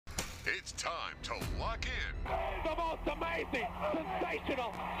It's time to lock in. The most amazing,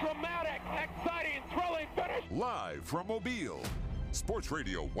 sensational, dramatic, exciting, thrilling finish. Live from Mobile, Sports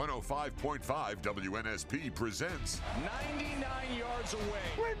Radio 105.5 WNSP presents 99 yards away.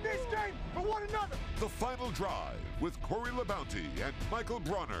 Win this game for one another. The Final Drive with Corey LeBounty and Michael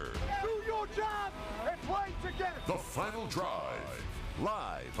Bronner. Do your job and play together. The Final Drive,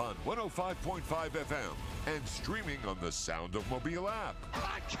 live on 105.5 FM and streaming on the Sound of Mobile app.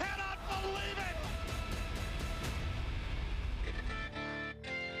 I cannot believe it.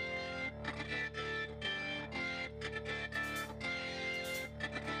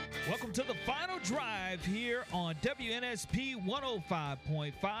 Welcome to the Final Drive here on WNSP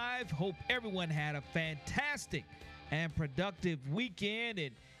 105.5. Hope everyone had a fantastic and productive weekend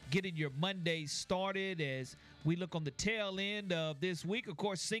and getting your Monday started as we look on the tail end of this week. Of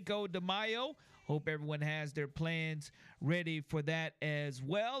course, Cinco de Mayo. Hope everyone has their plans ready for that as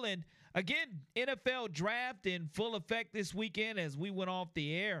well. And again, NFL draft in full effect this weekend. As we went off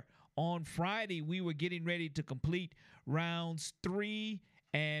the air on Friday, we were getting ready to complete rounds 3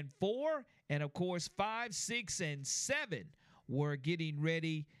 and 4, and of course 5, 6, and 7 were getting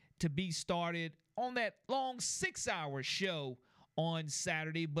ready to be started on that long 6-hour show on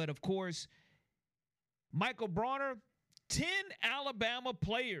Saturday. But of course, Michael Bronner, 10 Alabama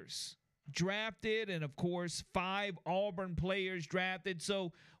players drafted, and of course 5 Auburn players drafted.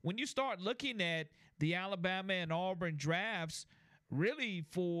 So when you start looking at the Alabama and Auburn drafts, really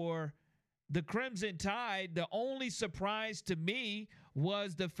for the Crimson Tide, the only surprise to me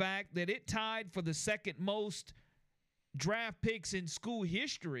was the fact that it tied for the second most draft picks in school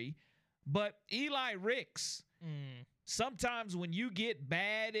history. But Eli Ricks, sometimes when you get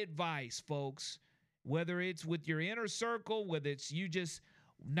bad advice, folks, whether it's with your inner circle, whether it's you just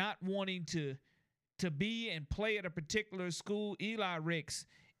not wanting to be and play at a particular school, Eli Ricks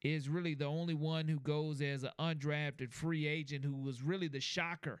is really the only one who goes as an undrafted free agent, who was really the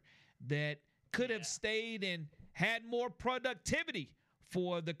shocker that could have stayed and had more productivity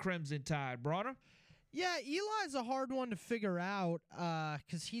for the Crimson Tide. Bronner? Yeah, Eli's a hard one to figure out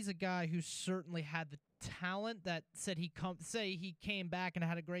because he's a guy who certainly had the talent that said he came back and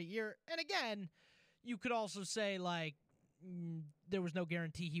had a great year. And again, you could also say, like, there was no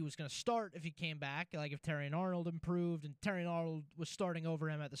guarantee he was going to start if he came back. Like if Terry Arnold improved, and Terry Arnold was starting over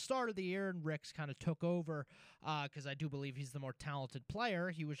him at the start of the year, and Ricks kind of took over because I do believe he's the more talented player.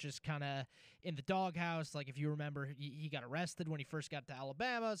 He was just kind of in the doghouse. Like if you remember, he got arrested when he first got to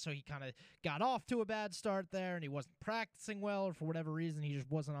Alabama, so he kind of got off to a bad start there, and he wasn't practicing well, or for whatever reason, he just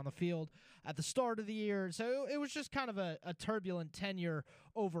wasn't on the field at the start of the year. So it was just kind of a turbulent tenure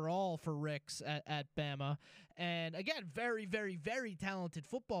overall for Ricks at Bama. And again, very, very, very talented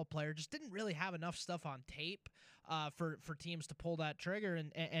football player. Just didn't really have enough stuff on tape for teams to pull that trigger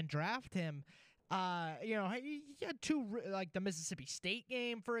and draft him. He had two, like the Mississippi State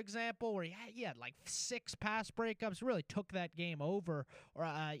game, for example, where he had like 6 pass breakups, really took that game over. Or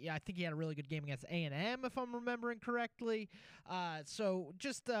I think he had a really good game against A&M, if I'm remembering correctly. So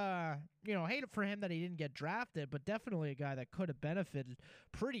just, hate it for him that he didn't get drafted, but definitely a guy that could have benefited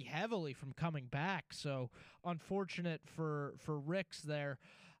pretty heavily from coming back. So unfortunate for Ricks there.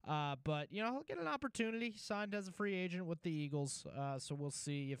 But, he'll get an opportunity. Signed as a free agent with the Eagles. So we'll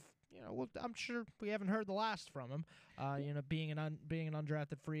see if, I'm sure we haven't heard the last from him. Being an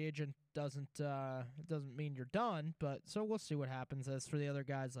undrafted free agent doesn't mean you're done. But so we'll see what happens. As for the other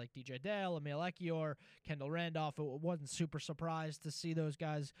guys like DJ Dale, Emil Ekiyor, Kendall Randolph, it wasn't super surprised to see those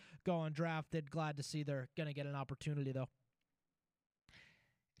guys go undrafted. Glad to see they're going to get an opportunity, though.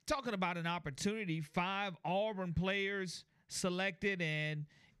 Talking about an opportunity, 5 Auburn players selected, and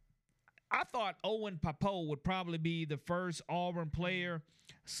I thought Owen Pappoe would probably be the first Auburn player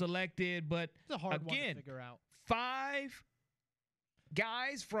selected, but it's a hard again, one to figure out. 5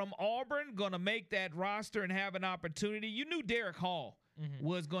 guys from Auburn going to make that roster and have an opportunity. You knew Derek Hall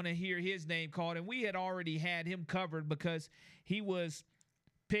was going to hear his name called, and we had already had him covered because he was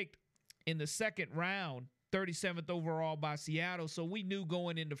picked in the second round, 37th overall by Seattle. So we knew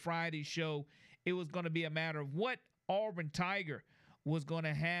going into Friday's show it was going to be a matter of what Auburn Tiger was going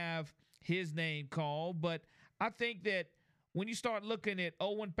to have his name called. But I think that when you start looking at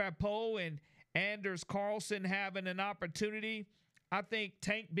Owen Pappoe and Anders Carlson having an opportunity, I think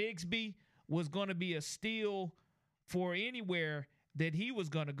Tank Bigsby was going to be a steal for anywhere that he was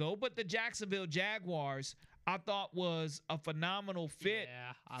going to go. But the Jacksonville Jaguars, I thought, was a phenomenal fit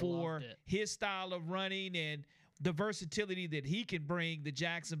for his style of running and the versatility that he can bring the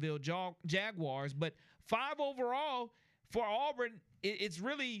Jacksonville Jaguars. But 5 overall for Auburn, it's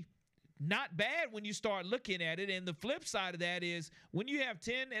really not bad when you start looking at it. And the flip side of that is when you have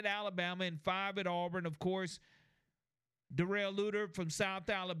 10 at Alabama and 5 at Auburn, of course, Darrell Luter from South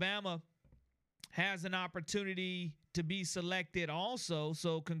Alabama has an opportunity to be selected also.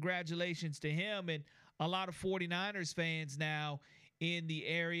 So congratulations to him. And a lot of 49ers fans now in the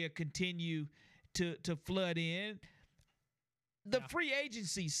area continue to flood in. The free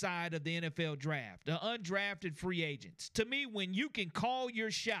agency side of the NFL draft, the undrafted free agents. To me, when you can call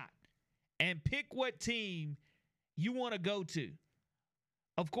your shot and pick what team you want to go to.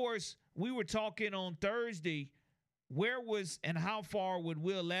 Of course, we were talking on Thursday, where was and how far would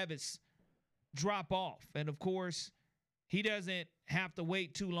Will Levis drop off? And of course, he doesn't have to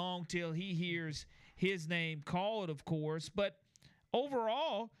wait too long till he hears his name called, of course. But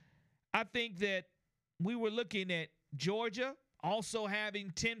overall, I think that we were looking at Georgia also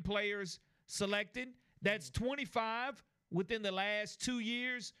having 10 players selected. That's 25 within the last 2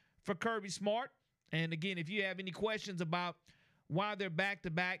 years for Kirby Smart. And again, if you have any questions about why they're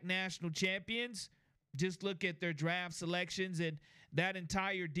back-to-back national champions, just look at their draft selections and that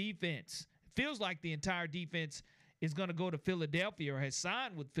entire defense. Feels like the entire defense is going to go to Philadelphia or has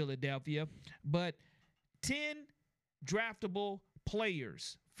signed with Philadelphia. But 10 draftable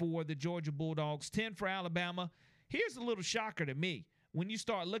players for the Georgia Bulldogs, 10 for Alabama. Here's a little shocker to me when you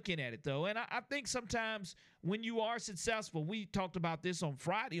start looking at it, though. And I think sometimes when you are successful, we talked about this on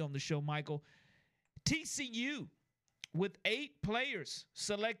Friday on the show, Michael, TCU with 8 players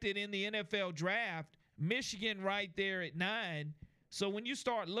selected in the NFL draft, Michigan right there at 9. So when you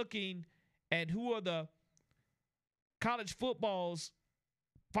start looking at who are the college football's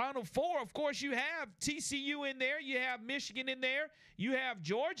Final Four, of course, you have TCU in there. You have Michigan in there. You have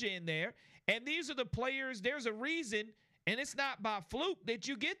Georgia in there. And these are the players. There's a reason, and it's not by fluke that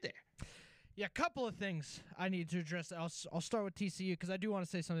you get there. Yeah, a couple of things I need to address. I'll start with TCU because I do want to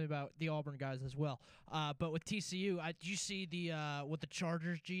say something about the Auburn guys as well. But with TCU, did you see what the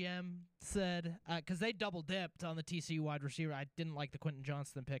Chargers GM said? Because they double dipped on the TCU wide receiver. I didn't like the Quentin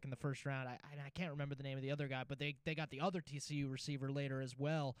Johnston pick in the first round. I can't remember the name of the other guy, but they got the other TCU receiver later as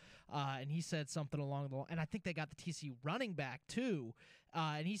well. And he said something along the line. And I think they got the TCU running back too.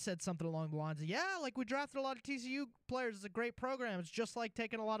 And he said something along the lines of, yeah, like we drafted a lot of TCU players. It's a great program. It's just like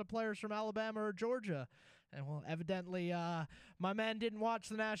taking a lot of players from Alabama or Georgia. And, well, evidently my man didn't watch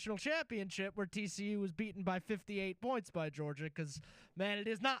the national championship where TCU was beaten by 58 points by Georgia because, man, it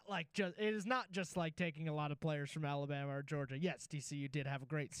is not just like taking a lot of players from Alabama or Georgia. Yes, TCU did have a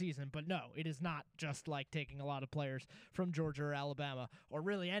great season, but no, it is not just like taking a lot of players from Georgia or Alabama or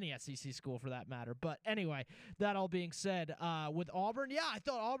really any SEC school for that matter. But anyway, that all being said, with Auburn, yeah, I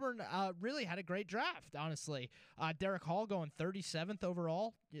thought Auburn really had a great draft, honestly. Derek Hall going 37th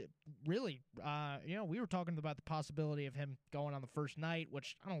overall. Really, we were talking about the possibility of him going on the first night,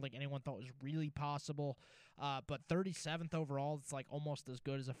 which I don't think anyone thought was really possible. But 37th overall, it's like almost as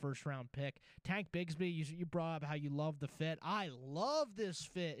good as a first-round pick. Tank Bigsby, you brought up how you love the fit. I love this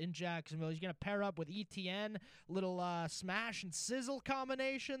fit in Jacksonville. He's going to pair up with ETN, little smash and sizzle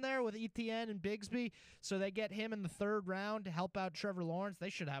combination there with ETN and Bigsby. So they get him in the third round to help out Trevor Lawrence.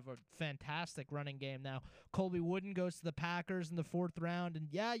 They should have a fantastic running game now. Colby Wooden goes to the Packers in the fourth round. And,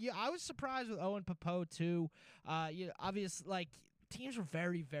 yeah, I was surprised with Owen Popo, too. Obviously, like, teams were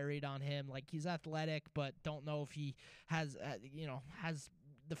very varied on him. Like, he's athletic, but don't know if he has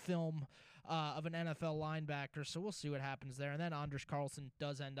the film of an NFL linebacker. So we'll see what happens there. And then Anders Carlson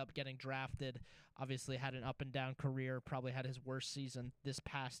does end up getting drafted. Obviously had an up-and-down career, probably had his worst season this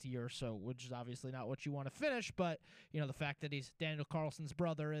past year, so which is obviously not what you want to finish. But, the fact that he's Daniel Carlson's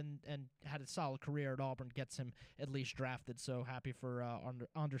brother and had a solid career at Auburn gets him at least drafted. So happy for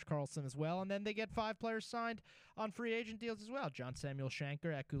Anders Carlson as well. And then they get 5 players signed on free agent deals as well. John Samuel Shanker,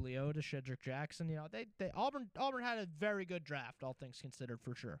 Eku Leota, Shedrick Jackson. Auburn had a very good draft, all things considered,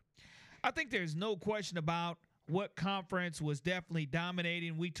 for sure. I think there's no question about what conference was definitely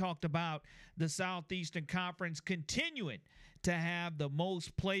dominating. We talked about the Southeastern Conference continuing to have the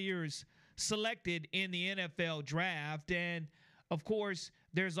most players selected in the NFL draft. And, of course,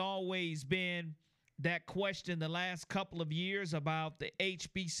 there's always been that question the last couple of years about the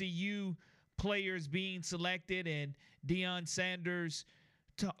HBCU players being selected. And Deion Sanders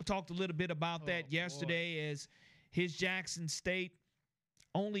talked a little bit about that yesterday as his Jackson State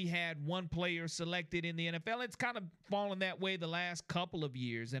only had 1 player selected in the NFL. It's kind of fallen that way the last couple of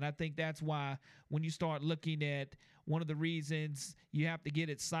years, and I think that's why when you start looking at one of the reasons you have to get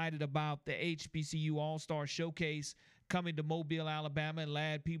excited about the HBCU All-Star Showcase coming to Mobile, Alabama, and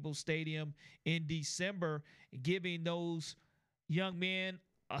Ladd Peebles Stadium in December, giving those young men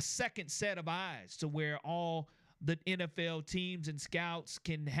a second set of eyes to where all the NFL teams and scouts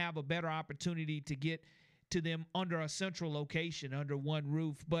can have a better opportunity to get to them under a central location, under one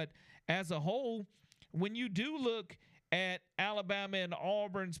roof. But as a whole, when you do look at Alabama and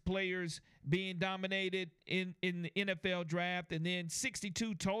Auburn's players being dominated in the NFL draft, and then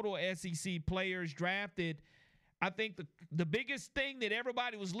 62 total SEC players drafted, I think the biggest thing that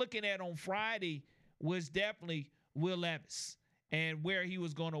everybody was looking at on Friday was definitely Will Levis and where he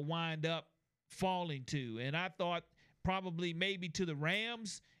was going to wind up falling to. And I thought probably maybe to the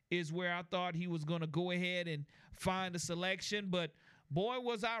Rams is where I thought he was going to go ahead and find a selection. But boy,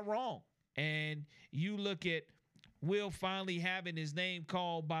 was I wrong. And you look at Will finally having his name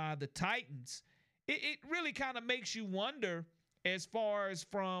called by the Titans. It really kind of makes you wonder, as far as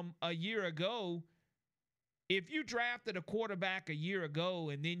from a year ago, if you drafted a quarterback a year ago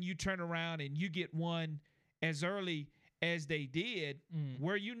and then you turn around and you get one as early as they did,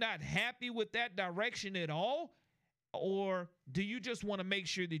 were you not happy with that direction at all? Or do you just want to make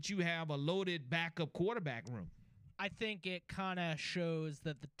sure that you have a loaded backup quarterback room? I think it kind of shows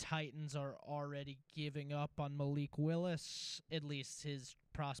that the Titans are already giving up on Malik Willis, at least his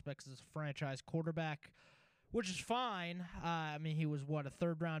prospects as a franchise quarterback, which is fine. I mean, he was, a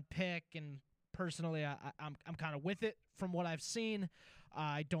third-round pick, and personally, I'm kind of with it from what I've seen.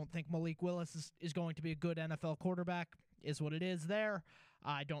 I don't think Malik Willis is going to be a good NFL quarterback, is what it is there.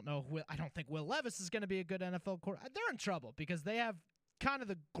 I don't think Will Levis is going to be a good NFL quarterback. They're in trouble because they have kind of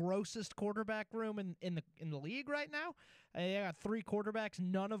the grossest quarterback room in the league right now. They got 3 quarterbacks.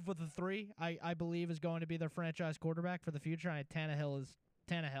 None of the 3, I believe, is going to be their franchise quarterback for the future. Tannehill is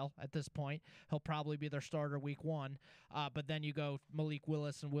Tannehill at this point. He'll probably be their starter week 1. But then you go Malik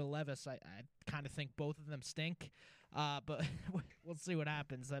Willis and Will Levis. I kind of think both of them stink. But we'll see what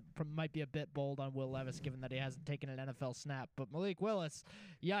happens. That might be a bit bold on Will Levis, given that he hasn't taken an NFL snap. But Malik Willis,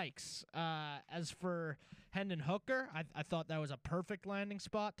 yikes. As for Hendon Hooker, I thought that was a perfect landing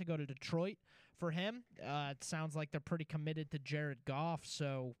spot to go to Detroit for him. It sounds like they're pretty committed to Jared Goff,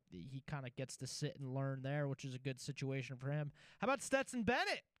 so he kind of gets to sit and learn there, which is a good situation for him. How about Stetson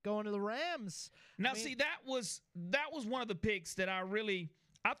Bennett going to the Rams? Now, see, that was one of the picks that I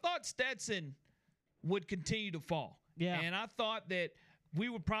thought Stetson would continue to fall. Yeah. And I thought that we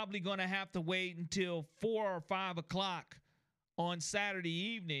were probably going to have to wait until 4 or 5 o'clock on Saturday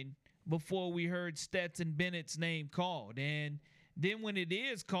evening before we heard Stetson Bennett's name called. And then when it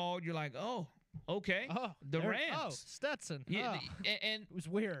is called, you're like, oh, okay, the Rams. Oh, Stetson. Yeah, and it was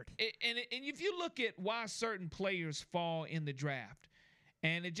weird. And if you look at why certain players fall in the draft,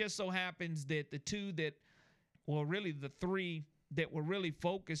 and it just so happens that the 2 that, well, really the 3 that were really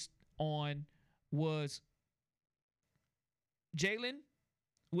focused on was Jalen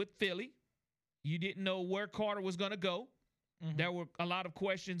with Philly. You didn't know where Carter was going to go. Mm-hmm. There were a lot of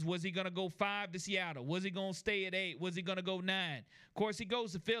questions. Was he going to go 5 to Seattle? Was he going to stay at 8? Was he going to go 9? Of course, he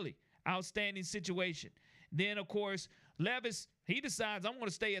goes to Philly. Outstanding situation. Then, of course, Levis, he decides, I'm going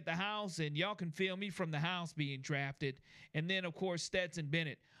to stay at the house, and y'all can feel me from the house being drafted. And then, of course, Stetson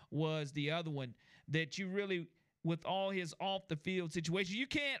Bennett was the other one that you really, with all his off-the-field situation, you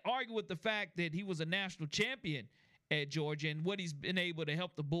can't argue with the fact that he was a national champion at Georgia and what he's been able to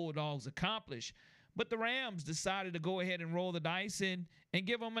help the Bulldogs accomplish. But the Rams decided to go ahead and roll the dice and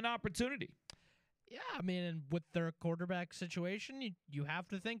give him an opportunity. Yeah, I mean, and with their quarterback situation, you have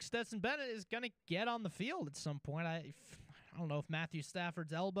to think Stetson Bennett is going to get on the field at some point. I don't know if Matthew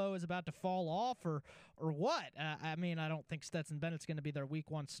Stafford's elbow is about to fall off or what. I mean, I don't think Stetson Bennett's going to be their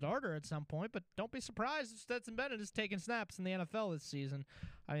week 1 starter at some point, but don't be surprised if Stetson Bennett is taking snaps in the NFL this season.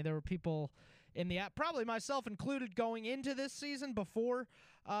 I mean, there were people in the app, probably myself included, going into this season before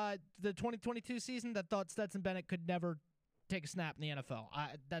the 2022 season that thought Stetson Bennett could never take a snap in the NFL.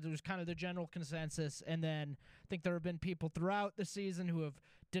 That was kind of the general consensus. And then I think there have been people throughout the season who have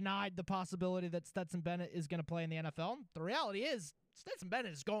denied the possibility that Stetson Bennett is going to play in the NFL. The reality is Stetson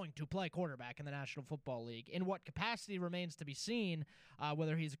Bennett is going to play quarterback in the National Football League. In what capacity remains to be seen.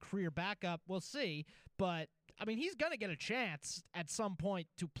 Whether he's a career backup, we'll see. But I mean, he's going to get a chance at some point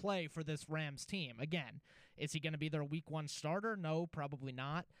to play for this Rams team. Again, is he going to be their week 1 starter? No, probably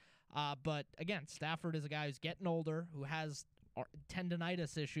not. But again, Stafford is a guy who's getting older, who has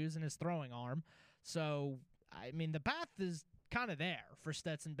tendonitis issues in his throwing arm. So, I mean, the path is kind of there for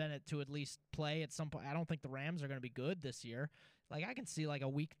Stetson Bennett to at least play at some point. I don't think the Rams are going to be good this year. Like, I can see like a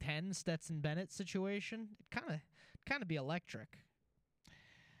week 10 Stetson Bennett situation. It kind of be electric.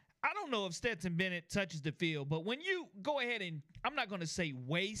 I don't know if Stetson Bennett touches the field, but when you go ahead and, I'm not going to say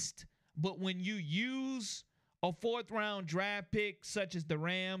waste, but when you use a fourth-round draft pick such as the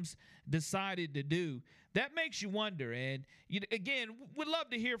Rams decided to do. That makes you wonder. And, again, would love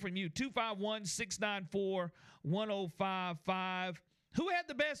to hear from you. 251-694-1055. Who had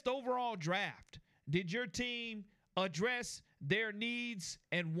the best overall draft? Did your team address their needs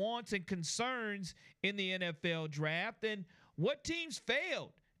and wants and concerns in the NFL draft? And what teams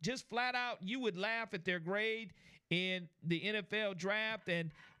failed? Just flat out, you would laugh at their grade in the NFL draft.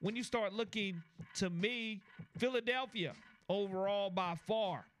 And when you start looking, to me, Philadelphia overall by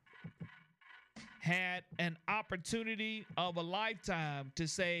far had an opportunity of a lifetime to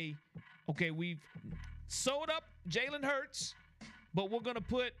say, okay, we've sewed up Jalen Hurts, but we're going to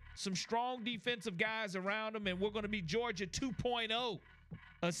put some strong defensive guys around him, and we're going to be Georgia 2.0,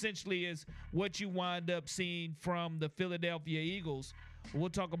 essentially, is what you wind up seeing from the Philadelphia Eagles.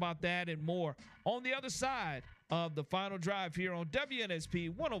 We'll talk about that and more on the other side of the final drive here on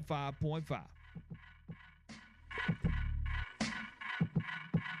WNSP 105.5.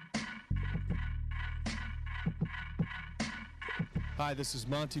 Hi, this is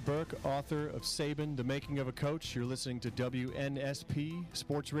Monty Burke, author of Saban, The Making of a Coach. You're listening to WNSP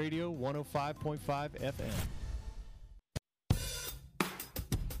Sports Radio 105.5 FM.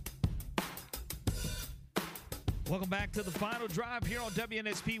 Welcome back to the final drive here on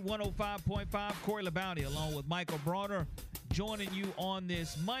WNSP 105.5. Corey LeBounty along with Michael Bronner joining you on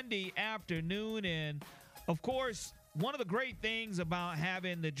this Monday afternoon. And, of course, one of the great things about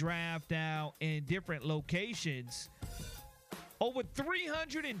having the draft now in different locations, over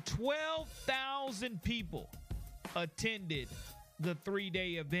 312,000 people attended the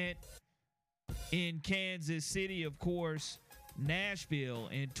three-day event in Kansas City. Of course, Nashville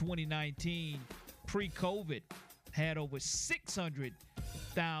in 2019, pre-COVID, had over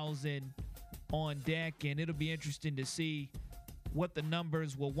 600,000 on deck, and it'll be interesting to see what the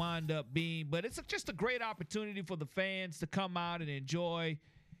numbers will wind up being. But it's just a great opportunity for the fans to come out and enjoy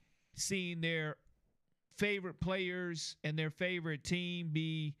seeing their favorite players and their favorite team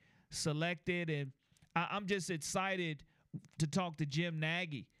be selected. And I'm just excited to talk to Jim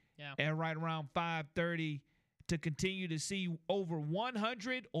Nagy at right around 5:30 to continue to see over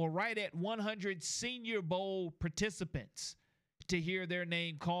 100 or right at 100 Senior Bowl participants to hear their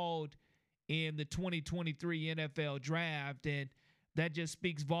name called in the 2023 NFL draft. And that just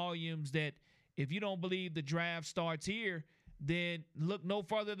speaks volumes that if you don't believe the draft starts here, then look no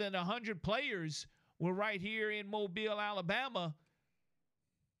further than 100 players were right here in Mobile, Alabama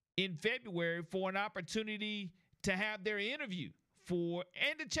in February for an opportunity to have their interview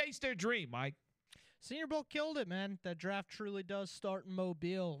and to chase their dream, Mike. Senior Bowl killed it, man. That draft truly does start in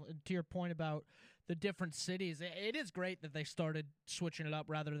Mobile. And to your point about the different cities, it is great that they started switching it up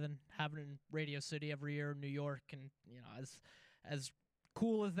rather than having it in Radio City every year in New York. And, as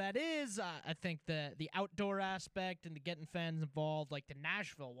cool as that is, I think the outdoor aspect and the getting fans involved, like the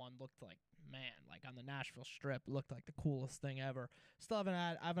Nashville one looked like, man, like on the Nashville Strip, it looked like the coolest thing ever. Still haven't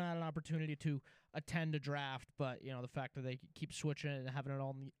had an opportunity to attend a draft, but the fact that they keep switching it and having it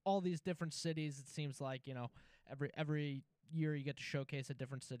all these different cities, it seems like every year you get to showcase a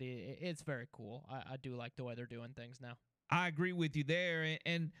different city. It's very cool. I do like the way they're doing things now. I agree with you there.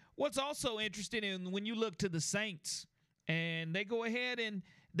 And what's also interesting in when you look to the Saints and they go ahead and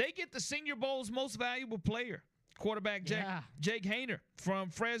they get the Senior Bowl's most valuable player, quarterback Jake Haener from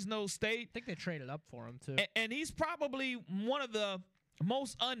Fresno State. I think they traded up for him too. And he's probably one of the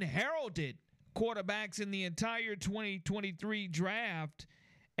most unheralded quarterbacks in the entire 2023 draft.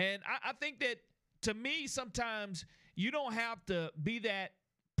 And I think that, to me, sometimes you don't have to be that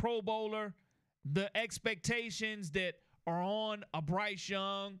Pro Bowler. The expectations that are on a Bryce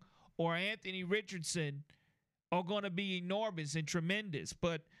Young or Anthony Richardson are going to be enormous and tremendous.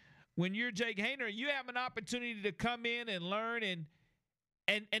 But when you're Jake Haener, you have an opportunity to come in and learn and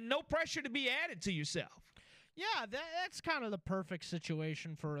no pressure to be added to yourself. Yeah, that's kind of the perfect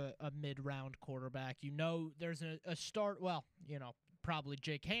situation for a mid-round quarterback. There's a start. Well, probably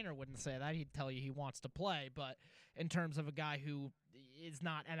Jake Haener wouldn't say that. He'd tell you he wants to play. But in terms of a guy who is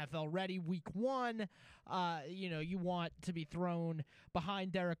not NFL ready week one, you want to be thrown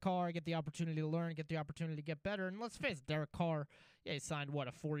behind Derek Carr, get the opportunity to learn, get the opportunity to get better. And let's face it, Derek Carr, he signed,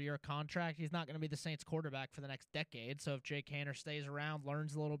 a 4-year contract? He's not going to be the Saints quarterback for the next decade. So if Jake Haener stays around,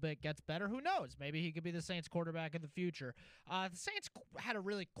 learns a little bit, gets better, who knows? Maybe he could be the Saints quarterback in the future. The Saints had a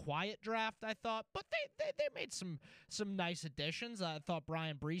really quiet draft, I thought, but they made some nice additions. I thought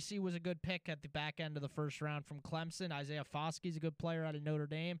Brian Breesy was a good pick at the back end of the first round from Clemson. Isaiah Foskey's a good player out of Notre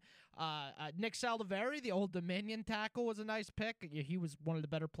Dame. Nick Saldiveri, the Old Dominion tackle, was a nice pick. He was one of the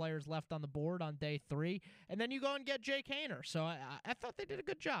better players left on the board on day 3. And then you go and get Jake Haener. So I thought they did a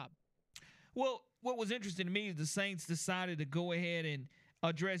good job. Well, what was interesting to me is the Saints decided to go ahead and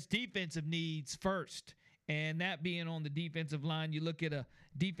address defensive needs first. And that being on the defensive line, you look at a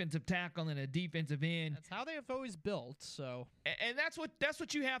defensive tackle and a defensive end. That's how they have always built. So, and that's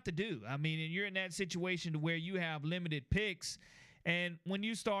what you have to do. I mean, and you're in that situation to where you have limited picks. And when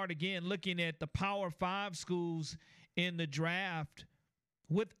you start again looking at the Power 5 schools in the draft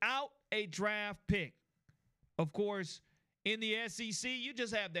without a draft pick, of course, in the SEC, you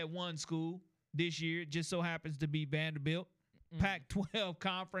just have that one school this year. It just so happens to be Vanderbilt. Pac-12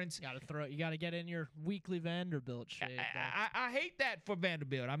 conference. You got to get in your weekly Vanderbilt shade. I hate that for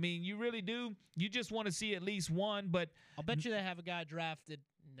Vanderbilt. I mean, you really do. You just want to see at least one, but I'll bet you they have a guy drafted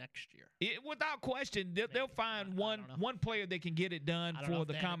next year. Without question, they'll find one player that can get it done for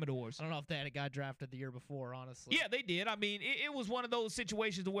the Commodores. I don't know if they had a guy drafted the year before, honestly. Yeah, they did. I mean, it was one of those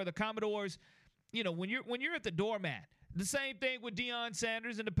situations where the Commodores, when you're at the doormat. The same thing with Deion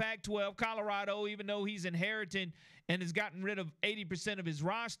Sanders in the Pac-12. Colorado, even though he's inheriting and has gotten rid of 80% of his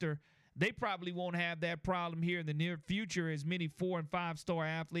roster, they probably won't have that problem here in the near future, as many 4- and 5-star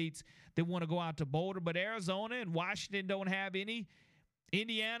athletes that want to go out to Boulder. But Arizona and Washington don't have any.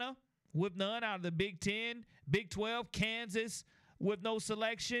 Indiana with none out of the Big 10. Big 12, Kansas with no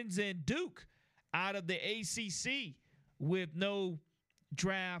selections. And Duke out of the ACC with no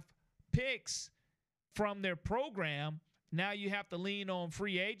draft picks from their program. Now you have to lean on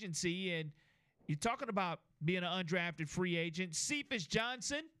free agency, and you're talking about being an undrafted free agent. Cephas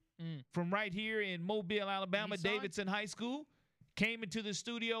Johnson from right here in Mobile, Alabama, Davidson High School, came into the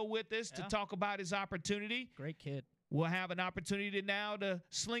studio with us to talk about his opportunity. Great kid. We'll have an opportunity now to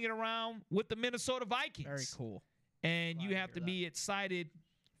sling it around with the Minnesota Vikings. Very cool. And you have to be excited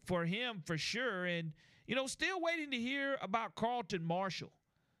for him for sure. And, still waiting to hear about Carlton Marshall,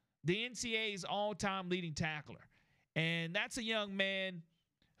 the NCAA's all-time leading tackler. And that's a young man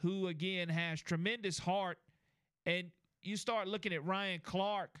who, again, has tremendous heart. And you start looking at Ryan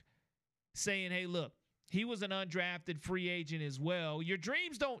Clark saying, hey, look, he was an undrafted free agent as well. Your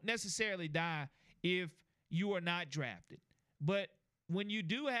dreams don't necessarily die if you are not drafted. But when you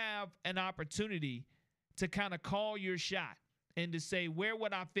do have an opportunity to kind of call your shot and to say, where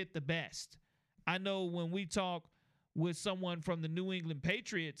would I fit the best? I know when we talk with someone from the New England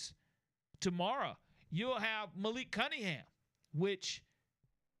Patriots tomorrow, you'll have Malik Cunningham, which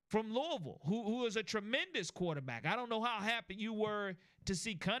from Louisville, who is a tremendous quarterback. I don't know how happy you were to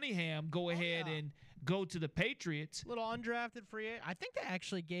see Cunningham go ahead and go to the Patriots. Little undrafted free agent. I think they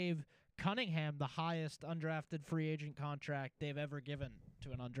actually gave Cunningham the highest undrafted free agent contract they've ever given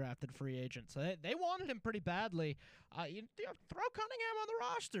to an undrafted free agent. So they wanted him pretty badly. Throw Cunningham on the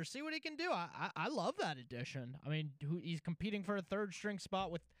roster, see what he can do. I love that addition. I mean, he's competing for a third-string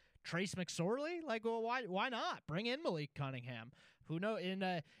spot with Trace McSorley. Like, well, why not? Bring in Malik Cunningham. Who knows? In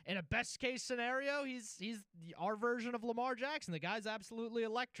a best-case scenario, he's our version of Lamar Jackson. The guy's absolutely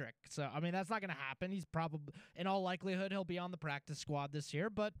electric. So, I mean, that's not going to happen. He's probably, in all likelihood, he'll be on the practice squad this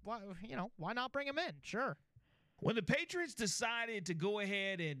year. But, why not bring him in? Sure. When the Patriots decided to go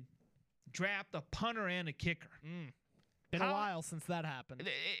ahead and draft a punter and a kicker. Been a while since that happened.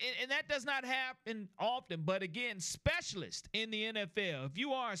 And that does not happen often. But, again, specialist in the NFL. If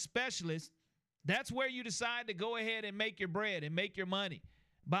you are a specialist, that's where you decide to go ahead and make your bread and make your money,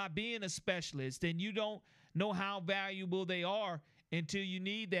 by being a specialist. And you don't know how valuable they are until you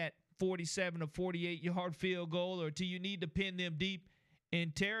need that 47 or 48-yard field goal, or until you need to pin them deep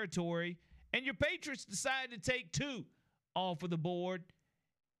in territory. And your Patriots decided to take 2 off of the board.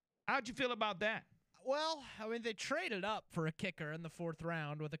 How'd you feel about that? Well, I mean, they traded up for a kicker in the 4th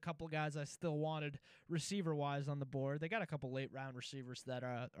round with a couple guys I still wanted receiver-wise on the board. They got a couple late-round receivers that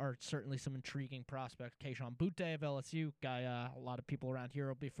are certainly some intriguing prospects. Kayshon Boutte of LSU, guy a lot of people around here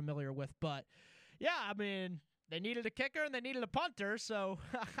will be familiar with. But, yeah, I mean, they needed a kicker and they needed a punter, so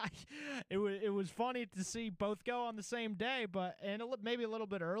it was funny to see both go on the same day, and maybe a little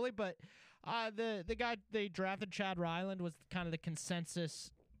bit early. But the guy they drafted, Chad Ryland, was kind of the consensus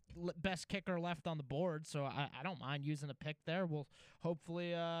best kicker left on the board, so I don't mind using a pick there. We'll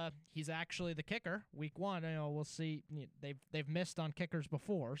hopefully he's actually the kicker week 1. We'll see. They've missed on kickers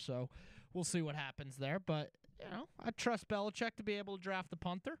before, so we'll see what happens there. But I trust Belichick to be able to draft the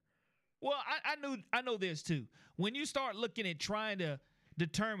punter. Well, I know this too. When you start looking at trying to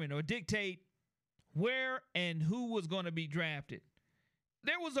determine or dictate where and who was going to be drafted,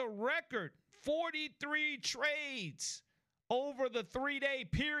 there was a record 43 trades over the 3-day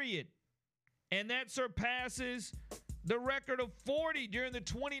period, and that surpasses the record of 40 during the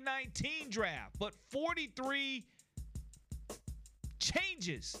 2019 draft. But 43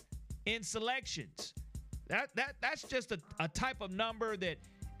 changes in selections. That's just a type of number that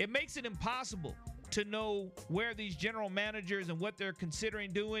it makes it impossible to know where these general managers and what they're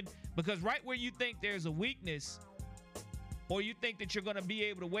considering doing, because right where you think there's a weakness or you think that you're going to be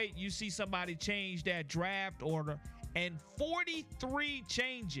able to wait, you see somebody change that draft order, and 43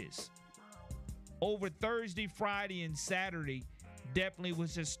 changes over Thursday, Friday, and Saturday definitely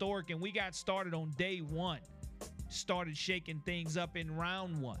was historic, and we got started on day one, started shaking things up in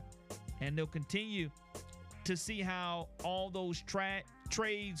round one, and they'll continue to see how all those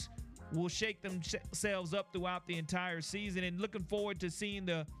trades will shake themselves up throughout the entire season, and looking forward to seeing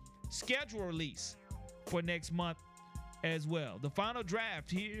the schedule release for next month as well. The final draft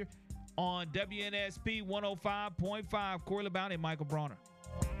here on WNSP 105.5. Corey LeBounty and Michael Bronner.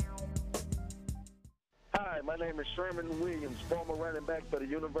 Hi, my name is Sherman Williams, former running back for the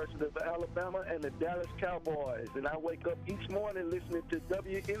University of Alabama and the Dallas Cowboys, and I wake up each morning listening to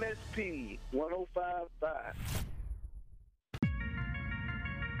WNSP 105.5.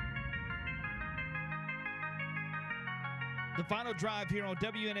 The final drive here on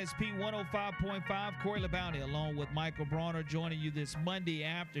WNSP 105.5. Corey LeBounty along with Michael Bronner joining you this Monday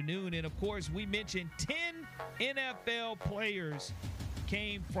afternoon. And, of course, we mentioned 10 NFL players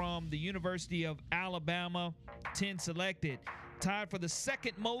came from the University of Alabama, 10 selected. Tied for the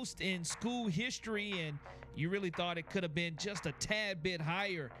second most in school history, and you really thought it could have been just a tad bit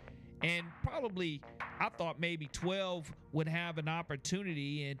higher. And probably, I thought maybe 12 would have an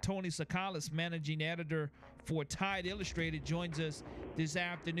opportunity. And Tony Sakalas, managing editor for Tide Illustrated, joins us this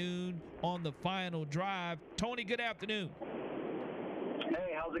afternoon on the final drive. Tony, good afternoon.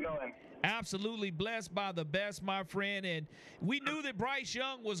 Hey, how's it going? Absolutely blessed by the best, my friend. And we knew that Bryce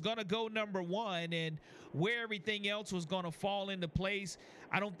Young was going to go number one, and where everything else was going to fall into place.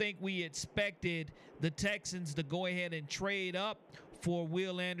 I don't think we expected the Texans to go ahead and trade up for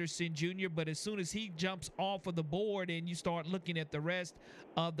Will Anderson Jr., but as soon as he jumps off of the board and you start looking at the rest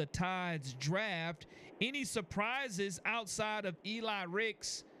of the Tide's draft, any surprises outside of Eli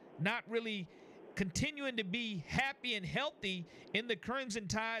Ricks not really continuing to be happy and healthy in the Crimson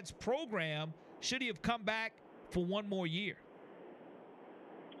Tide's program? Should he have come back for one more year?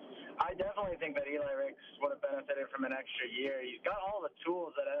 I definitely think that Eli Ricks would have benefited from an extra year. He's got all the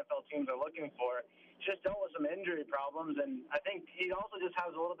tools that NFL teams are looking for. He's just dealt with some injury problems, and I think he also just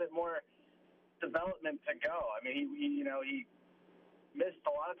has a little bit more development to go. I mean, he missed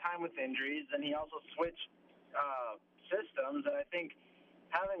a lot of time with injuries, and he also switched systems, and I think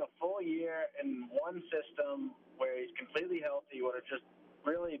having a full year in one system where he's completely healthy would have just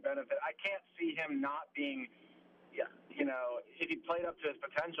really benefited. I can't see him not being, if he played up to his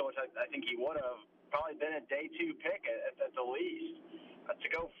potential, which I think he would have, probably been a day two pick at the least. To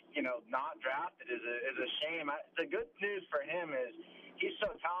go, not drafted is a shame. The good news for him is he's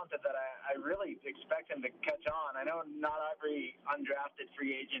so talented that I really expect him to catch on. I know not every undrafted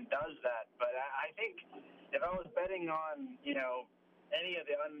free agent does that, but I think if I was betting on, any of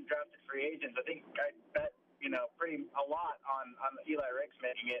the undrafted free agents, I think I'd bet, a lot on Eli Ricks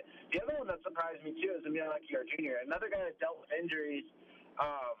making it. The other one that surprised me, too, is Emil Ekiar Jr., another guy that dealt with injuries.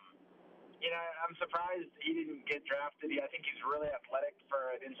 I'm surprised he didn't get drafted. I think he's really athletic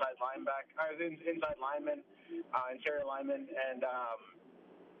for an inside lineman, interior lineman, and,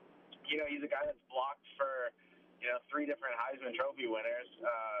 he's a guy that's blocked for, 3 different Heisman Trophy winners.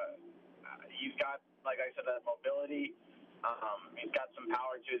 He's got, like I said, that mobility. He's got some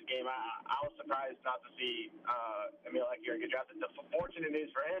power to his game. I was surprised not to see Emil Ekiar get drafted. The fortunate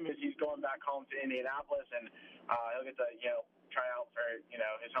news for him is he's going back home to Indianapolis, and he'll get to try out for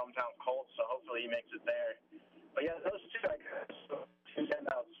his hometown Colts. So hopefully he makes it there. But yeah, those two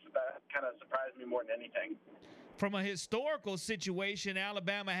standouts that kind of surprised me more than anything. From a historical situation,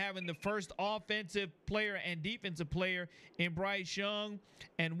 Alabama having the first offensive player and defensive player in Bryce Young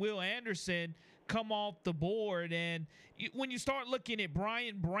and Will Anderson come off the board. And when you start looking at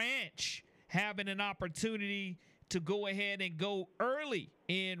Brian Branch having an opportunity to go ahead and go early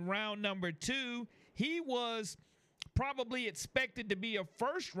in round number 2, he was probably expected to be a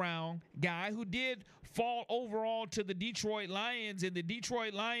first-round guy who did fall overall to the Detroit Lions, and the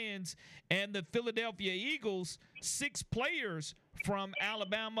Detroit Lions and the Philadelphia Eagles, 6 players from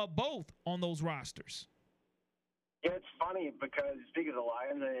Alabama, both on those rosters. Yeah, it's funny because speaking of the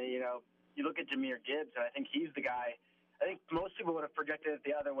Lions, you look at Jahmyr Gibbs, and I think he's the guy. I think most people would have projected it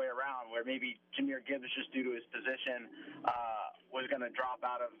the other way around, where maybe Jahmyr Gibbs, just due to his position, was going to drop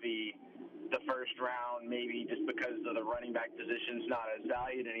out of the first round, maybe just because of the running back position's not as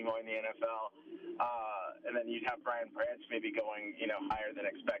valued anymore in the NFL. And then you'd have Brian Branch maybe going, higher than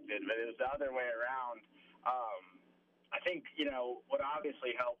expected. But it was the other way around. I think, what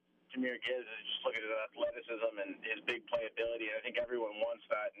obviously helped Jahmyr Gibbs is just look at his athleticism and his big playability. And I think everyone wants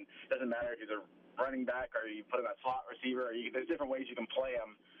that. And it doesn't matter if he's a running back or you put him at slot receiver. Or there's different ways you can play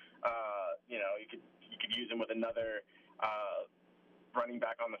him. You could use him with another running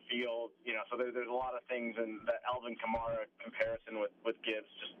back on the field. So there's a lot of things in the Alvin Kamara comparison with Gibbs.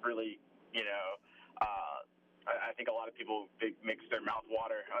 Just really, I think a lot of people makes their mouth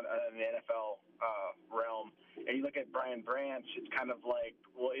water in the NFL realm. And you look at Brian Branch, it's kind of like,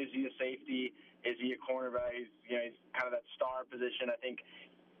 well, is he a safety? Is he a cornerback? He's kind of that star position. I think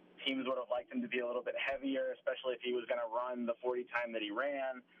teams would have liked him to be a little bit heavier, especially if he was going to run the 40 time that he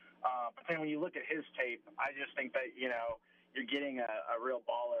ran. But then when you look at his tape, I just think that, you're getting a real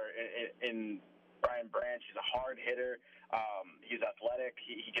baller in Brian Branch. He's a hard hitter. He's athletic.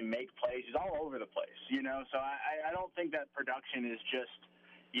 He can make plays. He's all over the place, So I don't think that production is just,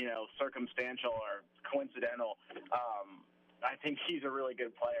 circumstantial or coincidental. I think he's a really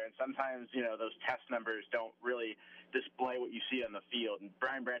good player. And sometimes, those test numbers don't really display what you see on the field. And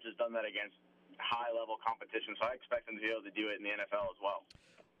Brian Branch has done that against high-level competition. So I expect him to be able to do it in the NFL as well.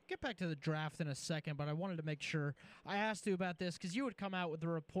 Get back to the draft in a second, but I wanted to make sure I asked you about this because you would come out with a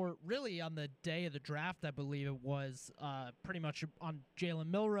report really on the day of the draft, I believe it was, pretty much on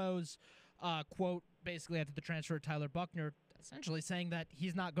Jalen Milroe's quote, basically after the transfer of Tyler Buckner, essentially saying that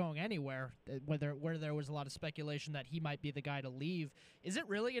he's not going anywhere, where there was a lot of speculation that he might be the guy to leave. Is it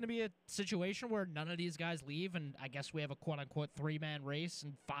really going to be a situation where none of these guys leave, and I guess we have a quote-unquote three-man race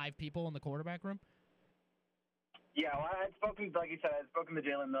and 5 people in the quarterback room? Yeah, well, I had spoken, like you said, I had spoken to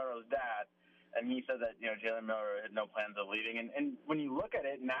Jalen Milroe's dad, and he said that, Jalen Milroe had no plans of leaving. And when you look at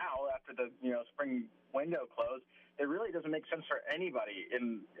it now, after the, spring window closed, it really doesn't make sense for anybody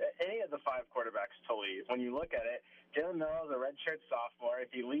in any of the 5 quarterbacks to leave. When you look at it, Jalen Milroe is a redshirt sophomore.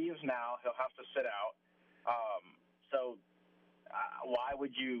 If he leaves now, he'll have to sit out. Why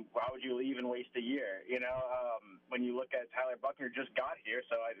would you leave and waste a year? When you look at Tyler Buckner, just got here,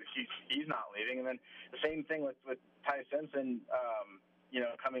 so he's not leaving. And then the same thing with Ty Simpson,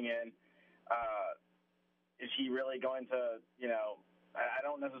 coming in. Is he really going to? I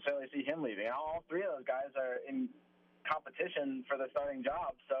don't necessarily see him leaving. All 3 of those guys are in competition for the starting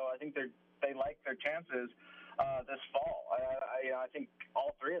job, so I think they like their chances this fall. I think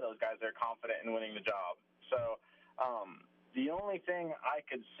all 3 of those guys are confident in winning the job. So. The only thing I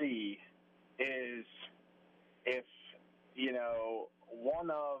could see is if, one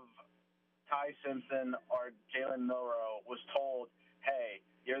of Ty Simpson or Jalen Milroe was told, hey,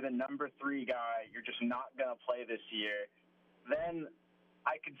 you're the number 3 guy, you're just not going to play this year, then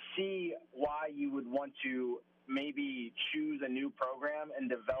I could see why you would want to maybe choose a new program and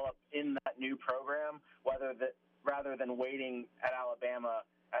develop in that new program rather than waiting at Alabama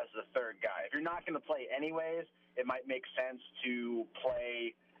as the 3rd guy. If you're not going to play anyways, it might make sense to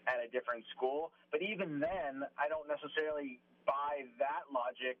play at a different school. But even then, I don't necessarily buy that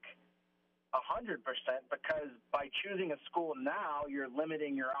logic 100% because by choosing a school now, you're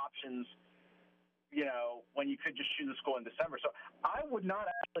limiting your options, when you could just choose a school in December. So I would not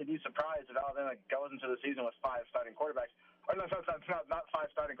actually be surprised if Alabama goes into the season with 5 starting quarterbacks. Or no, not 5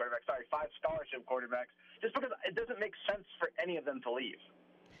 starting quarterbacks. Sorry, 5 scholarship quarterbacks. Just because it doesn't make sense for any of them to leave.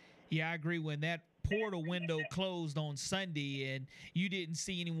 Yeah, I agree. When that portal window closed on Sunday and you didn't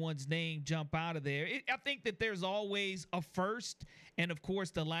see anyone's name jump out of there, I think that there's always a first. And, of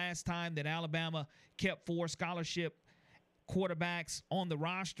course, the last time that Alabama kept 4 scholarship quarterbacks on the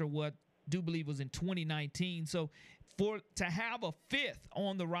roster, what I do believe was in 2019. So to have a 5th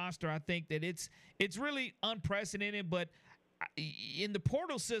on the roster, I think that it's really unprecedented. But in the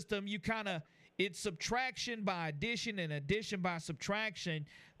portal system, it's subtraction by addition and addition by subtraction.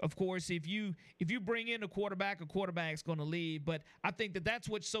 Of course, if you bring in a quarterback's going to leave. But I think that that's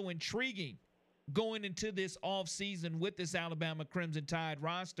what's so intriguing going into this offseason with this Alabama Crimson Tide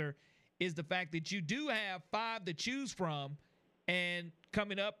roster is the fact that you do have 5 to choose from. And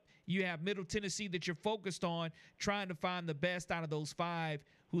coming up, you have Middle Tennessee that you're focused on, trying to find the best out of those 5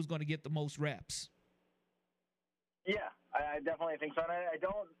 who's going to get the most reps. Yeah, I definitely think so. And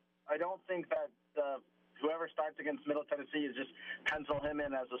I don't think that whoever starts against Middle Tennessee is just pencil him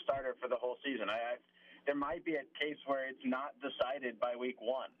in as a starter for the whole season. There might be a case where it's not decided by week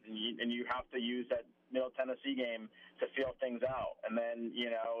 1, and you have to use that Middle Tennessee game to feel things out. And then, you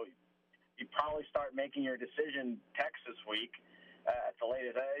probably start making your decision Texas week at the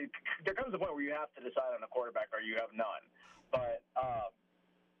latest. There comes a point where you have to decide on a quarterback or you have none. But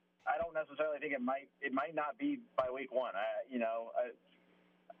I don't necessarily think it might not be by week 1.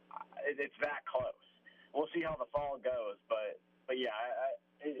 It's that close. We'll see how the fall goes, but yeah,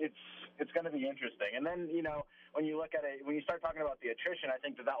 it's going to be interesting. And then, when you look at it, when you start talking about the attrition, I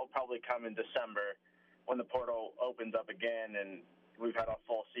think that will probably come in December when the portal opens up again and we've had a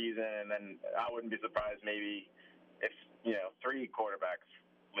full season. And then I wouldn't be surprised maybe if, 3 quarterbacks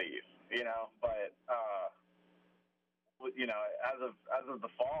leave, but, as of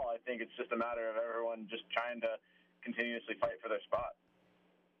the fall, I think it's just a matter of everyone just trying to continuously fight for their spot.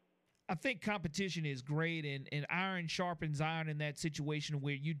 I think competition is great, and iron sharpens iron in that situation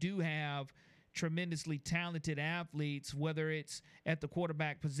where you do have tremendously talented athletes, whether it's at the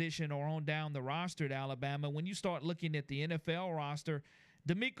quarterback position or on down the roster at Alabama. When you start looking at the NFL roster,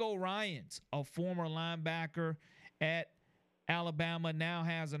 DeMeco Ryans, a former linebacker at Alabama, now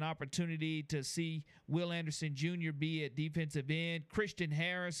has an opportunity to see Will Anderson Jr. be at defensive end. Christian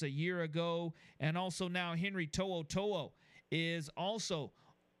Harris a year ago, and also now Henry To'oTo'o is also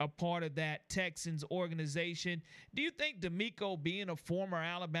a part of that Texans organization. Do you think DeMeco, being a former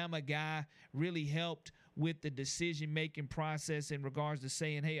Alabama guy, really helped with the decision-making process in regards to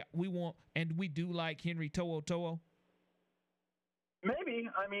saying, hey, we want and we do like Henry To'oTo'o? Maybe.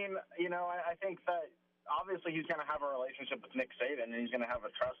 I mean, I think that obviously he's going to have a relationship with Nick Saban, and he's going to have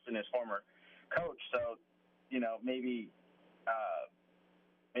a trust in his former coach. So, maybe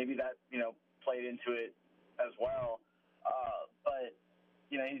that, played into it as well. But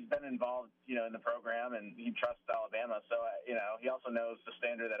he's been involved, in the program, and he trusts Alabama. So, he also knows the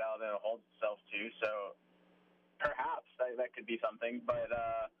standard that Alabama holds itself to. So perhaps that could be something. But,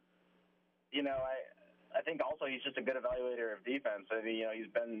 I think also he's just a good evaluator of defense. I mean,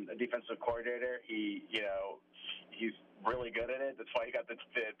 he's been a defensive coordinator. He's really good at it. That's why he got the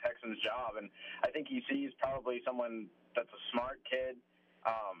Texans job. And I think he sees probably someone that's a smart kid,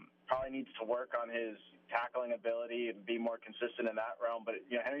 probably needs to work on his tackling ability and be more consistent in that realm. But,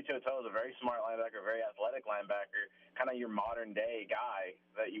 Henry To'oTo'o is a very smart linebacker, very athletic linebacker, kind of your modern-day guy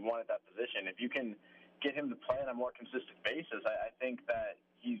that you want at that position. If you can get him to play on a more consistent basis, I think that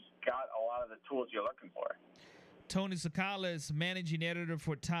he's got a lot of the tools you're looking for. Tony Sakala is managing editor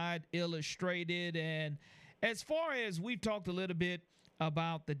for Tide Illustrated. And as far as we've talked a little bit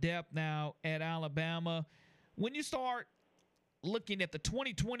about the depth now at Alabama, when you start looking at the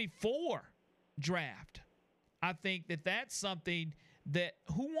 2024 draft, I think that's something that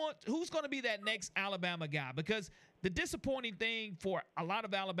who's going to be that next Alabama guy? Because the disappointing thing for a lot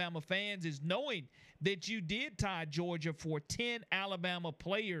of Alabama fans is knowing that you did tie Georgia for 10 Alabama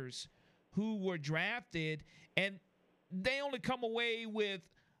players who were drafted, and they only come away with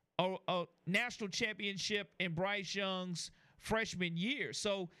a national championship in Bryce Young's freshman year.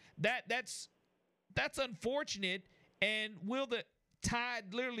 So that's unfortunate. And will the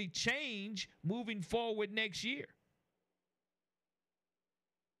tide literally change moving forward next year?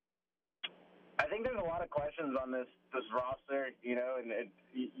 I think there's a lot of questions on this roster, and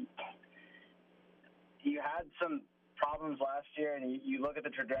you had some problems last year, and you look at the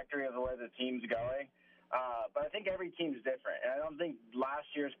trajectory of the way the team's going. But I think every team's different, and I don't think last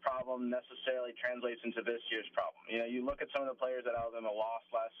year's problem necessarily translates into this year's problem. You look at some of the players that Alabama lost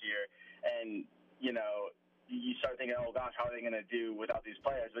last year, and you start thinking, oh gosh, how are they going to do without these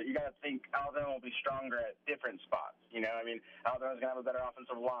players? But you got to think Alabama will be stronger at different spots. Alabama's going to have a better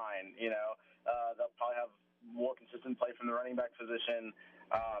offensive line. They'll probably have more consistent play from the running back position,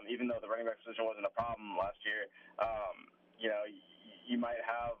 even though the running back position wasn't a problem last year. You might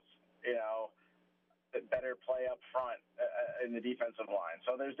have, better play up front in the defensive line.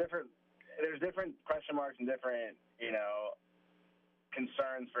 So there's different question marks and different,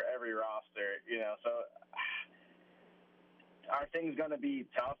 concerns for every roster. So are things going to be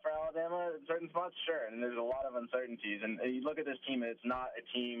tough for Alabama in certain spots? Sure, and there's a lot of uncertainties. And you look at this team, and it's not a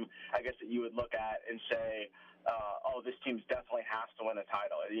team, I guess, that you would look at and say, this team definitely has to win a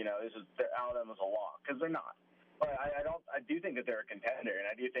title. Alabama's a lock, because they're not. But I do think that they're a contender, and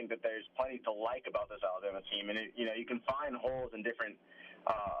I do think that there's plenty to like about this Alabama team. And you can find holes in different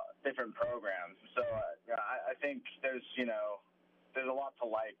programs. So I think there's a lot to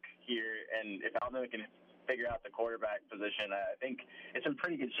like here, and if Alabama can figure out the quarterback position, I think it's in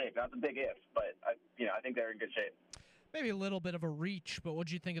pretty good shape. Not the big if, but I think they're in good shape. Maybe a little bit of a reach, but what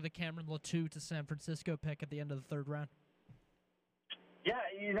did you think of the Cameron Latou to San Francisco pick at the end of the third round? Yeah,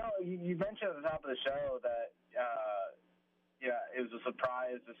 you mentioned at the top of the show that it was a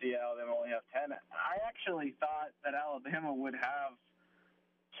surprise to see Alabama only have 10. I actually thought that Alabama would have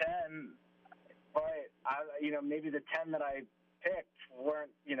 10, but maybe the 10 that I picked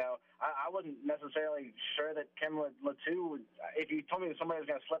weren't, I wasn't necessarily sure that Cameron Latou would. If you told me that somebody was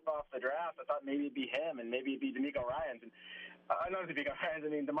going to slip off the draft, I thought maybe it'd be him and maybe it'd be DeMeco Ryans. And not DeMeco Ryans, I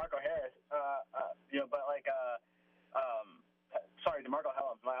mean DeMarco Harris. But sorry, DeMarco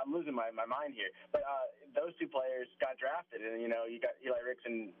Hellum. I'm losing my mind here. But those two players got drafted, and you got Eli Ricks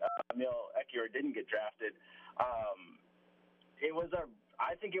and Emil Ekiyor didn't get drafted.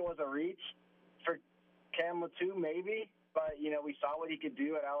 I think it was a reach for Cam Latu, maybe, but we saw what he could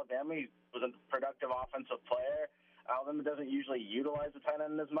do at Alabama. He was a productive offensive player. Alabama doesn't usually utilize the tight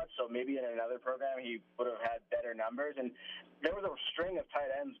end as much, so maybe in another program he would have had better numbers. And there was a string of tight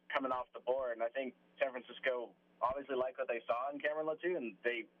ends coming off the board, and I think San Francisco obviously liked what they saw in Cameron Latu, and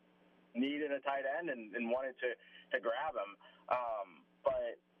they needed a tight end and wanted to grab him.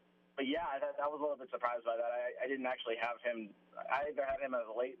 But yeah, I was a little bit surprised by that. I didn't actually have him. I either had him as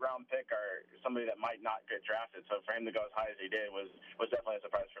a late round pick or somebody that might not get drafted. So for him to go as high as he did was definitely a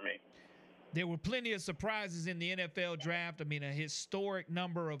surprise for me. There were plenty of surprises in the NFL draft. I mean, a historic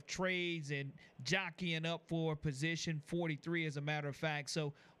number of trades and jockeying up for position 43, as a matter of fact.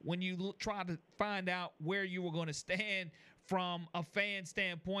 So when you try to find out where you were going to stand from a fan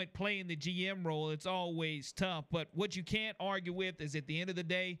standpoint playing the GM role, it's always tough. But what you can't argue with is at the end of the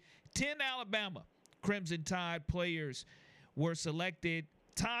day, 10 Alabama Crimson Tide players were selected,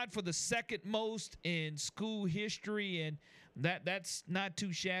 tied for the second most in school history, and that's not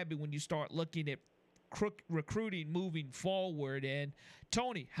too shabby when you start looking at recruiting moving forward. And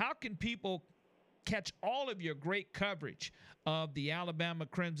Tony, how can people catch all of your great coverage of the Alabama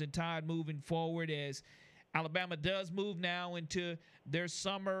Crimson Tide moving forward as Alabama does move now into their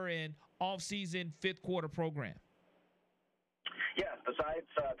summer and off-season fifth quarter program? Yeah, besides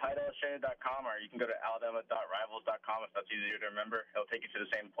TideIllustrated.com, or you can go to alabama.rivals.com if that's easier to remember. It'll take you to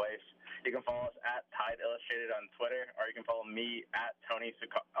the same place. You can follow us at Tide Illustrated on Twitter, or you can follow me at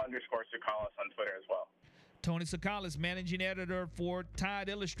Tony_Sukalis on Twitter as well. Tony Sukalis, managing editor for Tide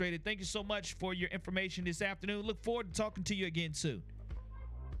Illustrated. Thank you so much for your information this afternoon. Look forward to talking to you again soon.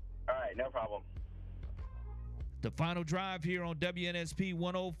 All right, no problem. The Final Drive here on WNSP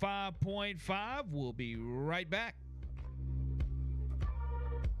 105.5. We'll be right back.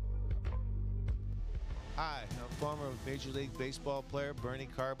 Hi, I'm former Major League Baseball player Bernie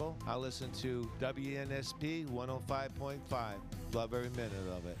Carbo. I listen to WNSP 105.5. Love every minute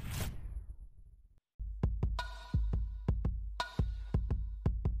of it.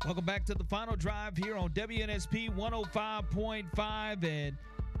 Welcome back to the Final Drive here on WNSP 105.5. And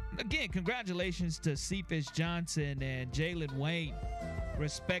again, congratulations to Cephas Johnson and Jalen Wayne,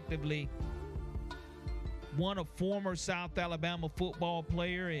 respectively. One, a former South Alabama football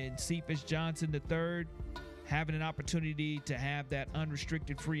player, and Cephas Johnson III having an opportunity to have that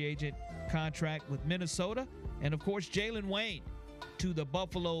unrestricted free agent contract with Minnesota. And, of course, Jalen Wayne to the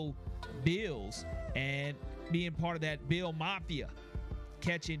Buffalo Bills and being part of that Bill Mafia,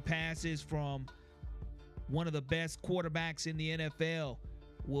 catching passes from one of the best quarterbacks in the NFL.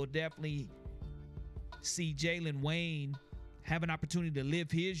 Will definitely see Jalen Wayne have an opportunity to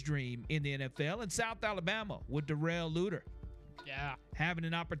live his dream in the NFL. And South Alabama with Darrell Luter. Yeah. Having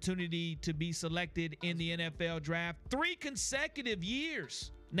an opportunity to be selected in the NFL draft 3 consecutive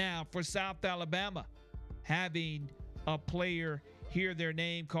years now for South Alabama, having a player hear their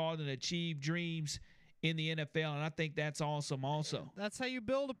name called and achieve dreams in the NFL. And I think that's awesome also. That's how you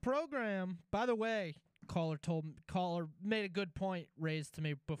build a program. By the way, caller made a good point raised to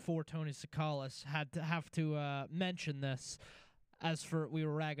me before Tony Sukalis had to have to mention this. As for, we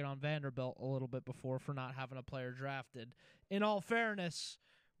were ragging on Vanderbilt a little bit before for not having a player drafted. In all fairness,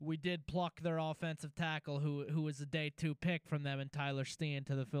 we did pluck their offensive tackle who was a day 2 pick from them, and Tyler Steen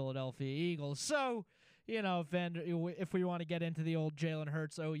to the Philadelphia Eagles. So, if we want to get into the old Jalen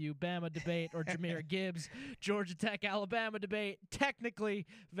Hurts OU Bama debate or Jahmyr Gibbs Georgia Tech Alabama debate, technically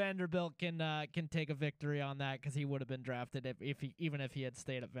Vanderbilt can take a victory on that because he would have been drafted even if he had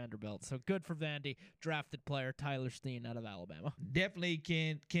stayed at Vanderbilt. So good for Vandy, drafted player Tyler Steen out of Alabama. Definitely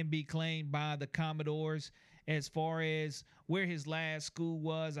can be claimed by the Commodores as far as where his last school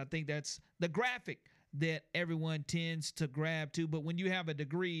was. I think that's the graphic that everyone tends to grab to. But when you have a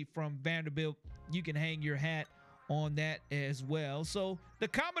degree from Vanderbilt, you can hang your hat on that as well. So the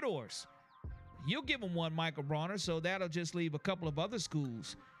Commodores, you'll give them one, Michael Bronner. So that'll just leave a couple of other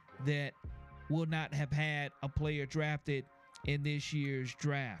schools that will not have had a player drafted in this year's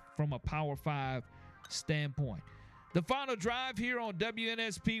draft from a Power 5 standpoint. The Final Drive here on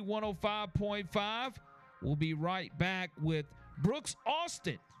WNSP 105.5. We'll be right back with Brooks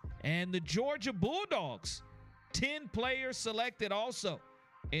Austin and the Georgia Bulldogs. 10 players selected also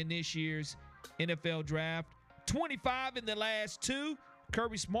in this year's NFL draft. 25 in the last 2.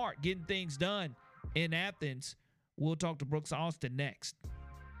 Kirby Smart getting things done in Athens. We'll talk to Brooks Austin next.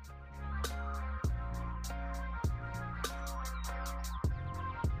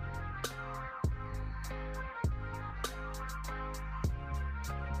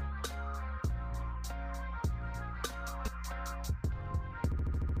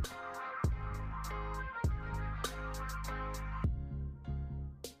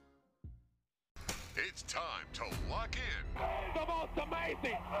 time to lock in. The most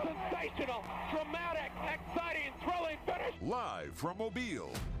amazing, sensational, dramatic, exciting, thrilling finish. Live from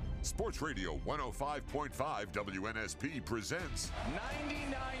Mobile, Sports Radio 105.5 WNSP presents 99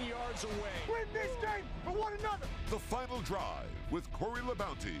 yards away. Win this game for one another. The Final Drive with Corey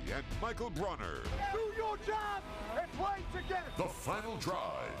LaBounty and Michael Bronner. Do your job and play together. The Final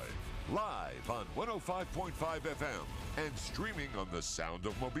Drive, live on 105.5 FM and streaming on the Sound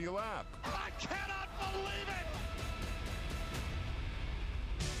of Mobile app. I cannot believe it.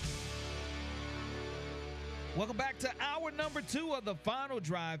 Welcome back to hour number 2 of the Final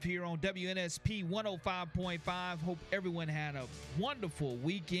Drive here on WNSP 105.5. Hope everyone had a wonderful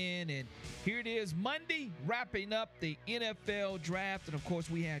weekend. And here it is, Monday, wrapping up the NFL draft. And, of course,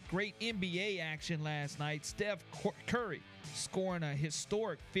 we had great NBA action last night. Steph Curry scoring a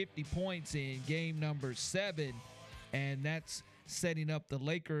historic 50 points in game number 7. And that's setting up the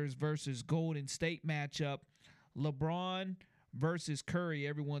Lakers versus Golden State matchup. LeBron versus Curry.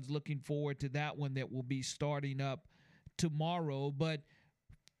 Everyone's looking forward to that one that will be starting up tomorrow. But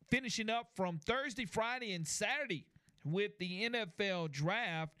finishing up from Thursday, Friday, and Saturday with the NFL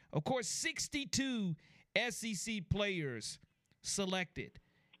draft, of course, 62 SEC players selected.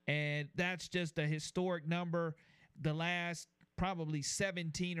 And that's just a historic number. The last probably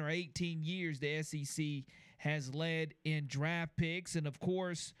 17 or 18 years, the SEC has led in draft picks. And, of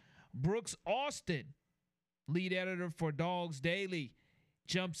course, Brooks Austin, lead editor for Dogs Daily,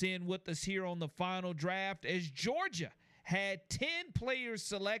 jumps in with us here on the Final Draft as Georgia had 10 players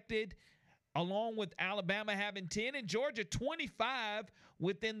selected, along with Alabama having 10, and Georgia 25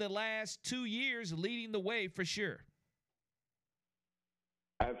 within the last 2 years, leading the way for sure.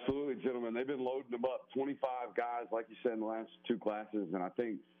 Absolutely, gentlemen. They've been loading them up. 25 guys, like you said, in the last 2 classes, and I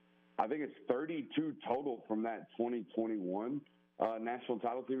think it's 32 total from that 2021 national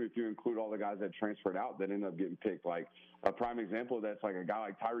title team, if you include all the guys that transferred out that ended up getting picked. Like a prime example of that's like a guy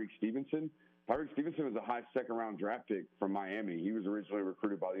like Tyreek Stevenson. Tyreek Stevenson was a high second-round draft pick from Miami. He was originally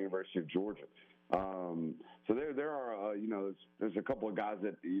recruited by the University of Georgia. So there are, there's a couple of guys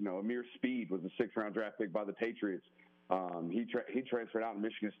that, Amir Speed was a 6th-round draft pick by the Patriots. He transferred out in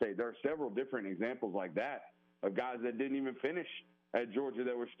Michigan State. There are several different examples like that of guys that didn't even finish at Georgia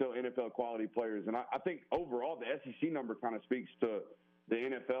that were still NFL quality players. And I think overall the SEC number kind of speaks to the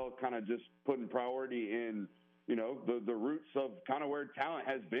NFL kind of just putting priority in, the roots of kind of where talent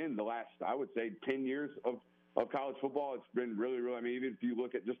has been the last, I would say, 10 years of college football. It's been really, I mean, even if you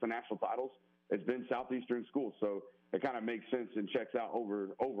look at just the national titles, it's been Southeastern schools. So it kind of makes sense and checks out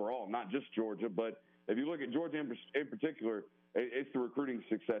overall, not just Georgia. But if you look at Georgia in particular, it's the recruiting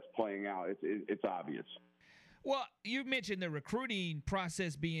success playing out. It's obvious. Well, you mentioned the recruiting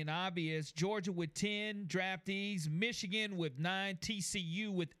process being obvious. Georgia with 10 draftees, Michigan with 9,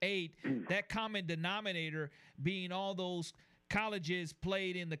 TCU with 8. That common denominator being all those colleges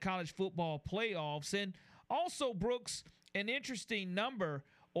played in the college football playoffs. And also, Brooks, an interesting number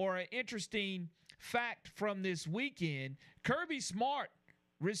or an interesting fact from this weekend, Kirby Smart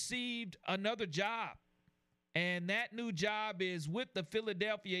received another job. And that new job is with the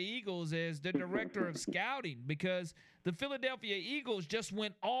Philadelphia Eagles as the director of scouting, because the Philadelphia Eagles just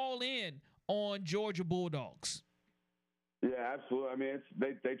went all in on Georgia Bulldogs. Yeah, absolutely. I mean,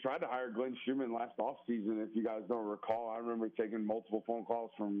 they tried to hire Glenn Schumann last offseason, if you guys don't recall. I remember taking multiple phone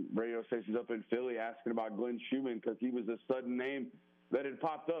calls from radio stations up in Philly asking about Glenn Schumann because he was a sudden name that had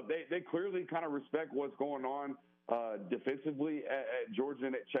popped up. They clearly kind of respect what's going on defensively at Georgia,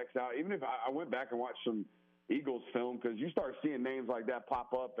 and it checks out. Even if I went back and watched some Eagles film, because you start seeing names like that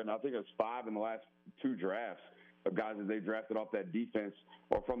pop up, and I think it's 5 in the last 2 drafts of guys that they drafted off that defense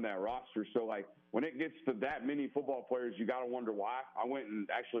or from that roster. So, like, when it gets to that many football players, you got to wonder why. I went and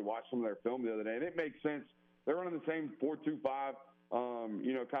actually watched some of their film the other day, and it makes sense. They're running the same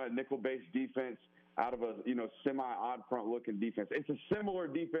 4-2-5, kind of nickel-based defense out of a, semi-odd front-looking defense. It's a similar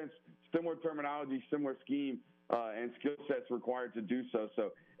defense, similar terminology, similar scheme, and skill sets required to do so.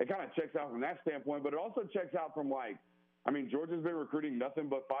 So it kind of checks out from that standpoint, but it also checks out from Georgia's been recruiting nothing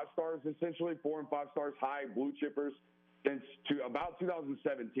but 5 stars, essentially 4 and 5 stars, high blue chippers since about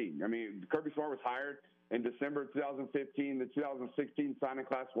 2017. I mean, Kirby Smart was hired in December of 2015. The 2016 signing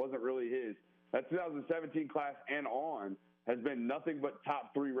class wasn't really his. That 2017 class and on has been nothing but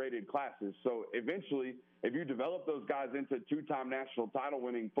top 3 rated classes. So eventually, if you develop those guys into 2-time national title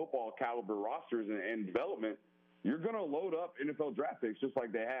winning football caliber rosters and development, you're going to load up NFL draft picks just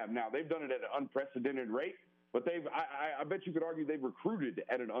like they have. Now, they've done it at an unprecedented rate, but I bet you could argue they've recruited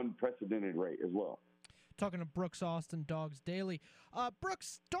at an unprecedented rate as well. Talking to Brooks Austin, Dogs Daily.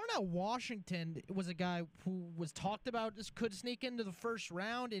 Brooks, Darnell Washington was a guy who was talked about could sneak into the first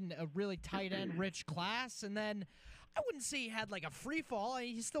round in a really tight end rich class, and then I wouldn't say he had like a free fall. I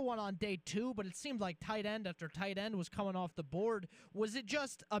mean, he still won on day 2, but it seemed like tight end after tight end was coming off the board. Was it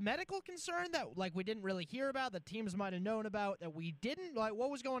just a medical concern that like we didn't really hear about, that teams might have known about that we didn't? Like,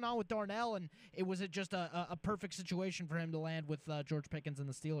 what was going on with Darnell, and was it just a perfect situation for him to land with George Pickens and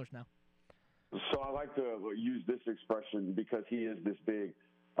the Steelers now? So I like to use this expression because he is this big.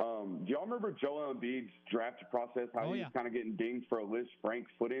 Do y'all remember Joel Embiid's draft process, how he was kind of getting dinged for a Liz Frank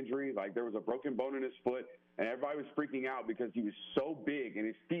foot injury? Like there was a broken bone in his foot, and everybody was freaking out because he was so big and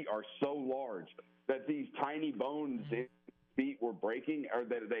his feet are so large that these tiny bones in his feet were breaking, or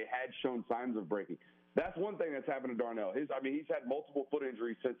that they had shown signs of breaking. That's one thing that's happened to Darnell. He's had multiple foot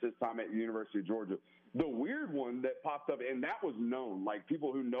injuries since his time at the University of Georgia. The weird one that popped up, and that was known, like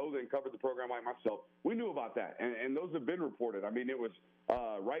people who know and covered the program like myself, we knew about that, and those have been reported. I mean, it was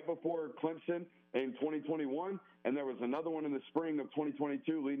right before Clemson in 2021, and there was another one in the spring of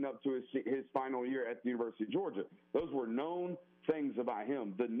 2022 leading up to his final year at the University of Georgia. Those were known things about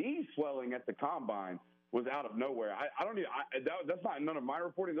him. The knee swelling at the combine was out of nowhere. That's not none of my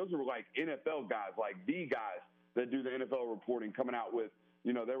reporting. Those were like NFL guys, like the guys that do the NFL reporting, coming out with,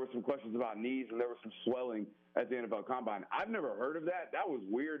 there were some questions about knees and there was some swelling at the NFL Combine. I've never heard of that. That was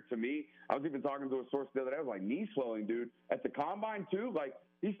weird to me. I was even talking to a source the other day. I was like, knee swelling, dude, at the Combine too? Like,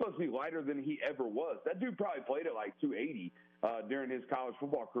 he's supposed to be lighter than he ever was. That dude probably played at like 280 during his college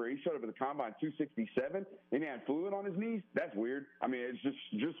football career. He showed up at the Combine 267, and he had fluid on his knees. That's weird. I mean, it's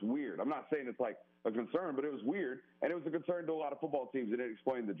just weird. I'm not saying it's like a concern, but it was weird, and it was a concern to a lot of football teams, and it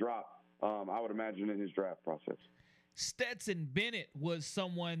explained the drop, I would imagine, in his draft process. Stetson Bennett was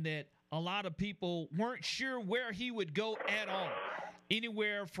someone that a lot of people weren't sure where he would go at all.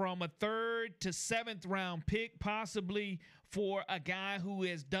 Anywhere from a 3rd to 7th round pick, possibly for a guy who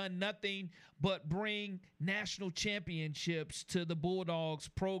has done nothing but bring national championships to the Bulldogs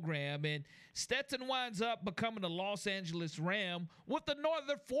program. And Stetson winds up becoming a Los Angeles Ram with the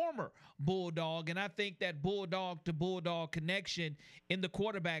former Bulldog. And I think that Bulldog to Bulldog connection in the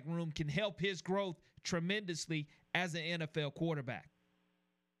quarterback room can help his growth tremendously as an NFL quarterback.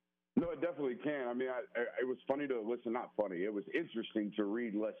 No, it definitely can. I mean, it was funny to listen. Not funny. It was interesting to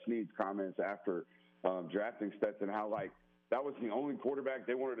read Les Snead's comments after drafting Stetson, how like that was the only quarterback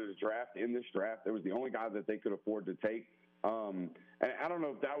they wanted to draft in this draft. It was the only guy that they could afford to take. And I don't know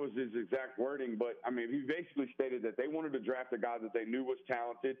if that was his exact wording, but I mean, he basically stated that they wanted to draft a guy that they knew was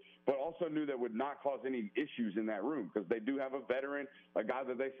talented, but also knew that would not cause any issues in that room, because they do have a veteran, a guy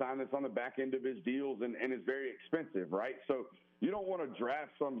that they signed that's on the back end of his deals and is very expensive, right? So you don't want to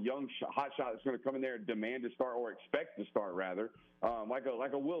draft some young hot shot that's going to come in there and demand to start, or expect to start rather, like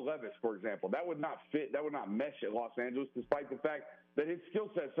a Will Levis, for example. That would not fit. That would not mesh at Los Angeles, despite the fact that his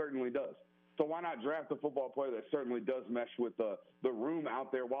skill set certainly does. So why not draft a football player that certainly does mesh with the room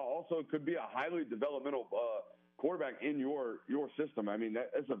out there, while also could be a highly developmental quarterback in your system? I mean,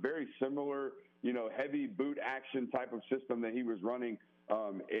 that's a very similar, heavy boot action type of system that he was running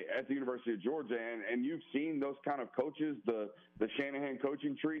at the University of Georgia. And you've seen those kind of coaches, the Shanahan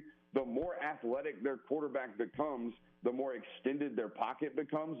coaching tree. The more athletic their quarterback becomes, the more extended their pocket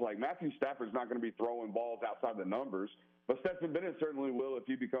becomes. Like Matthew Stafford's not going to be throwing balls outside the numbers, but Stetson Bennett certainly will if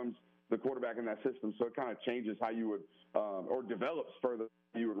he becomes the quarterback in that system. So it kind of changes how you would, or develops further,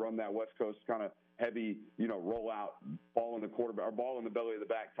 you would run that West Coast kind of heavy, roll out, ball in the quarterback or ball in the belly of the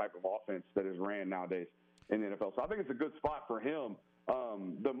back type of offense that is ran nowadays in the NFL. So I think it's a good spot for him.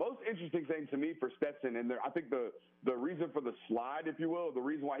 The most interesting thing to me for Stetson, and I think the reason for the slide, if you will, the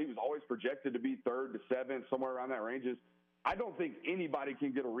reason why he was always projected to be 3rd to 7th, somewhere around that range, is I don't think anybody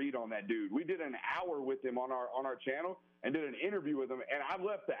can get a read on that dude. We did an hour with him on our channel and did an interview with him, and I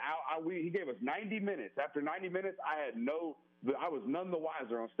left the hour. He gave us 90 minutes. After 90 minutes, I was none the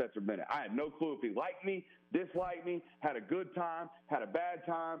wiser on Stetson Bennett. I had no clue if he liked me, disliked me, had a good time, had a bad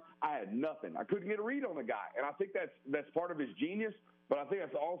time. I had nothing. I couldn't get a read on the guy, and I think that's part of his genius. But I think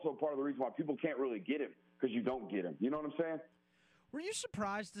that's also part of the reason why people can't really get him, because you don't get him. You know what I'm saying? Were you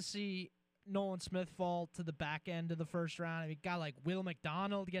surprised to see Nolan Smith fall to the back end of the first round? I mean, a guy like Will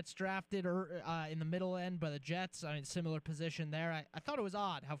McDonald gets drafted in the middle end by the Jets. I mean, similar position there. I thought it was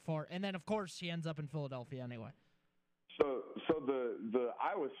odd how far. And then, of course, he ends up in Philadelphia anyway. So the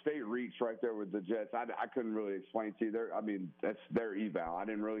Iowa State reach right there with the Jets, I couldn't really explain to you. I mean, that's their eval. I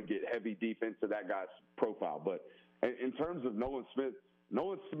didn't really get heavy deep into that guy's profile. But in terms of Nolan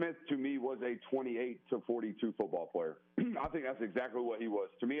Smith to me was a 28 to 42 football player. I think that's exactly what he was.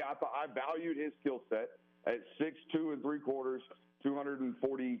 To me, I valued his skill set at 6'2 3/4,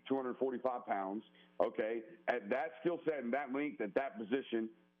 240, 245 pounds, okay? At that skill set and that length at that position,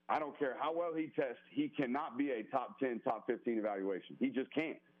 I don't care how well he tests, he cannot be a top 10, top 15 evaluation. He just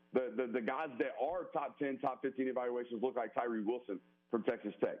can't. The guys that are top 10, top 15 evaluations look like Tyree Wilson from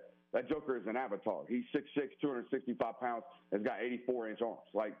Texas Tech. That joker is an avatar. He's 6'6", 265 pounds, has got 84-inch arms.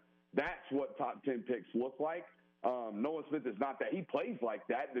 Like, that's what top 10 picks look like. Nolan Smith is not that. He plays like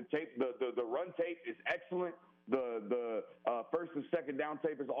that. The tape, the run tape is excellent. The first and second down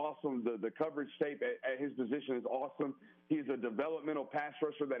tape is awesome. The coverage tape at his position is awesome. He's a developmental pass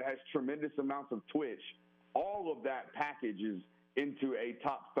rusher that has tremendous amounts of twitch. All of that package is into a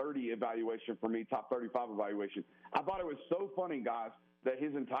top 30 evaluation for me, top 35 evaluation. I thought it was so funny, guys, that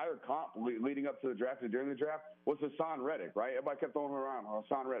his entire comp leading up to the draft and during the draft was Hassan Reddick, right? Everybody kept throwing him around,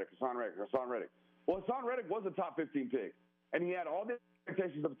 Hassan Reddick. Well, Hassan Reddick was a top 15 pick, and he had all the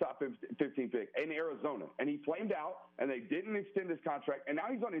expectations of a top 15 pick in Arizona, and he flamed out, and they didn't extend his contract, and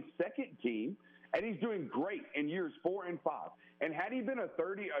now he's on his second team, and he's doing great in years 4 and 5. And had he been a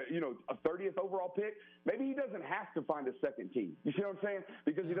 30th overall pick, maybe he doesn't have to find a second team. You see what I'm saying?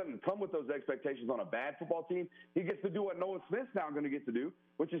 Because he doesn't come with those expectations on a bad football team. He gets to do what Nolan Smith's now going to get to do,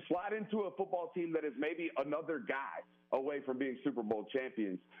 which is slide into a football team that is maybe another guy away from being Super Bowl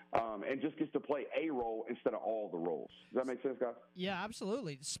champions, and just gets to play a role instead of all the roles. Does that make sense, guys? Yeah,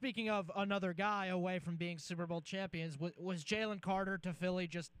 absolutely. Speaking of another guy away from being Super Bowl champions, was Jalen Carter to Philly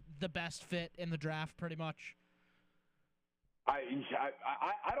just the best fit in the draft, pretty much? I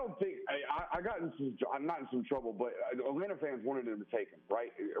don't think I'm not in some trouble, but Atlanta fans wanted him to take him, right,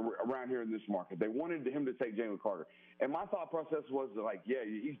 around here in this market. They wanted him to take Jalen Carter. And my thought process was like, yeah,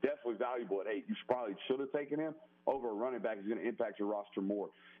 he's definitely valuable at 8. You probably should have taken him over a running back. He's going to impact your roster more.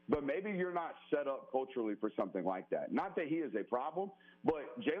 But maybe you're not set up culturally for something like that. Not that he is a problem,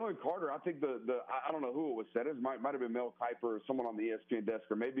 but Jalen Carter, I think I don't know who it was said. It might have been Mel Kiper or someone on the ESPN desk,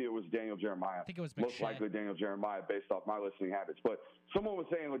 or maybe it was Daniel Jeremiah. I think it was most likely Daniel Jeremiah based off my listening habits. But someone was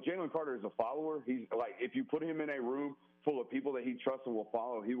saying, look, Jalen Carter is a follower. He's like, if you put him in a room full of people that he trusts and will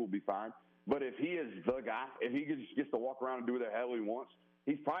follow, he will be fine. But if he is the guy, if he just gets to walk around and do whatever the hell he wants,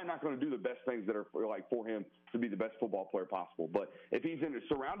 he's probably not going to do the best things that are for him to be the best football player possible. But if he's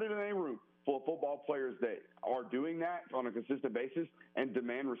surrounded in a room full of football players that are doing that on a consistent basis and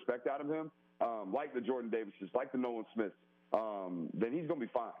demand respect out of him, like the Jordan Davises, like the Nolan Smiths, then he's going to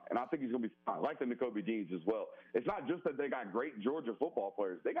be fine. And I think he's going to be fine, like the N'Kobe Deans as well. It's not just that they got great Georgia football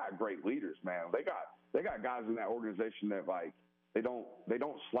players. They got great leaders, man. They got guys in that organization that, like, they don't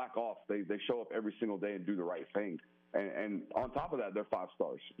slack off. They show up every single day and do the right thing. And on top of that, they're 5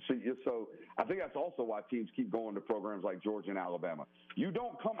 stars. So I think that's also why teams keep going to programs like Georgia and Alabama. You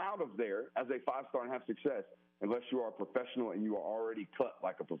don't come out of there as a 5-star and have success unless you are a professional and you are already cut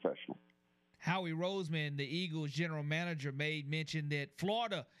like a professional. Howie Roseman, the Eagles general manager, made mention that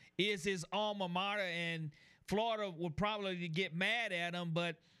Florida is his alma mater, and Florida would probably get mad at him,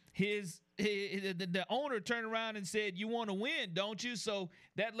 but the owner turned around and said, "You want to win, don't you?" So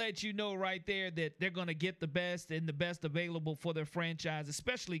that lets you know right there that they're going to get the best and the best available for their franchise,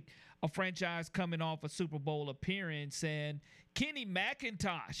 especially a franchise coming off a Super Bowl appearance. And Kenny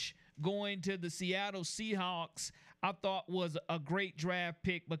McIntosh going to the Seattle Seahawks, I thought was a great draft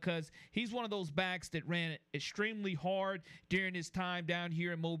pick because he's one of those backs that ran extremely hard during his time down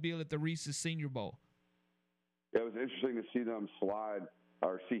here in Mobile at the Reese's Senior Bowl. It was interesting to see them slide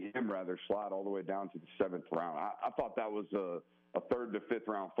all the way down to the 7th round. I thought that was a 3rd to 5th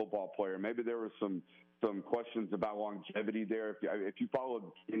round football player. Maybe there was some questions about longevity there. If you followed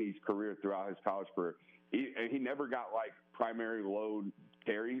Kenny's career throughout his college career, he never got like primary load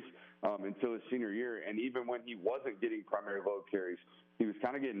carries until his senior year. And even when he wasn't getting primary load carries, he was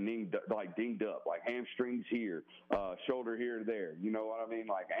kind of getting dinged up, like hamstrings here, shoulder here, there. You know what I mean?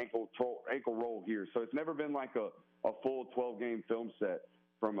 Like ankle roll here. So it's never been like a full 12-game film set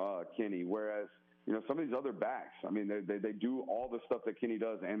from Kenny. Whereas, some of these other backs, I mean, they do all the stuff that Kenny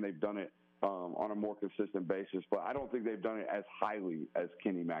does, and they've done it on a more consistent basis. But I don't think they've done it as highly as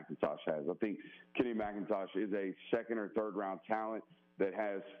Kenny McIntosh has. I think Kenny McIntosh is a 2nd or 3rd round talent that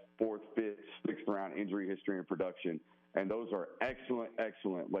has 4th, 5th, 6th round injury history and production. And those are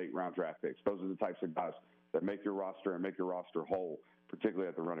excellent late round draft picks. Those are the types of guys that make your roster and make your roster whole, particularly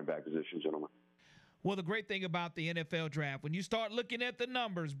at the running back position, gentlemen. Well, the great thing about the NFL draft, when you start looking at the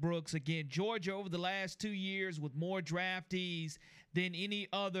numbers, Brooks, again, Georgia over the last 2 years with more draftees than any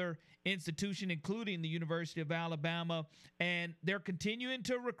other institution, including the University of Alabama, and they're continuing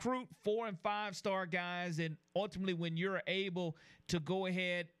to recruit 4- and 5-star guys, and ultimately when you're able to go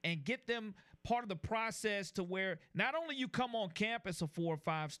ahead and get them part of the process to where not only you come on campus a 4 or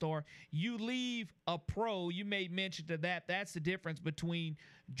 5 star, you leave a pro. You made mention to that. That's the difference between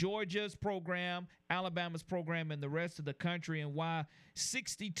Georgia's program, Alabama's program, and the rest of the country, and why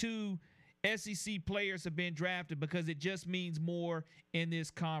 62 SEC players have been drafted, because it just means more in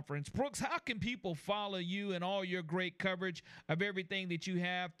this conference. Brooks, how can people follow you and all your great coverage of everything that you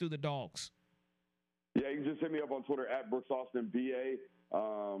have through the Dogs? Yeah, you can just hit me up on Twitter at Brooks Austin BA,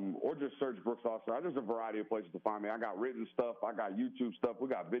 or just search Brooks Austin. There's a variety of places to find me. I got written stuff, I got YouTube stuff, we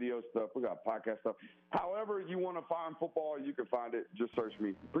got video stuff, we got podcast stuff. However you want to find football, you can find it. Just search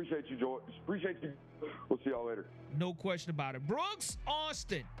me. Appreciate you, George. Appreciate you. We'll see y'all later. No question about it. Brooks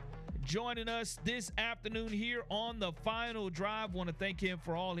Austin joining us this afternoon here on The Final Drive. Want to thank him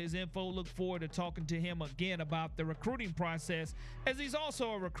for all his info. Look forward to talking to him again about the recruiting process, as he's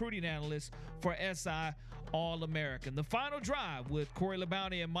also a recruiting analyst for SI All-American. The Final Drive with Corey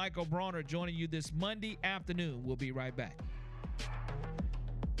LeBounty and Michael Bronner joining you this Monday afternoon. We'll be right back.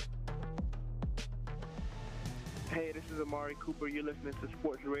 Hey, this is Amari Cooper. You're listening to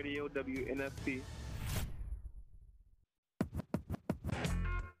Sports Radio WNSP.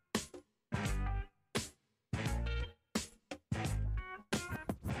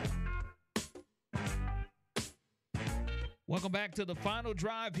 Welcome back to The Final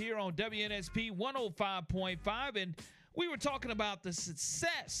Drive here on WNSP 105.5. And we were talking about the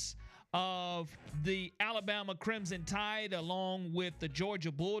success of the Alabama Crimson Tide along with the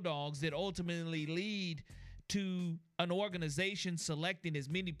Georgia Bulldogs that ultimately lead to an organization selecting as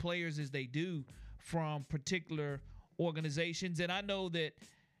many players as they do from particular organizations. And I know that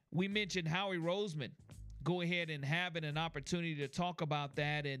we mentioned Howie Roseman. Go ahead and having an opportunity to talk about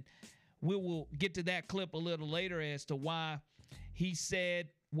that, and we will get to that clip a little later as to why he said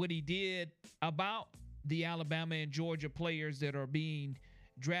what he did about the Alabama and Georgia players that are being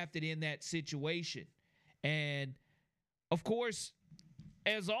drafted in that situation. And, of course,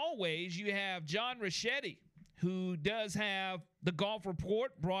 as always, you have John Rachetti, who does have the Golf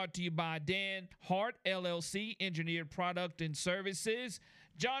Report, brought to you by Dan Hart, LLC, Engineered Product and Services.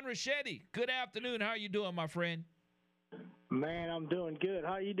 John Rachetti, good afternoon. How are you doing, my friend? Man, I'm doing good.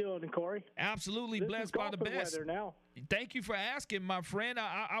 How you doing, Corey? Absolutely blessed by the best. Weather now. Thank you for asking, my friend.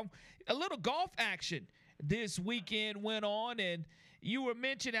 A little golf action this weekend went on, and you were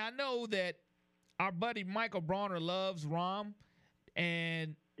mentioning, I know that our buddy Michael Bronner loves Rahm,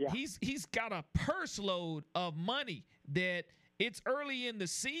 and he's got a purse load of money that it's early in the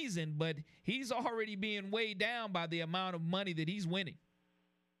season, but he's already being weighed down by the amount of money that he's winning.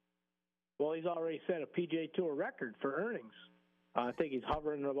 Well, he's already set a PGA Tour record for earnings. I think he's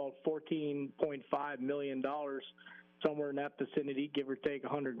hovering at about $14.5 million, somewhere in that vicinity, give or take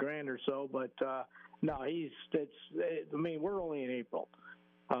 $100,000 or so. But no, we're only in April.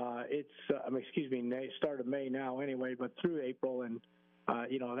 Start of May now anyway, but through April, and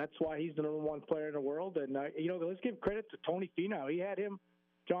that's why he's the number one player in the world. And let's give credit to Tony Finau. He had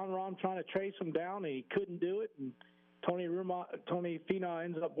John Rahm trying to trace him down, and he couldn't do it. And Tony Finau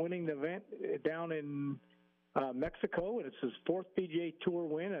ends up winning the event down in Mexico, and it's his 4th PGA Tour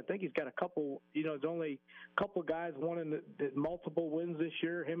win. I think he's got a couple. There's only a couple guys won in the multiple wins this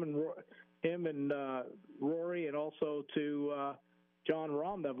year. Him and Rory, and also to John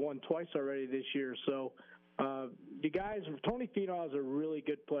Rahm that have won twice already this year. So the guys, Tony Finau is a really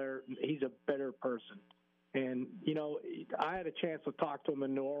good player. He's a better person, and I had a chance to talk to him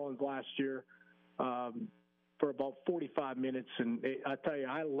in New Orleans last year. For about 45 minutes, and I tell you,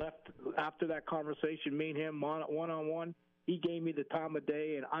 I left after that conversation, me and him one-on-one. He gave me the time of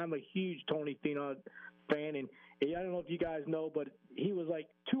day, and I'm a huge Tony Finau fan. And I don't know if you guys know, but he was like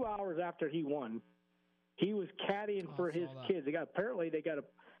 2 hours after he won, he was caddying for his kids. They got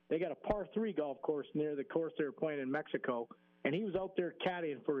a par 3 golf course near the course they were playing in Mexico, and he was out there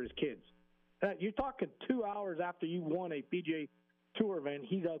caddying for his kids. You're talking 2 hours after you won a PGA Tour event,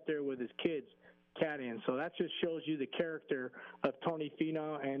 he's out there with his kids caddying. So that just shows you the character of Tony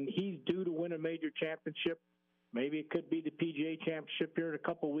Finau, and he's due to win a major championship. Maybe it could be the PGA Championship here in a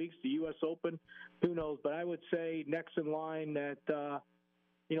couple of weeks, the U.S. Open. Who knows? But I would say next in line that,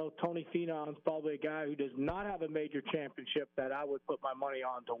 Tony Finau is probably a guy who does not have a major championship that I would put my money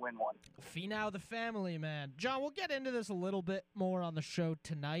on to win one. Finau, the family, man. John, we'll get into this a little bit more on the show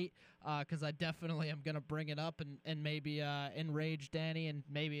tonight because I definitely am going to bring it up and maybe enrage Danny and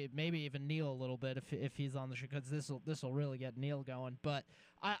maybe even Neil a little bit if he's on the show, because this will really get Neil going. But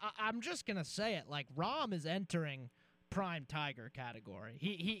I'm just going to say it, like Rahm is entering prime Tiger category.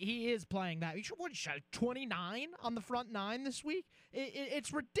 He is playing that. He should 29 on the front 9 this week.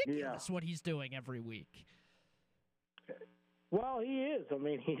 It's ridiculous what he's doing every week. Well, he is. I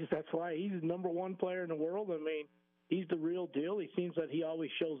mean, that's why he's the number one player in the world. I mean, he's the real deal. He seems that he always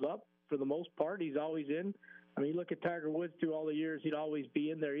shows up for the most part. He's always in. I mean, look at Tiger Woods through all the years. He'd always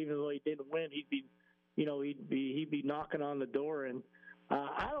be in there, even though he didn't win. He'd be knocking on the door. And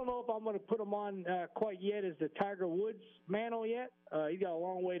I don't know if I'm going to put him on quite yet as the Tiger Woods mantle yet. He's got a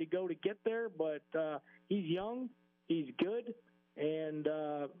long way to go to get there, but he's young. He's good. And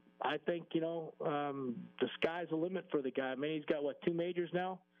I think, the sky's the limit for the guy. I mean, he's got, 2 majors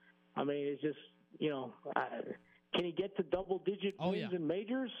now? I mean, it's just, can he get to double-digit wins in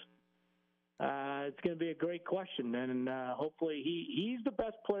majors? It's going to be a great question. And hopefully he's the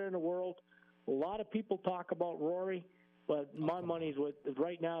best player in the world. A lot of people talk about Rory, but my money's with,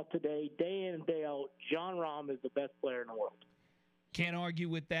 right now, today, day in and day out, Jon Rahm is the best player in the world. Can't argue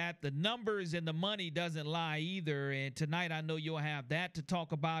with that. The numbers and the money doesn't lie either. And tonight I know you'll have that to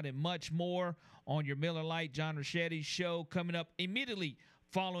talk about and much more on your Miller Lite John Ricchetti show coming up immediately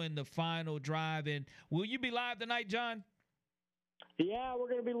following the final drive. And will you be live tonight, John? Yeah, we're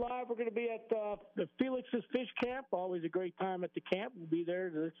going to be live. We're going to be at the Felix's Fish Camp. Always a great time at the camp. We'll be there.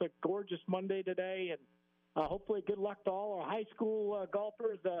 It's a gorgeous Monday today. And hopefully good luck to all our high school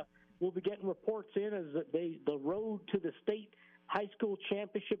golfers. We'll be getting reports in as the road to the state high school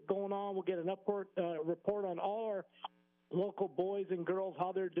championship going on. We'll get an report on all our local boys and girls,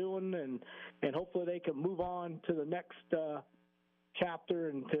 how they're doing, and hopefully they can move on to the next chapter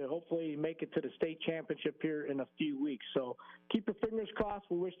and to hopefully make it to the state championship here in a few weeks. So keep your fingers crossed.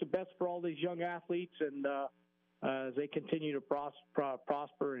 We wish the best for all these young athletes and as they continue to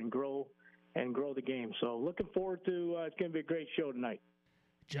prosper and grow the game. So looking forward to it's going to be a great show tonight.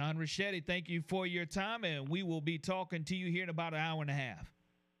 John Ricchetti, thank you for your time, and we will be talking to you here in about an hour and a half.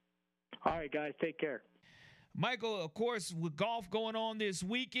 All right, guys, take care. Michael, of course, with golf going on this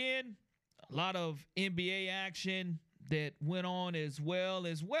weekend, a lot of NBA action that went on as well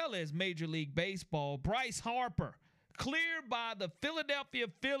as Major League Baseball. Bryce Harper cleared by the Philadelphia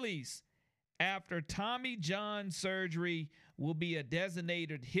Phillies after Tommy John surgery, will be a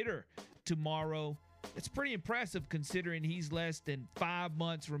designated hitter tomorrow. It's pretty impressive considering he's less than 5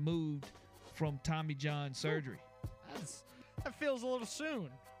 months removed from Tommy John surgery. That feels a little soon.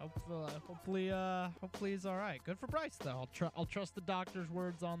 Hopefully he's all right. Good for Bryce, though. I'll trust the doctor's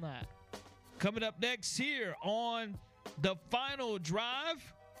words on that. Coming up next here on the final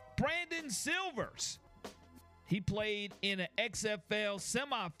drive, Brandon Silvers. He played in an XFL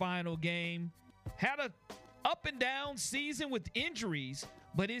semifinal game, had a up and down season with injuries,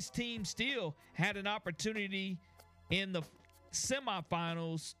 but his team still had an opportunity in the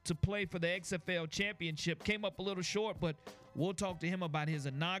semifinals to play for the XFL championship. Came up a little short, but we'll talk to him about his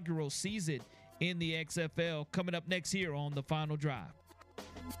inaugural season in the XFL coming up next here on the final drive.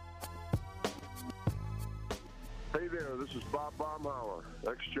 Hey there, this is Bob Baumhauer,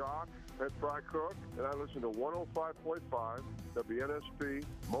 ex-jock, head fry cook, and I listen to 105.5 WNSP,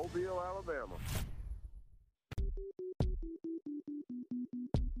 Mobile, Alabama.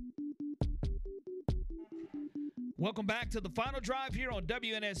 Welcome back to the final drive here on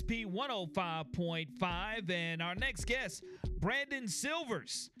WNSP 105.5. And our next guest, Brandon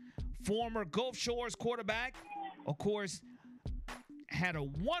Silvers, former Gulf Shores quarterback, of course, had a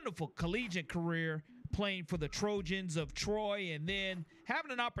wonderful collegiate career playing for the Trojans of Troy and then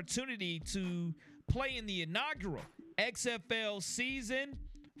having an opportunity to play in the inaugural XFL season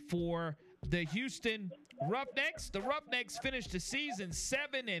for the Houston Roughnecks. The Roughnecks finished the season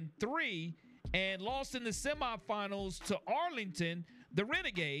 7-3 and lost in the semifinals to Arlington, the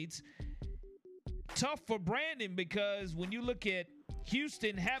Renegades. Tough for Brandon because when you look at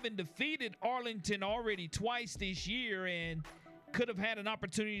Houston having defeated Arlington already twice this year and could have had an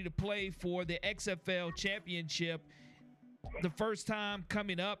opportunity to play for the XFL championship the first time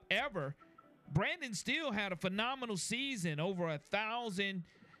coming up ever, Brandon still had a phenomenal season, over 1,000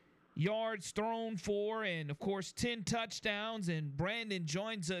 yards thrown for, and of course 10 touchdowns. And Brandon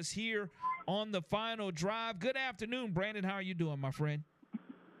joins us here on the final drive. Good afternoon, Brandon. How are you doing, my friend?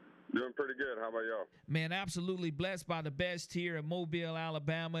 Doing pretty good. How about y'all? Man, absolutely blessed by the best here in Mobile,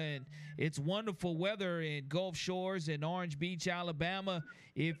 Alabama, and it's wonderful weather in Gulf Shores and Orange Beach, Alabama,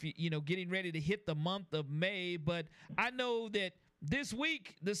 if getting ready to hit the month of May. But I know that this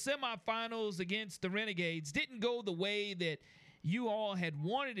week the semifinals against the Renegades didn't go the way that you all had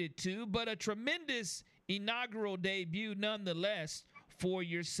wanted it to, but a tremendous inaugural debut nonetheless for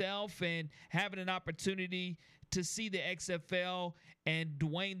yourself and having an opportunity to see the XFL and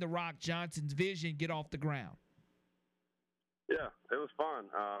Dwayne "The Rock" Johnson's vision get off the ground. Yeah, it was fun,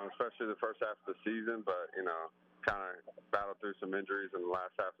 especially the first half of the season, but, kind of battled through some injuries in the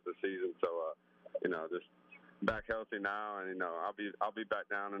last half of the season. So, just back healthy now, and I'll be back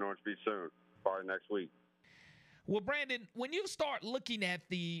down in Orange Beach soon, probably next week. Well, Brandon, when you start looking at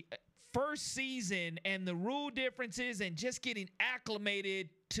the first season and the rule differences and just getting acclimated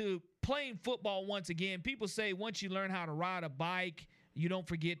to playing football once again, people say once you learn how to ride a bike, you don't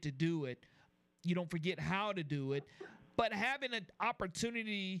forget to do it. You don't forget how to do it. But having an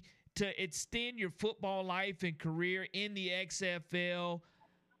opportunity to extend your football life and career in the XFL,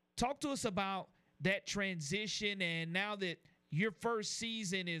 talk to us about that transition, and now that your first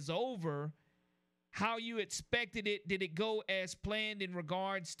season is over, how you expected it. Did it go as planned in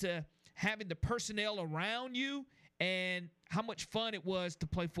regards to having the personnel around you, and how much fun it was to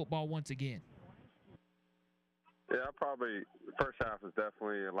play football once again? Yeah, the first half is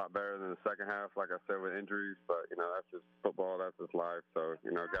definitely a lot better than the second half, like I said, with injuries. But, that's just football. That's just life. So,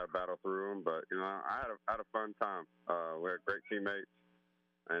 got to battle through them. But, I had a fun time. We had great teammates.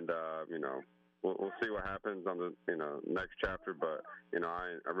 And, we'll see what happens on the, next chapter. But,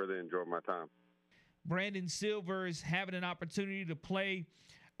 I really enjoyed my time. Brandon Silvers having an opportunity to play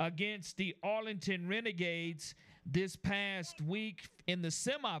against the Arlington Renegades this past week in the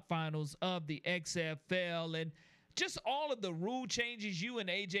semifinals of the XFL. And just all of the rule changes, you and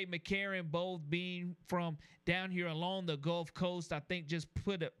A.J. McCarron both being from down here along the Gulf Coast, I think just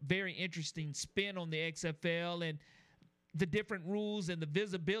put a very interesting spin on the XFL and the different rules and the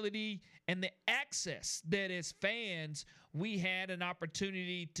visibility and the access that as fans we had an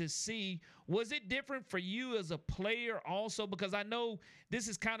opportunity to see. Was it different for you as a player also? Because I know this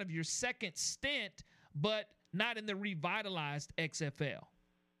is kind of your second stint, but not in the revitalized XFL.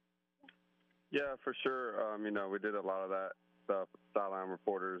 Yeah, for sure. We did a lot of that stuff, sideline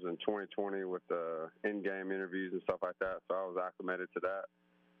reporters in 2020 with the in-game interviews and stuff like that. So I was acclimated to that.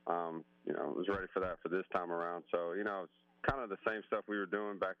 Was ready for that for this time around. So, it's kind of the same stuff we were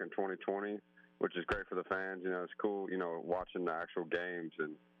doing back in 2020, which is great for the fans. It's cool, watching the actual games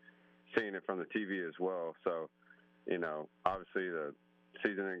and seeing it from the TV as well. So, obviously the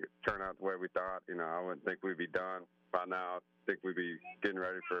season didn't turn out the way we thought. I wouldn't think we'd be done by now. I think we'd be getting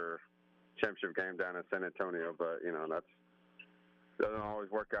ready for championship game down in San Antonio. But, that doesn't always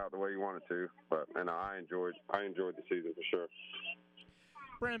work out the way you want it to. But, I enjoyed the season for sure.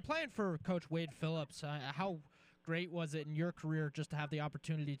 Brandon, playing for Coach Wade Phillips, how great was it in your career just to have the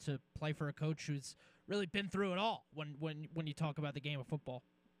opportunity to play for a coach who's really been through it all when you talk about the game of football?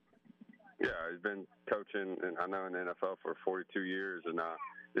 Yeah, he's been coaching, and I know in the NFL for 42 years, and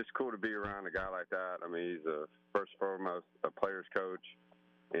it's cool to be around a guy like that. I mean, he's first and foremost a player's coach.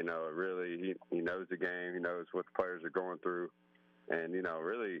 Really, he knows the game. He knows what the players are going through, and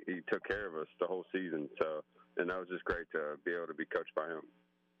really, he took care of us the whole season. So, and that was just great to be able to be coached by him.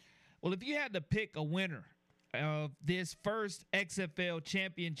 Well, if you had to pick a winner of this first XFL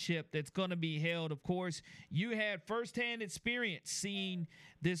championship that's going to be held, of course, you had firsthand experience seeing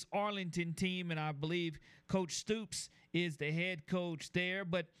this Arlington team, and I believe Coach Stoops is the head coach there,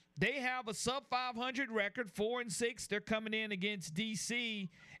 but they have a sub-500 record, 4-6. They're coming in against DC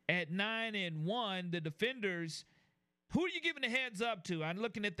at 9-1. The Defenders, who are you giving the heads up to? I'm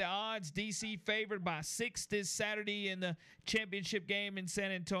looking at the odds. DC favored by 6 this Saturday in the championship game in San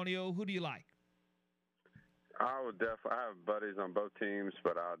Antonio. Who do you like? I have buddies on both teams,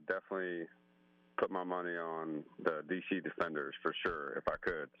 but I'll definitely put my money on the DC Defenders for sure if I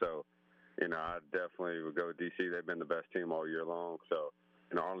could. So, I definitely would go with DC. They've been the best team all year long. So,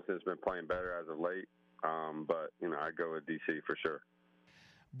 Arlington's been playing better as of late. But, I'd go with DC for sure.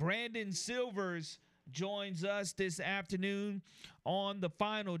 Brandon Silvers joins us this afternoon on the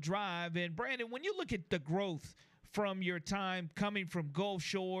Final Drive. And, Brandon, when you look at the growth from your time coming from Gulf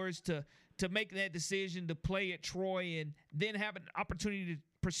Shores to making that decision to play at Troy and then have an opportunity to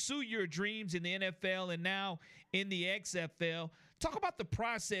pursue your dreams in the NFL and now in the XFL. Talk about the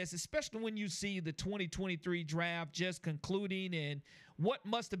process, especially when you see the 2023 draft just concluding and what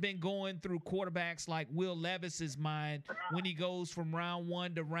must have been going through quarterbacks like Will Levis's mind when he goes from round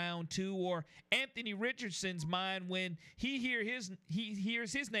 1 to round 2, or Anthony Richardson's mind when he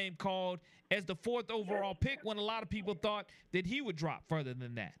hears his name called as the 4th overall pick when a lot of people thought that he would drop further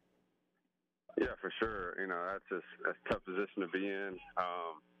than that. Yeah, for sure. That's a tough position to be in.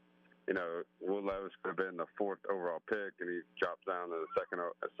 Will Levis could have been the 4th overall pick, and he drops down to the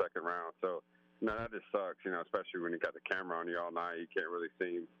second round. So, that just sucks, especially when you got the camera on you all night. You can't really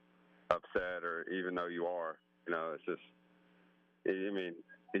seem upset, or even though you are. It's just,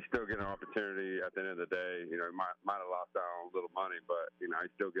 he's still getting an opportunity at the end of the day. He might have lost out on a little money, but, he's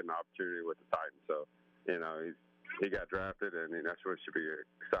still getting an opportunity with the Titans. So, he got drafted, and that's what he should be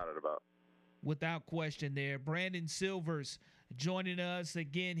excited about. Without question there. Brandon Silvers joining us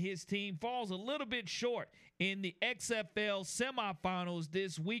again. His team falls a little bit short in the XFL semifinals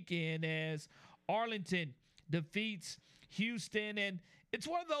this weekend as Arlington defeats Houston. And it's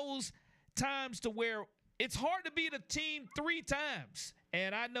one of those times to where it's hard to beat a team 3 times.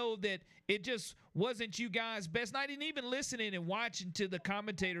 And I know that it just wasn't you guys' best night. And even listening and watching to the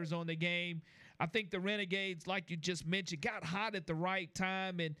commentators on the game, I think the Renegades, like you just mentioned, got hot at the right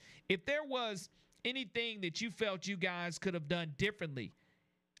time. And if there was anything that you felt you guys could have done differently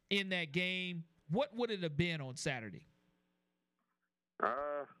in that game, what would it have been on Saturday?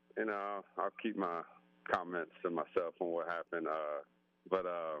 I'll keep my comments to myself on what happened.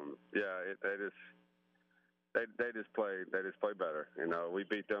 They just play better. We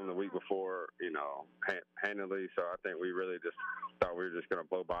beat them the week before, handily. So I think we really just thought we were just going to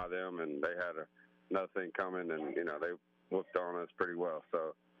blow by them, and they had another thing coming, and they whooped on us pretty well.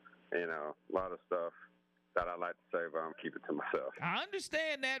 So, a lot of stuff that I like to say, but I'm keeping it to myself. I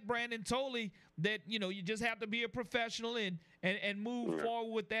understand that, Brandon, totally, that, you just have to be a professional and move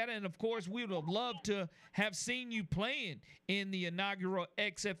forward with that. And, of course, we would have loved to have seen you playing in the inaugural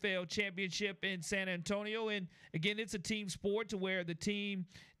XFL championship in San Antonio. And, again, it's a team sport to where the team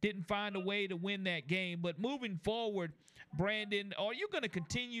didn't find a way to win that game. But moving forward, Brandon, are you going to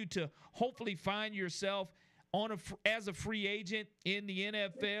continue to hopefully find yourself as a free agent in the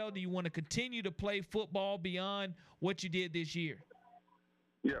NFL? Do you want to continue to play football beyond what you did this year?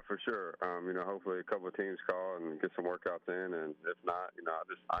 Yeah, for sure. Hopefully a couple of teams call and get some workouts in, and if not,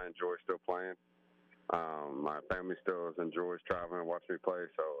 I enjoy still playing. My family still enjoys traveling and watching me play,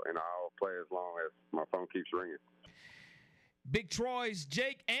 so I'll play as long as my phone keeps ringing. Big Troy's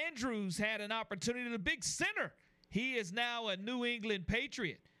Jake Andrews had an opportunity. The big center, he is now a New England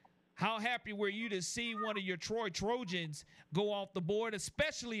Patriot. How happy were you to see one of your Troy Trojans go off the board,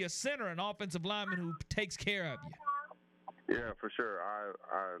 especially a center, an offensive lineman who takes care of you? Yeah, for sure.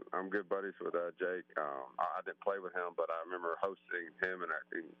 I'm good buddies with Jake. I didn't play with him, but I remember hosting him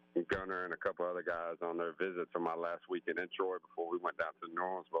and Gunner and a couple other guys on their visits on my last weekend in Troy before we went down to New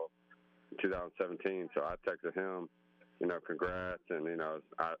Orleans in 2017. So I texted him, congrats, and it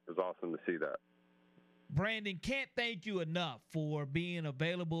was awesome to see that. Brandon, can't thank you enough for being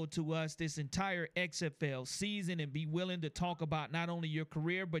available to us this entire XFL season and be willing to talk about not only your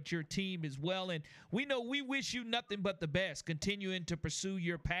career but your team as well. And we know we wish you nothing but the best, continuing to pursue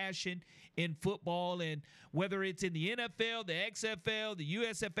your passion in football. And whether it's in the NFL, the XFL, the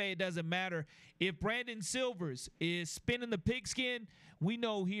USFA, it doesn't matter. If Brandon Silvers is spinning the pigskin, we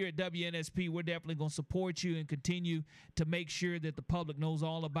know here at WNSP we're definitely going to support you and continue to make sure that the public knows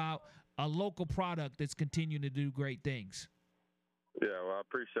all about a local product that's continuing to do great things. Yeah, well, I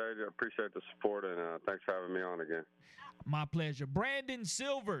appreciate it. I appreciate the support, and thanks for having me on again. My pleasure. Brandon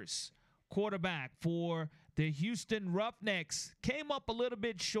Silvers, quarterback for the Houston Roughnecks, came up a little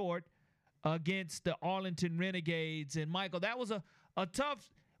bit short against the Arlington Renegades. And, Michael, that was a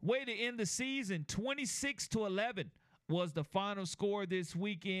tough way to end the season. 26-11 was the final score this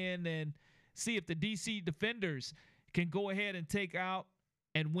weekend. And see if the DC Defenders can go ahead and take out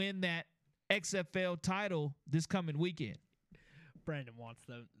and win that XFL title this coming weekend. Brandon wants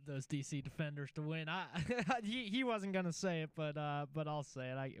those DC Defenders to win. He wasn't gonna say it, but I'll say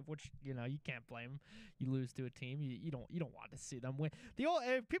it. You can't blame him. You lose to a team, you don't want to see them win.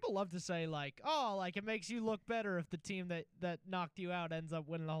 People love to say it makes you look better if the team that knocked you out ends up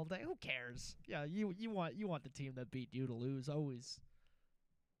winning the whole thing. Who cares? Yeah, you want the team that beat you to lose always.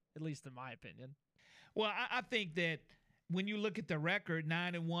 At least in my opinion. Well, I think that when you look at the record,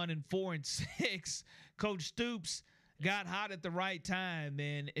 9-1 and 4-6, Coach Stoops got hot at the right time.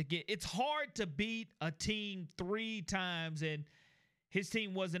 And again, it's hard to beat a team 3 times, and his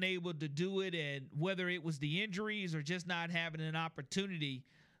team wasn't able to do it. And whether it was the injuries or just not having an opportunity,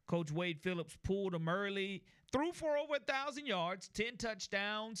 Coach Wade Phillips pulled him early, threw for over 1,000 yards, 10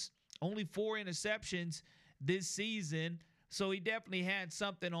 touchdowns, only 4 interceptions this season. So he definitely had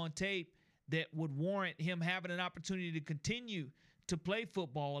something on tape that would warrant him having an opportunity to continue to play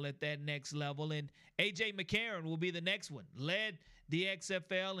football at that next level. And A.J. McCarron will be the next one. Led the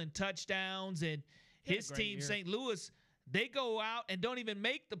XFL in touchdowns, and his team, St. Louis, they go out and don't even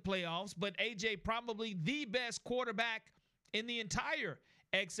make the playoffs, but A.J. probably the best quarterback in the entire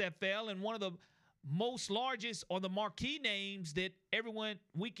XFL and one of the most largest or the marquee names that everyone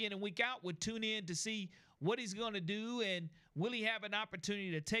week in and week out would tune in to see what he's going to do, and will he have an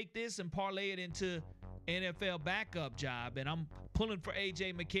opportunity to take this and parlay it into NFL backup job. And I'm pulling for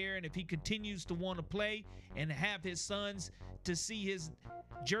A.J. McCarron if he continues to want to play and have his sons to see his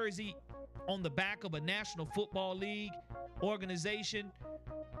jersey on the back of a National Football League organization,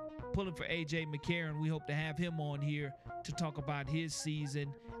 pulling for A.J. McCarron. We hope to have him on here to talk about his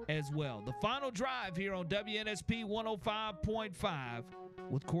season as well. The Final Drive here on WNSP 105.5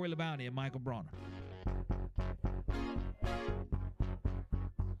 with Corey LeBounty and Michael Bronner.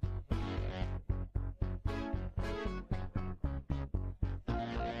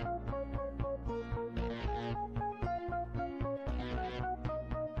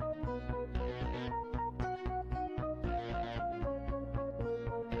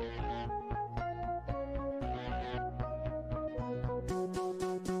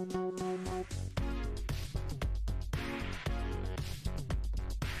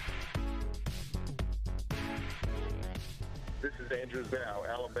 This is Andrew Dow,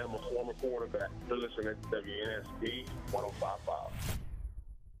 Alabama former quarterback. You're listening to WNSP 105.5.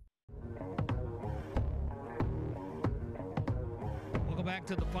 Welcome back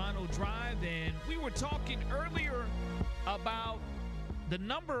to the Final Drive, and we were talking earlier about the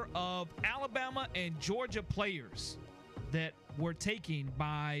number of Alabama and Georgia players that were taken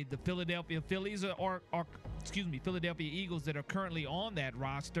by the Philadelphia Phillies or Philadelphia Eagles that are currently on that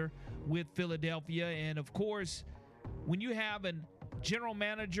roster with Philadelphia. And of course, when you have a general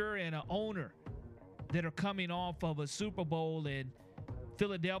manager and an owner that are coming off of a Super Bowl, and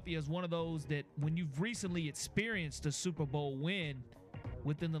Philadelphia is one of those that when you've recently experienced a Super Bowl win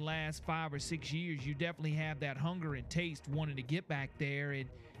within the last 5 or 6 years, you definitely have that hunger and taste wanting to get back there. And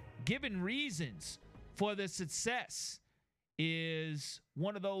given reasons for the success is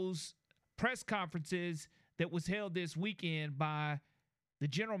one of those press conferences that was held this weekend by the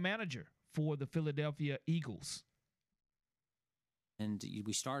general manager for the Philadelphia Eagles. And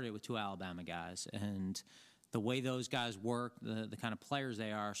we started with 2 Alabama guys, and the way those guys work, the kind of players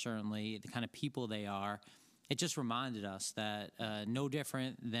they are, certainly the kind of people they are, it just reminded us that no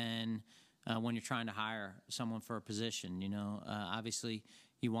different than when you're trying to hire someone for a position. Obviously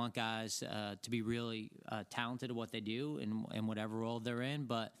you want guys to be really talented at what they do in whatever role they're in,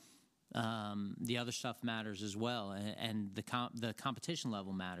 but the other stuff matters as well, and the competition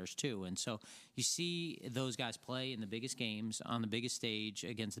level matters too. And so you see those guys play in the biggest games on the biggest stage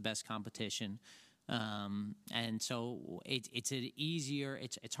against the best competition. And so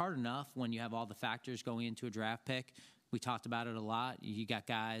it's hard enough when you have all the factors going into a draft pick. We talked about it a lot. You got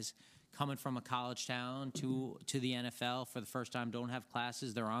guys coming from a college town to the NFL for the first time, don't have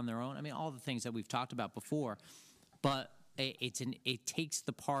classes, they're on their own. I mean, all the things that we've talked about before, but it takes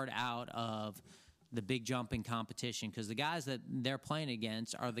the part out of the big jump in competition, because the guys that they're playing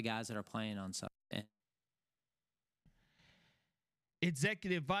against are the guys that are playing on Sunday.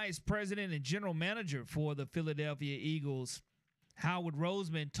 Executive Vice President and General Manager for the Philadelphia Eagles, Howard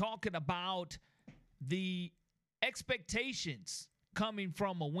Roseman, talking about the expectations coming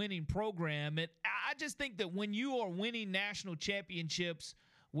from a winning program. And I just think that when you are winning national championships,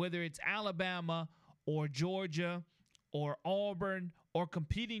 whether it's Alabama or Georgia or Auburn, or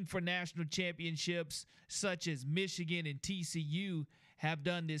competing for national championships such as Michigan and TCU have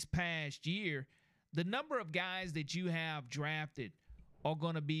done this past year, the number of guys that you have drafted are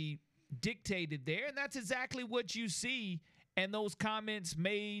going to be dictated there. And that's exactly what you see. And those comments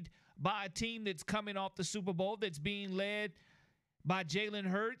made by a team that's coming off the Super Bowl, that's being led by Jalen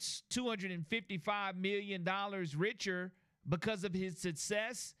Hurts, $255 million richer because of his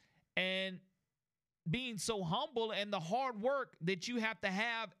success and being so humble, and the hard work that you have to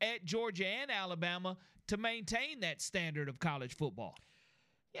have at Georgia and Alabama to maintain that standard of college football.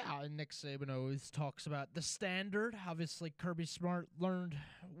 Yeah, and Nick Saban always talks about the standard. Obviously, Kirby Smart learned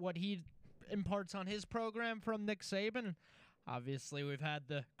what he imparts on his program from Nick Saban. Obviously, we've had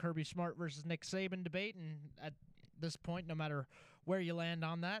the Kirby Smart versus Nick Saban debate, and at this point, no matter where you land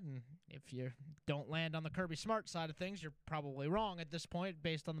on that, and if you don't land on the Kirby Smart side of things, you're probably wrong at this point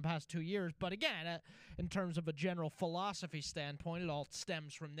based on the past 2 years. But again, in terms of a general philosophy standpoint, it all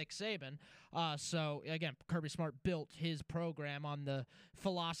stems from Nick Saban. So again, Kirby Smart built his program on the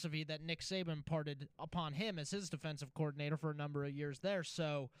philosophy that Nick Saban imparted upon him as his defensive coordinator for a number of years there.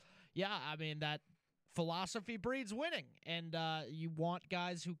 So yeah, I mean, that philosophy breeds winning, and you want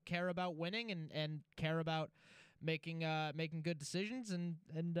guys who care about winning and care about making good decisions, and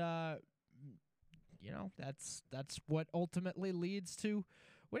you know, that's what ultimately leads to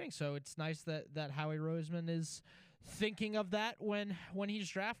winning. So it's nice that Howie Roseman is thinking of that when he's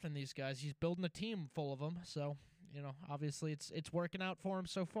drafting these guys. He's building a team full of them. So, you know, obviously it's working out for him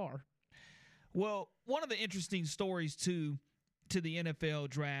so far. Well, one of the interesting stories to the NFL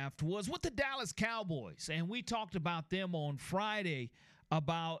draft was with the Dallas Cowboys, and we talked about them on Friday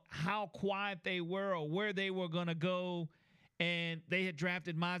about how quiet they were or where they were going to go, and they had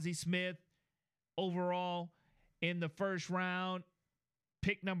drafted Mozzie Smith overall, in the first round,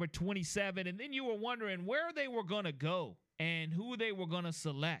 pick number 27. And then you were wondering where they were going to go and who they were going to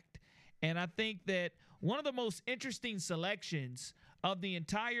select. And I think that one of the most interesting selections of the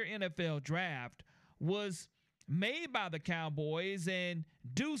entire NFL draft was made by the Cowboys, and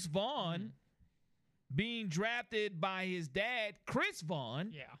Deuce Vaughn being drafted by his dad, Chris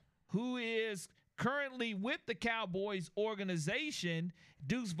Vaughn, who is currently with the Cowboys organization.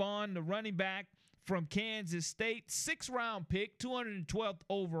 Deuce Vaughn, the running back from Kansas State, 6th-round pick, 212th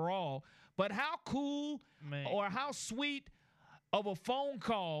overall. But how cool or how sweet of a phone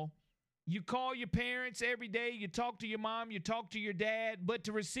call. You call your parents every day, you talk to your mom, you talk to your dad, but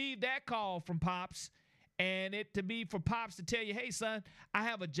to receive that call from Pops and it to be for Pops to tell you, hey, son, I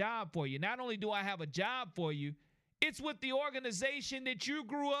have a job for you. Not only do I have a job for you, it's with the organization that you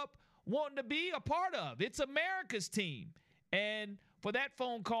grew up wanting to be a part of. It's America's team. And for that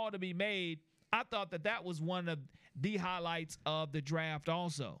phone call to be made, I thought that was one of the highlights of the draft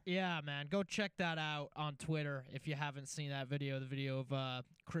also. Yeah, man. Go check that out on Twitter if you haven't seen that video. The video of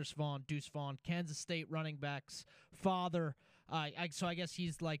Chris Vaughn, Deuce Vaughn, Kansas State running back's father. So I guess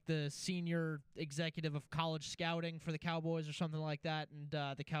he's like the senior executive of college scouting for the Cowboys or something like that. And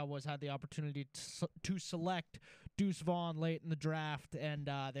the Cowboys had the opportunity to select Deuce Vaughn late in the draft, and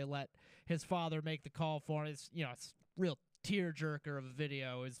they let his father make the call for him. It's real tearjerker of a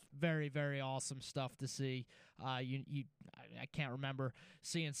video. Is very, very awesome stuff to see. I can't remember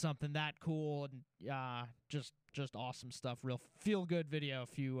seeing something that cool, and just awesome stuff. Real feel good video.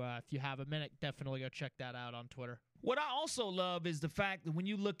 If you have a minute, definitely go check that out on Twitter. What I also love is the fact that when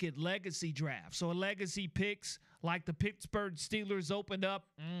you look at legacy drafts, so legacy picks like the Pittsburgh Steelers opened up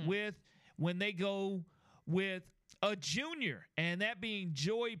with when they go with a junior, and that being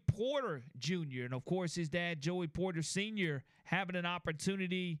Joey Porter Jr. And, of course, his dad, Joey Porter Sr., having an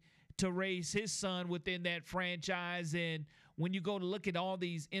opportunity to raise his son within that franchise. And when you go to look at all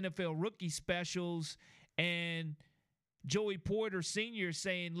these NFL rookie specials and Joey Porter Sr.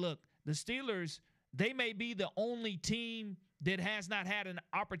 saying, look, the Steelers, they may be the only team that has not had an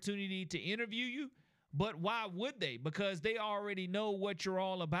opportunity to interview you, but why would they? Because they already know what you're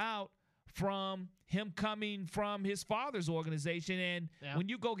all about from him coming from his father's organization. And when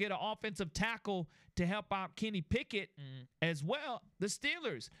you go get an offensive tackle to help out Kenny Pickett as well, the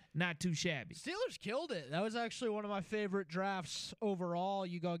Steelers, not too shabby. Steelers killed it. That was actually one of my favorite drafts overall.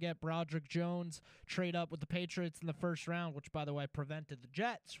 You go get Broderick Jones, trade up with the Patriots in the first round, which, by the way, prevented the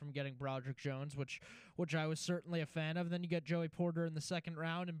Jets from getting Broderick Jones, which I was certainly a fan of. Then you get Joey Porter in the second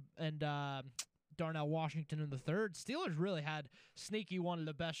round and Darnell Washington in the third. Steelers really had sneaky one of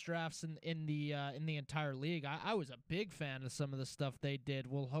the best drafts in the entire league. I was a big fan of some of the stuff they did.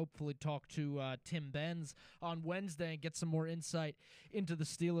 We'll hopefully talk to Tim Benz on Wednesday and get some more insight into the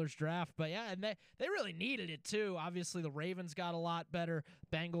Steelers draft. But yeah, and they really needed it too. Obviously, the Ravens got a lot better.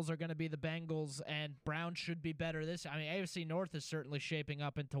 Bengals are going to be the Bengals, and Browns should be better this. I mean, AFC North is certainly shaping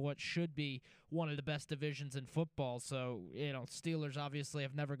up into what should be one of the best divisions in football. So, Steelers obviously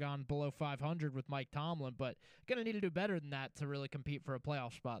have never gone below 500 with Mike Tomlin, but going to need to do better than that to really compete for a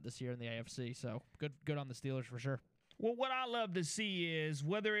playoff spot this year in the AFC. So good on the Steelers for sure. Well, what I love to see is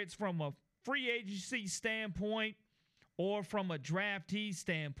whether it's from a free agency standpoint or from a draftee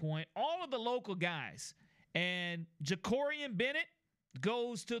standpoint, all of the local guys. And Jacorian Bennett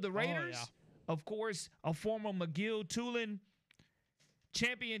goes to the Raiders. Oh, yeah. Of course, a former McGill-Tulane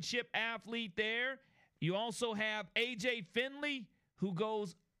championship athlete there. You also have A.J. Finley, who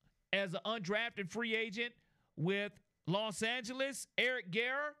goes as an undrafted free agent with Los Angeles. Eric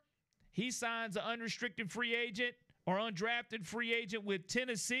Guerra, he signs an unrestricted free agent or undrafted free agent with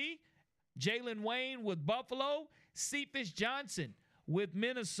Tennessee. Jalen Wayne with Buffalo. Cephas Johnson with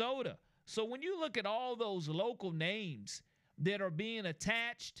Minnesota. So when you look at all those local names that are being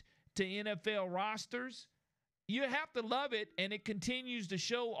attached to NFL rosters, you have to love it, and it continues to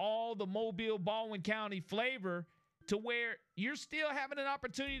show all the Mobile, Baldwin County flavor to where you're still having an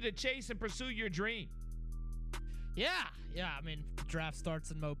opportunity to chase and pursue your dream. Yeah. I mean, the draft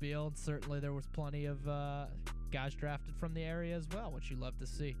starts in Mobile, and certainly there was plenty of guys drafted from the area as well, which you love to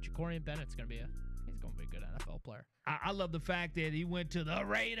see. Jacorian Bennett's going to be a good NFL player. I love the fact that he went to the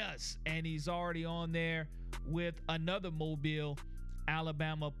Raiders, and he's already on there with another Mobile,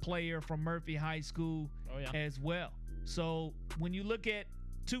 Alabama player from Murphy High School as well. So when you look at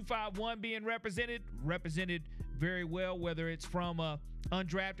 251 being represented very well, whether it's from a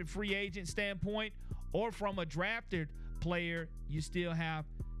undrafted free agent standpoint or from a drafted player, you still have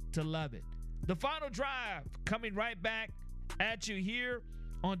to love it. The Final Drive coming right back at you here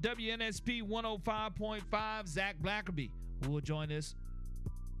on WNSP 105.5. Zach Blackerby will join us.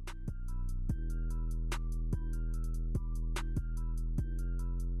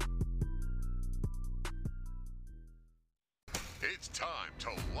 time to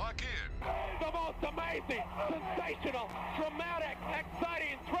lock in. The most amazing, sensational, dramatic,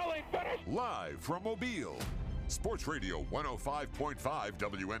 exciting, thrilling finish. Live from Mobile, Sports Radio 105.5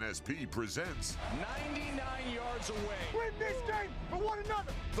 WNSP presents 99 yards away. Win this game for one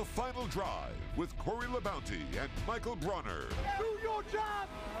another. The Final Drive with Corey LeBounty and Michael Bronner. Do your job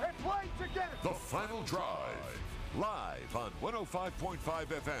and play together. The Final Drive, live on 105.5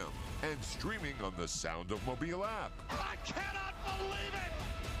 FM and streaming on the Sound of Mobile app. I cannot believe it.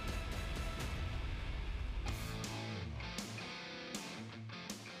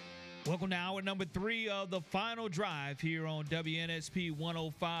 Welcome to hour number 3 of the Final Drive here on WNSP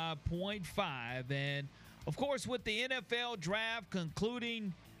 105.5. And, of course, with the NFL draft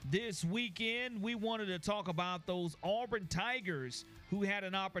concluding this weekend, we wanted to talk about those Auburn Tigers who had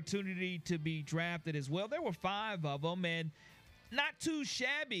an opportunity to be drafted as well. There were 5 of them, and not too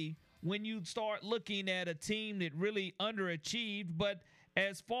shabby when you start looking at a team that really underachieved. But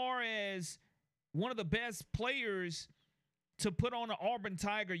as far as one of the best players to put on an Auburn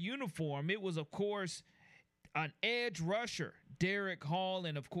Tiger uniform, it was, of course, an edge rusher, Derek Hall,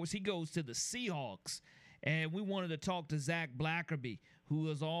 and, of course, he goes to the Seahawks. And we wanted to talk to Zach Blackerby, who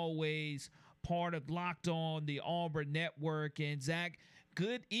is always part of Locked On, the Auburn Network. And, Zach,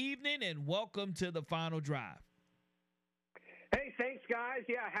 good evening and welcome to the Final Drive. Hey, thanks, guys.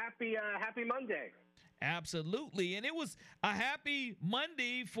 Yeah, happy Monday. Absolutely. And it was a happy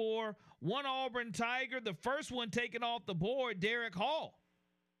Monday for one Auburn Tiger, the first one taken off the board, Derek Hall.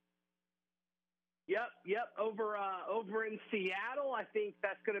 Yep. Over in Seattle, I think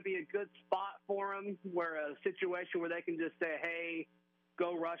that's going to be a good spot for them, where a situation where they can just say, hey,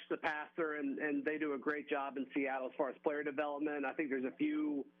 go rush the passer, and they do a great job in Seattle as far as player development. I think there's a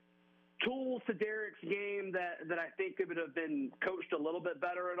few tools to Derek's game that I think could have been coached a little bit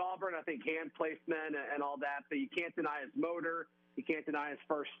better at Auburn. I think hand placement and all that, but you can't deny his motor. You can't deny his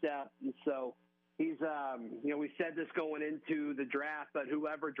first step. And so he's, we said this going into the draft, but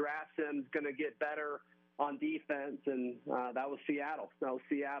whoever drafts him is going to get better on defense. And that was Seattle. That was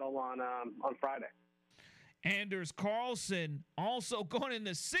Seattle on Friday. Anders Carlson also going in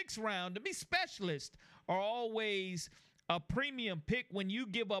the 6th round. To be specialists are always a premium pick. When you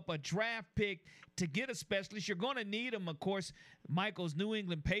give up a draft pick to get a specialist, you're going to need them. Of course, Michael's New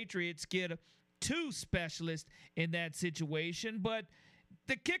England Patriots get 2 specialists in that situation. But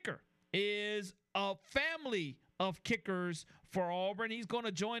the kicker is a family of kickers for Auburn. He's going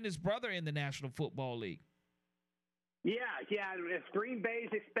to join his brother in the National Football League. Yeah. If Green Bay's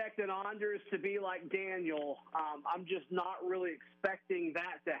expecting Anders to be like Daniel, I'm just not really expecting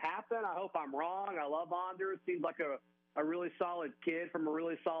that to happen. I hope I'm wrong. I love Anders. Seems like a really solid kid from a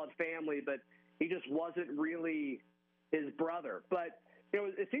really solid family, but he just wasn't really his brother. But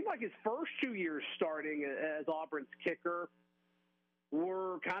it seemed like his first 2 years starting as Auburn's kicker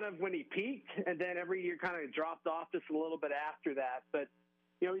were kind of when he peaked, and then every year kind of dropped off just a little bit after that. But,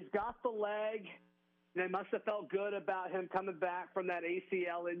 he's got the leg. They must have felt good about him coming back from that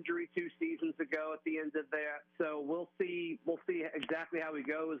ACL injury 2 seasons ago at the end of that. So we'll see exactly how he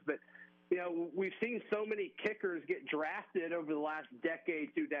goes. But, we've seen so many kickers get drafted over the last decade,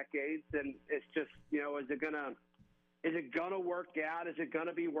 2 decades, and it's just, is it gonna work out? Is it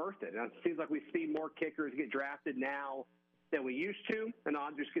gonna be worth it? And it seems like we see more kickers get drafted now than we used to, and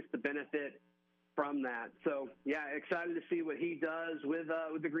Andres gets the benefit from that. So, yeah, excited to see what he does with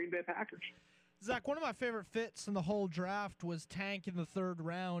the Green Bay Packers. Zach, one of my favorite fits in the whole draft was Tank in the 3rd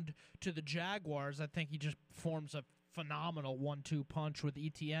round to the Jaguars. I think he just forms a phenomenal 1-2 punch with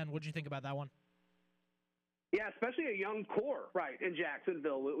ETN. What did you think about that one? Yeah, especially a young core, right, in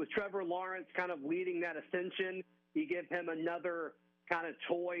Jacksonville. With Trevor Lawrence kind of leading that ascension, you give him another kind of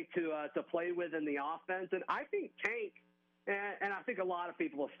toy to play with in the offense. And I think Tank, and I think a lot of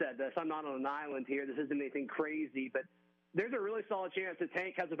people have said this, I'm not on an island here, this isn't anything crazy, but there's a really solid chance that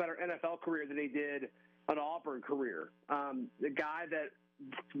Tank has a better NFL career than he did an Auburn career. The guy that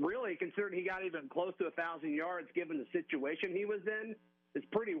really, considering he got even close to 1,000 yards given the situation he was in, it's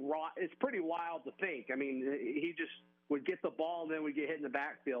pretty wild to think. I mean, he just would get the ball and then would get hit in the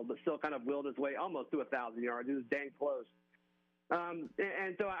backfield, but still kind of willed his way almost to 1,000 yards. It was dang close.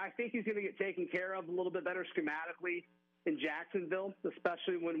 And so I think he's going to get taken care of a little bit better schematically in Jacksonville,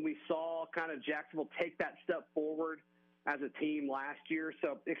 especially when we saw kind of Jacksonville take that step forward as a team last year.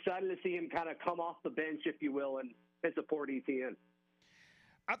 So excited to see him kind of come off the bench, if you will, and support ETN.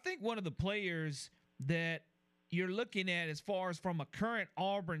 I think one of the players that you're looking at as far as from a current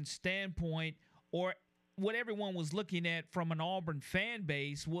Auburn standpoint, or what everyone was looking at from an Auburn fan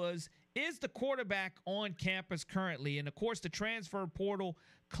base, is the quarterback on campus currently. And, of course, the transfer portal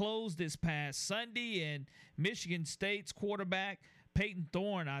closed this past Sunday, and Michigan State's quarterback Peyton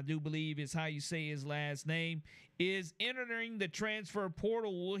Thorne, I do believe is how you say his last name, is entering the transfer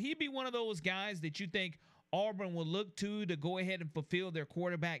portal. Will he be one of those guys that you think Auburn will look to go ahead and fulfill their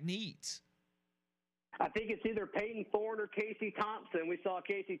quarterback needs? I think it's either Peyton Thorne or Casey Thompson. We saw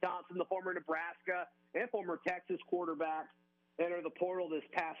Casey Thompson, the former Nebraska and former Texas quarterback, enter the portal this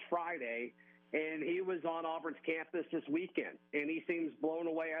past Friday, and he was on Auburn's campus this weekend, and he seems blown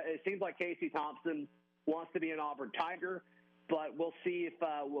away. It seems like Casey Thompson wants to be an Auburn Tiger, but we'll see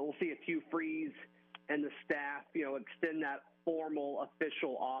if Hugh Freeze and the staff, extend that formal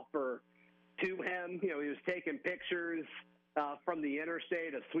official offer to him. He was taking pictures from the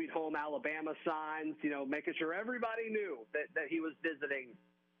interstate of Sweet Home Alabama signs, making sure everybody knew that he was visiting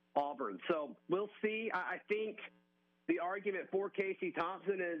Auburn. So we'll see. I think the argument for Casey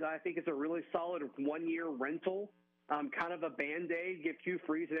Thompson is I think it's a really solid one-year rental, kind of a Band-Aid, give Hugh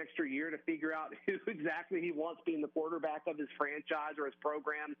Freeze an extra year to figure out who exactly he wants being the quarterback of his franchise or his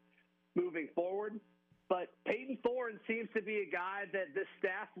program moving forward. But Peyton Thorne seems to be a guy that this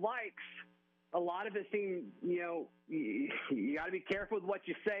staff likes. A lot of it seems, you got to be careful with what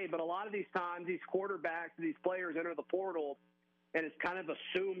you say, but a lot of these times these quarterbacks, these players enter the portal and it's kind of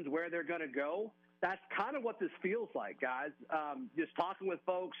assumed where they're going to go. That's kind of what this feels like, guys. Just talking with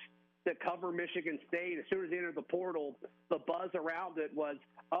folks that cover Michigan State, as soon as they entered the portal, the buzz around it was,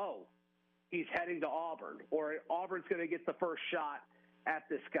 oh, he's heading to Auburn, or Auburn's going to get the first shot at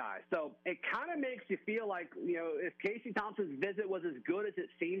this guy. So it kind of makes you feel like, if Casey Thompson's visit was as good as it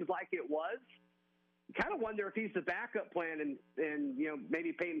seems like it was, you kind of wonder if he's the backup plan and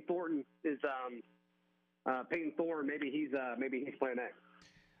maybe Peyton Thorne is Peyton Thorne, maybe he's plan A.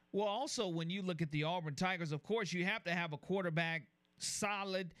 Well, also, when you look at the Auburn Tigers, of course, you have to have a quarterback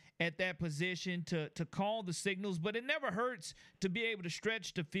solid at that position to call the signals, but it never hurts to be able to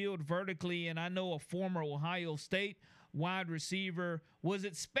stretch the field vertically. And I know a former Ohio State wide receiver was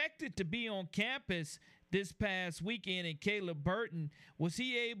expected to be on campus this past weekend, and Caleb Burton, was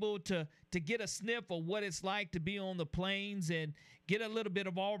he able to get a sniff of what it's like to be on the plains and get a little bit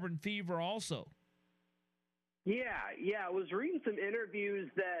of Auburn fever also? Yeah. I was reading some interviews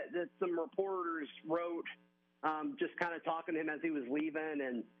that some reporters wrote, just kind of talking to him as he was leaving,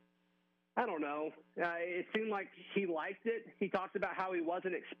 and I don't know. It seemed like he liked it. He talked about how he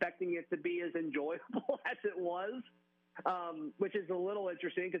wasn't expecting it to be as enjoyable as it was, which is a little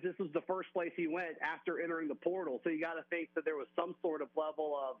interesting because this was the first place he went after entering the portal. So you got to think that there was some sort of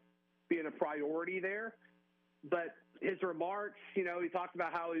level of being a priority there. But his remarks, he talked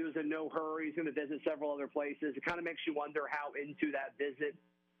about how he was in no hurry. He's going to visit several other places. It kind of makes you wonder how into that visit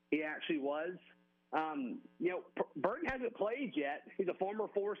he actually was. Burton hasn't played yet. He's a former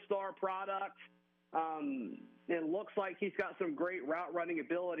four-star product. It looks like he's got some great route running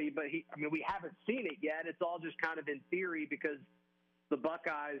ability, but we haven't seen it yet. It's all just kind of in theory because the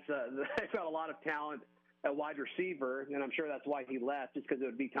Buckeyes, they've got a lot of talent at wide receiver, and I'm sure that's why he left, just because it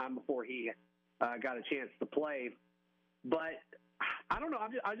would be time before he got a chance to play. But I don't know.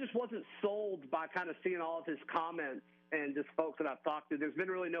 I just wasn't sold by kind of seeing all of his comments and just folks that I've talked to. There's been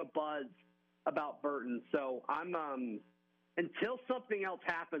really no buzz about Burton. So I'm until something else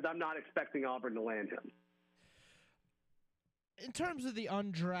happens, I'm not expecting Auburn to land him. In terms of the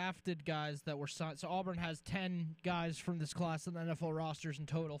undrafted guys that were signed, so Auburn has 10 guys from this class in the NFL rosters in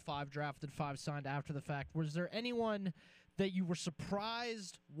total, 5 drafted, 5 signed after the fact. Was there anyone that you were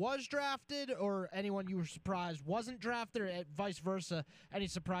surprised was drafted, or anyone you were surprised wasn't drafted, or vice versa? Any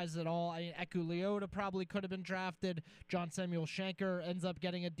surprises at all? I mean, Eku Leota probably could have been drafted. John Samuel Shanker ends up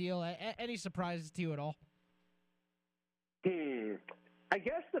getting a deal. Any surprises to you at all? I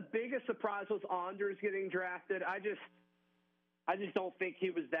guess the biggest surprise was Anders getting drafted. I just don't think he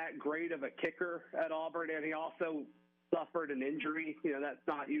was that great of a kicker at Auburn, and he also suffered an injury. That's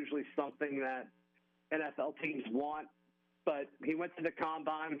not usually something that NFL teams want. But he went to the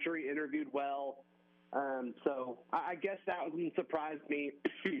combine. I'm sure he interviewed well. So I guess that one surprised me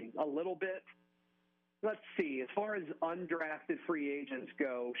a little bit. Let's see. As far as undrafted free agents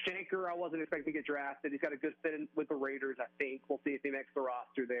go, Shanker, I wasn't expecting to get drafted. He's got a good fit in with the Raiders, I think. We'll see if he makes the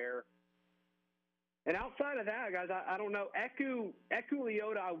roster there. And outside of that, guys, I don't know. Eku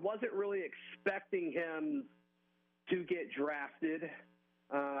Leota, I wasn't really expecting him to get drafted.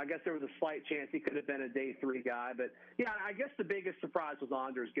 I guess there was a slight chance he could have been a day 3 guy. But, yeah, I guess the biggest surprise was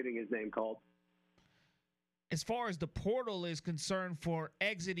Anders getting his name called. As far as the portal is concerned for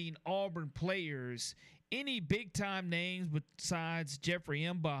exiting Auburn players, any big-time names besides Jeffrey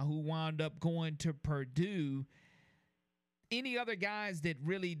Mba, who wound up going to Purdue, any other guys that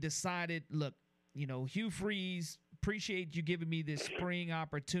really decided, look, Hugh Freeze appreciate you giving me this spring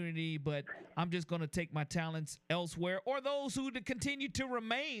opportunity, but I'm just going to take my talents elsewhere, or those who to continue to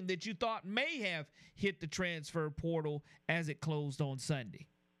remain that you thought may have hit the transfer portal as it closed on Sunday?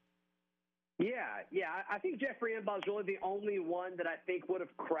 Yeah. I think Jeffrey Emba is really the only one that I think would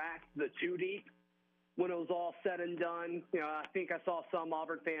have cracked the two deep when it was all said and done. I think I saw some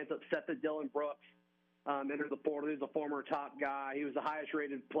Auburn fans upset that Dylan Brooks entered the portal. He was a former top guy. He was the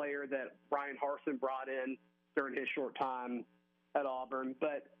highest-rated player that Brian Harsin brought in during his short time at Auburn.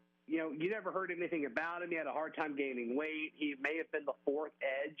 But, you never heard anything about him. He had a hard time gaining weight. He may have been the fourth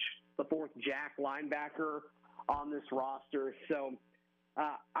edge, the fourth jack linebacker on this roster. So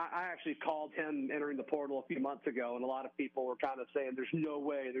I actually called him entering the portal a few months ago, and a lot of people were kind of saying, there's no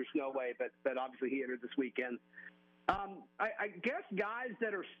way. But obviously he entered this weekend. I guess guys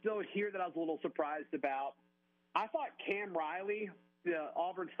that are still here that I was a little surprised about, I thought Cam Riley, the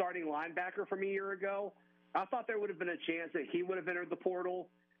Auburn starting linebacker from a year ago, I thought there would have been a chance that he would have entered the portal.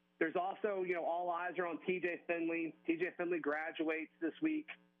 There's also, all eyes are on TJ Finley. TJ Finley graduates this week.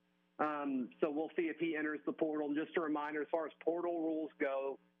 So we'll see if he enters the portal. And just a reminder, as far as portal rules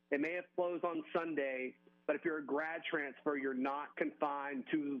go, it may have closed on Sunday, but if you're a grad transfer, you're not confined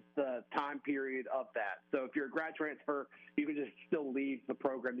to the time period of that. So if you're a grad transfer, you can just still leave the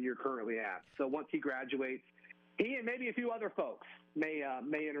program that you're currently at. So once he graduates, he and maybe a few other folks may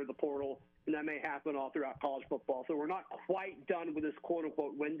enter the portal, and that may happen all throughout college football. So we're not quite done with this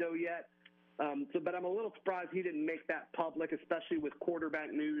quote-unquote window yet. But I'm a little surprised he didn't make that public, especially with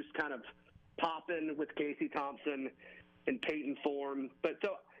quarterback news kind of popping with Casey Thompson and Peyton Thorne. But so,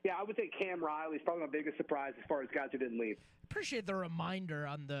 yeah, I would say Cam Riley is probably my biggest surprise as far as guys who didn't leave. Appreciate the reminder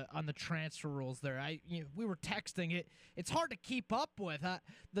on the transfer rules there. We were texting it. It's hard to keep up with.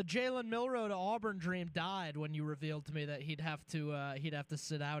 The Jalen Milroe to Auburn dream died when you revealed to me that he'd have to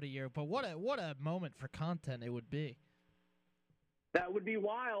sit out a year. But what a moment for content it would be. That would be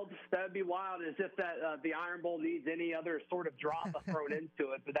wild. That would be wild, as if the Iron Bowl needs any other sort of drama thrown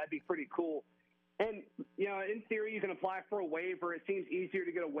into it. But that'd be pretty cool. And, in theory, you can apply for a waiver. It seems easier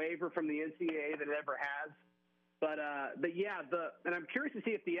to get a waiver from the NCAA than it ever has. But yeah, and I'm curious to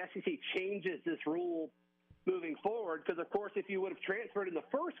see if the SEC changes this rule moving forward, because, of course, if you would have transferred in the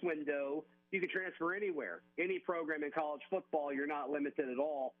first window, you could transfer anywhere. Any program in college football, you're not limited at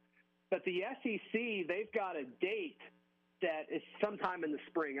all. But the SEC, they've got a date that is sometime in the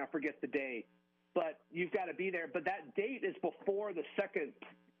spring. I forget the date. But you've got to be there. But that date is before the second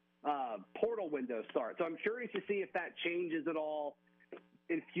portal window starts. So I'm curious to see if that changes at all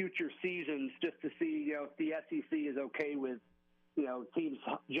in future seasons, just to see, if the SEC is okay with, teams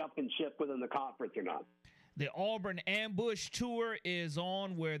jumping ship within the conference or not. The Auburn Ambush Tour is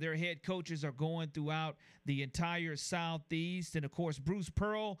on, where their head coaches are going throughout the entire Southeast. And, of course, Bruce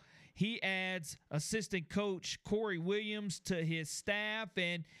Pearl, he adds assistant coach Corey Williams to his staff.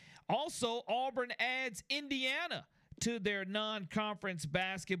 And also Auburn adds Indiana to their non-conference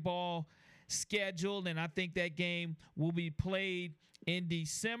basketball schedule. And I think that game will be played in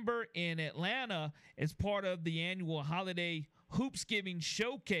December in Atlanta as part of the annual Holiday Hoopsgiving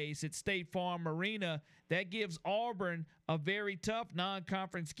Showcase at State Farm Arena. That gives Auburn a very tough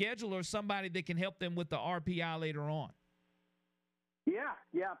non-conference schedule, or somebody that can help them with the RPI later on.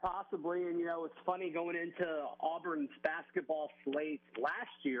 Yeah, possibly. And, it's funny, going into Auburn's basketball slate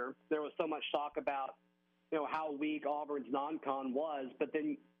last year, there was so much talk about, how weak Auburn's non-con was. But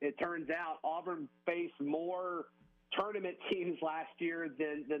then it turns out Auburn faced more tournament teams last year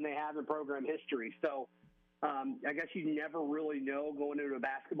than they have in program history. So I guess you never really know going into a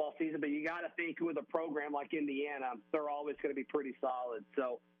basketball season, but you got to think with a program like Indiana, they're always going to be pretty solid.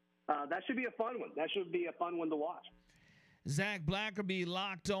 So that should be a fun one. That should be a fun one to watch. Zach Blackerby,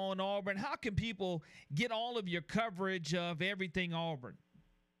 Locked On Auburn. How can people get all of your coverage of everything Auburn?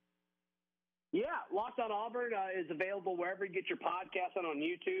 Yeah, Locked On Auburn is available wherever you get your podcast on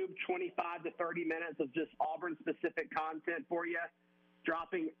YouTube. 25 to 30 minutes of just Auburn-specific content for you,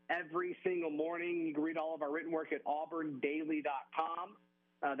 dropping every single morning. You can read all of our written work at auburndaily.com.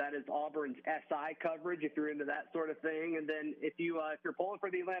 That is Auburn's SI coverage, if you're into that sort of thing. And then if you're pulling for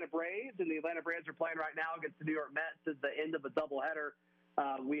the Atlanta Braves, and the Atlanta Braves are playing right now against the New York Mets at the end of a doubleheader,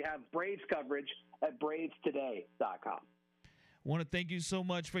 we have Braves coverage at bravestoday.com. Want to thank you so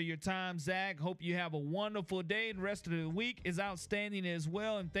much for your time, Zach. Hope you have a wonderful day, and the rest of the week is outstanding as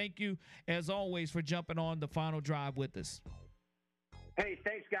well. And thank you, as always, for jumping on the Final Drive with us. Hey,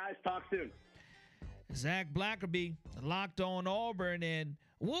 thanks, guys. Talk soon. Zach Blackerby, Locked On Auburn, and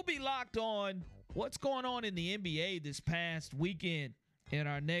we'll be locked on what's going on in the NBA this past weekend in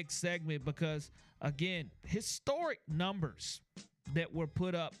our next segment, because, again, historic numbers that were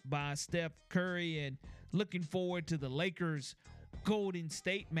put up by Steph Curry and looking forward to the Lakers Golden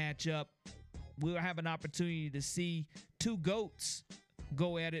State matchup. We'll have an opportunity to see two GOATs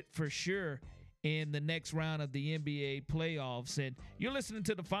go at it for sure in the next round of the NBA playoffs. And you're listening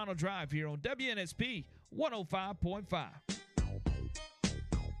to The Final Drive here on WNSP 105.5.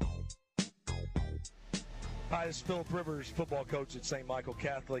 Hi, this is Philip Rivers, football coach at St. Michael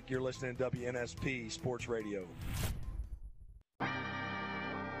Catholic. You're listening to WNSP Sports Radio.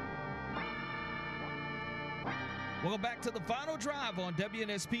 Welcome back to The Final Drive on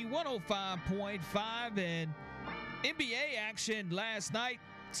WNSP 105.5. And NBA action last night.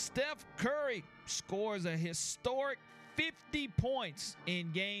 Steph Curry scores a historic 50 points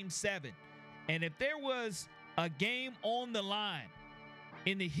in Game 7. And if there was a game on the line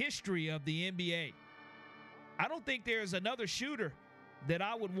in the history of the NBA, I don't think there's another shooter that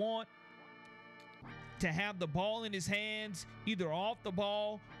I would want to have the ball in his hands, either off the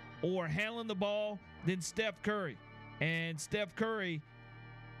ball or handling the ball, than Steph Curry. And Steph Curry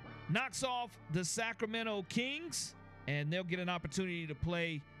knocks off the Sacramento Kings, and they'll get an opportunity to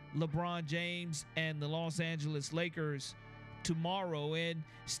play LeBron James and the Los Angeles Lakers tomorrow. And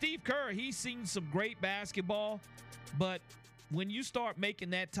Steve Kerr, he's seen some great basketball, but when you start making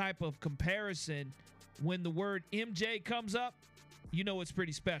that type of comparison, when the word MJ comes up, you know it's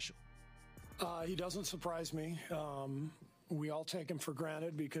pretty special. He doesn't surprise me. We all take him for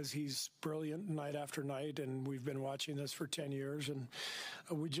granted because he's brilliant night after night, and we've been watching this for 10 years. And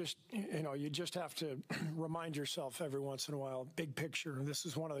we just, you just have to remind yourself every once in a while, big picture. This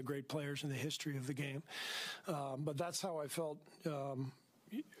is one of the great players in the history of the game. But that's how I felt,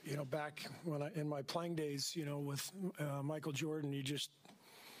 back when in my playing days, with Michael Jordan.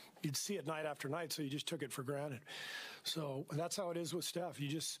 You'd see it night after night, so you just took it for granted. So that's how it is with Steph.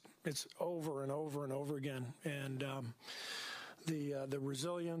 It's over and over and over again. And the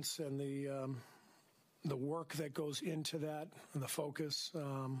resilience and the work that goes into that and the focus,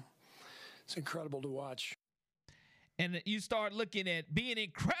 it's incredible to watch. And you start looking at being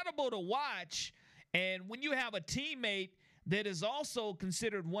incredible to watch, and when you have a teammate that is also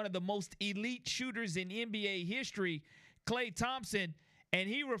considered one of the most elite shooters in NBA history, Klay Thompson, and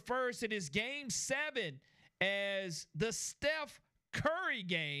he refers to this Game 7 as the Steph Curry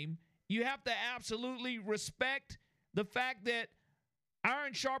game, you have to absolutely respect the fact that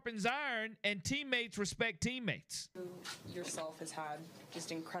iron sharpens iron and teammates respect teammates. Yourself has had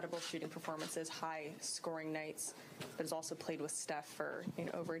just incredible shooting performances, high scoring nights, but has also played with Steph for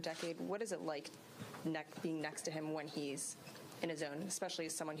over a decade. What is it like being next to him when he's in his zone, especially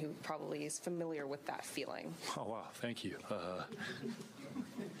as someone who probably is familiar with that feeling? Oh, wow. Thank you.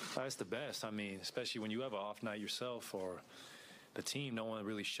 That's the best. I mean, especially when you have an off night yourself or the team, no one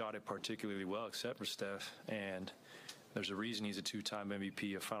really shot it particularly well except for Steph. And there's a reason he's a two-time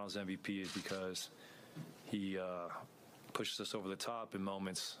MVP, a Finals MVP, is because he pushes us over the top in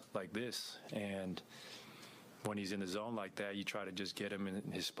moments like this. And when he's in the zone like that, you try to just get him in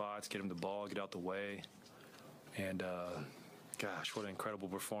his spots, get him the ball, get out the way. And gosh, what an incredible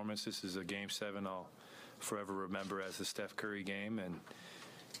performance. This is a Game 7 I'll forever remember as the Steph Curry game, and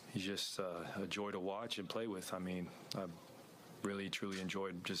he's just a joy to watch and play with. I mean, I really, truly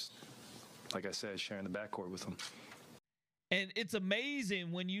enjoyed just, like I said, sharing the backcourt with him. And it's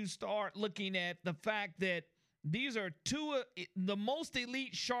amazing when you start looking at the fact that these are two of the most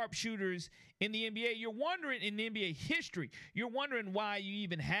elite sharpshooters in the NBA. You're wondering, in NBA history, you're wondering why you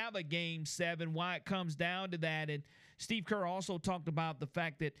even have a Game 7, why it comes down to that. And Steve Kerr also talked about the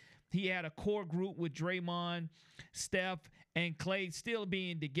fact that he had a core group with Draymond, Steph, and Klay still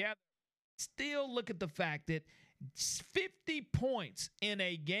being together. Still look at the fact that 50 points in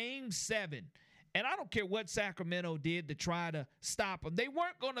a Game 7. And I don't care what Sacramento did to try to stop him. They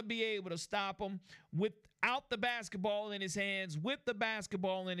weren't going to be able to stop him without the basketball in his hands, with the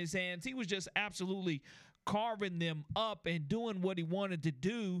basketball in his hands. He was just absolutely carving them up and doing what he wanted to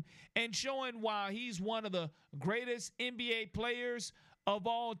do and showing why he's one of the greatest NBA players of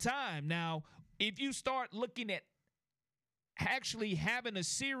all time. Now, if you start looking at actually having a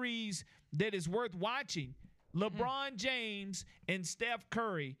series that is worth watching, LeBron James and Steph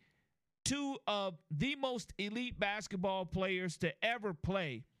Curry, two of the most elite basketball players to ever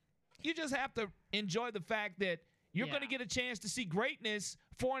play, you just have to enjoy the fact that you're going to get a chance to see greatness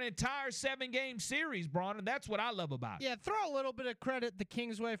for an entire 7-game series, Braun, and that's what I love about it. Yeah, throw a little bit of credit the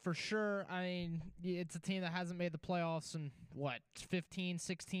Kings way for sure. I mean, it's a team that hasn't made the playoffs in, 15,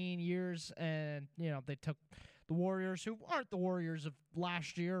 16 years, and, they took the Warriors, who aren't the Warriors of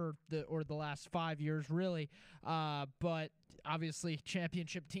last year or the last 5 years, really. But obviously,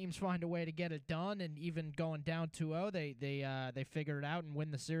 championship teams find a way to get it done, and even going down 2-0, they figure it out and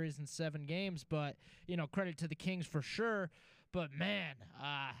win the series in 7 games. But credit to the Kings for sure. But man,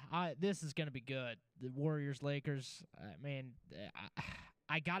 this is going to be good. The Warriors, Lakers.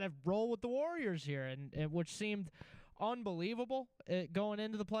 I got to roll with the Warriors here, and which seemed unbelievable going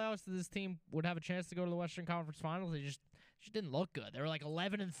into the playoffs that this team would have a chance to go to the Western Conference Finals. They just didn't look good. They were like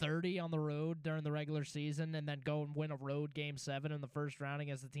 11-30 on the road during the regular season, and then go and win a road Game 7 in the first round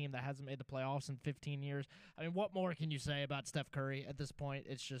against a team that hasn't made the playoffs in 15 years. I mean, what more can you say about Steph Curry at this point?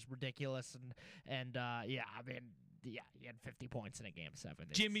 It's just ridiculous, yeah, he had 50 points in a Game 7.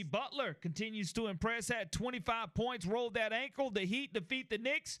 Jimmy Butler continues to impress, had 25 points, rolled that ankle. The Heat defeat the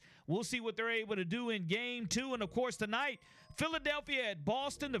Knicks. We'll see what they're able to do in Game 2. And, of course, tonight, Philadelphia at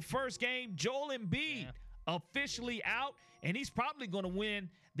Boston, the first game. Joel Embiid officially out, and he's probably going to win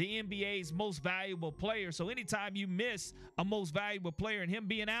the NBA's most valuable player. So anytime you miss a most valuable player and him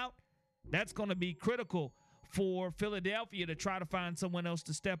being out, that's going to be critical for Philadelphia to try to find someone else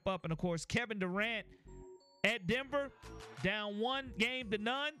to step up. And, of course, Kevin Durant at Denver, down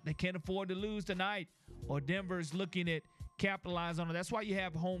 1-0. They can't afford to lose tonight, or Denver's looking at capitalize on it. That's why you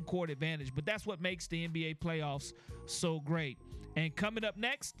have home court advantage, but that's what makes the NBA playoffs so great. And coming up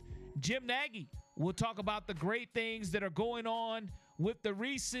next, Jim Nagy will talk about the great things that are going on with the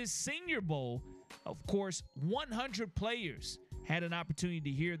Reese's Senior Bowl. Of course, 100 players had an opportunity to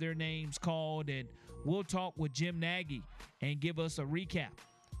hear their names called, and we'll talk with Jim Nagy and give us a recap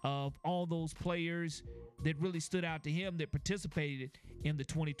of all those players that really stood out to him that participated in the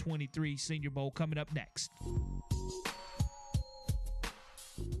 2023 Senior Bowl, coming up next.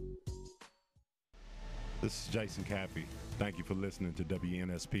 This is Jason Caffey. Thank you for listening to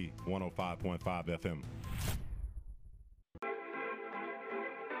WNSP 105.5 FM.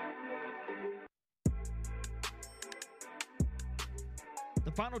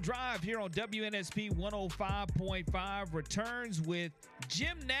 The Final Drive here on WNSP 105.5 returns with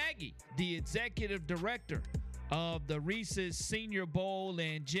Jim Nagy, the executive director of the Reese's Senior Bowl.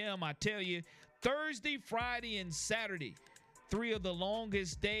 And Jim, I tell you, Thursday, Friday, and Saturday, 3 of the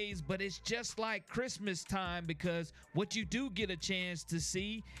longest days, but it's just like Christmas time, because what you do get a chance to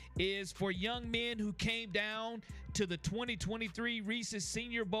see is for young men who came down to the 2023 Reese's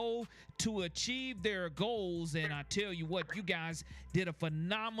Senior Bowl to achieve their goals. And I tell you what, you guys did a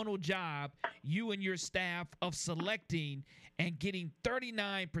phenomenal job, you and your staff, of selecting and getting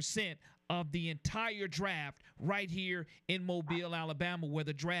 39% of the entire draft right here in Mobile, Alabama, where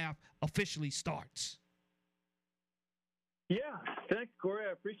the draft officially starts. Yeah, thanks, Corey.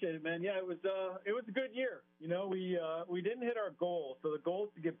 I appreciate it, man. Yeah, it was a good year. We didn't hit our goal, so the goal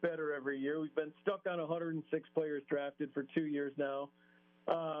is to get better every year. We've been stuck on 106 players drafted for 2 years now,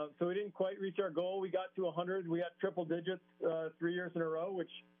 so we didn't quite reach our goal. We got to 100. We got triple digits 3 years in a row,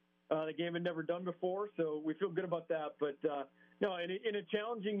 which the game had never done before. So we feel good about that. But no, in a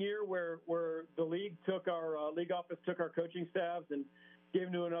challenging year where the league took our league office took our coaching staffs and gave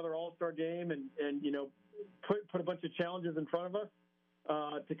them to another All-Star game, and put a bunch of challenges in front of us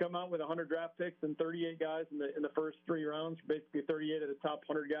to come out with 100 draft picks and 38 guys in the first 3 rounds, basically 38 of the top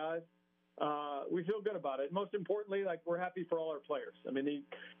 100 guys. We feel good about it. Most importantly, we're happy for all our players. I mean,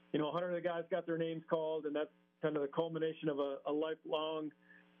 100 of the guys got their names called, and that's kind of the culmination of a lifelong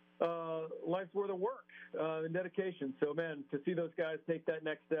life's worth of work and dedication. So, man, to see those guys take that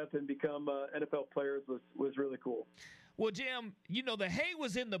next step and become NFL players was really cool. Well, Jim, the hay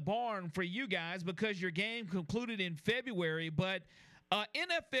was in the barn for you guys because your game concluded in February, but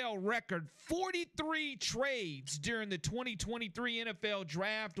NFL record 43 trades during the 2023 NFL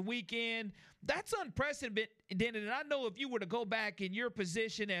draft weekend. That's unprecedented. And I know if you were to go back in your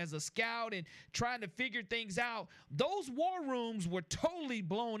position as a scout and trying to figure things out, those war rooms were totally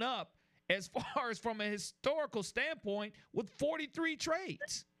blown up as far as from a historical standpoint with 43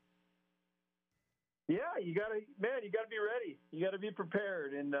 trades. Yeah, you gotta be ready. You gotta be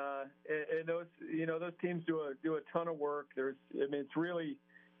prepared, and those teams do a ton of work. It's really,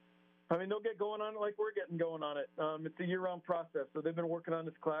 they'll get going on it like we're getting going on it. It's a year-round process, so they've been working on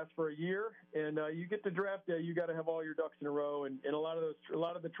this class for a year, and you get to draft day, you got to have all your ducks in a row, and a lot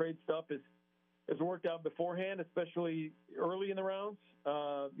of the trade stuff is worked out beforehand, especially early in the rounds.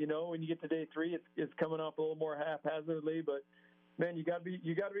 When you get to day 3, it's coming up a little more haphazardly, but man, you got to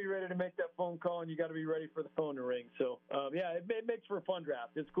be ready to make that phone call, and you got to be ready for the phone to ring. So, it makes for a fun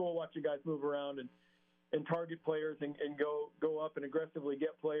draft. It's cool watching guys move around and target players and go up and aggressively get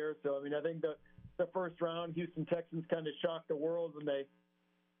players. So, I think the first round, Houston Texans kind of shocked the world when they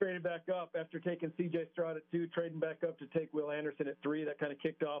traded back up after taking C.J. Stroud at 2, trading back up to take Will Anderson at 3. That kind of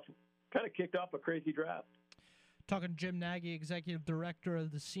kicked off a crazy draft. Talking Jim Nagy, Executive Director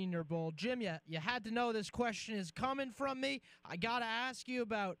of the Senior Bowl. Jim, you had to know this question is coming from me. I got to ask you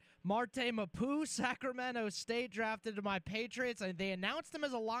about Marte Mapu, Sacramento State, drafted to my Patriots. They announced him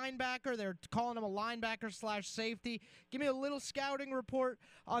as a linebacker. They're calling him a linebacker/safety. Give me a little scouting report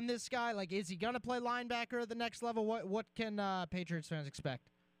on this guy. Like, is he going to play linebacker at the next level? What can Patriots fans expect?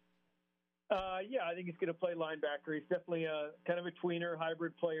 Yeah, I think he's going to play linebacker. He's definitely a kind of a tweener,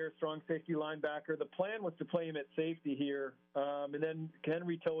 hybrid player, strong safety linebacker. The plan was to play him at safety here, and then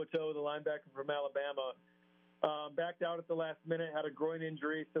Henry To'oTo'o, the linebacker from Alabama, backed out at the last minute, had a groin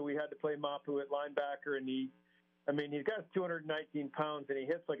injury, so we had to play Mapu at linebacker. And he's got 219 pounds, and he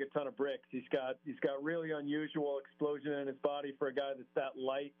hits like a ton of bricks. He's got really unusual explosion in his body for a guy that's that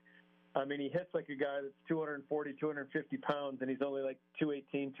light. He hits like a guy that's 240, 250 pounds, and he's only like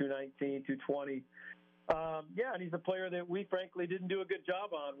 218, 219, 220. And he's a player that we frankly didn't do a good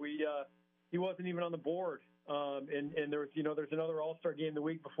job on. He wasn't even on the board. And there's another All-Star game the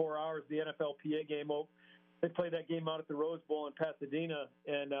week before ours, the NFLPA game. They played that game out at the Rose Bowl in Pasadena,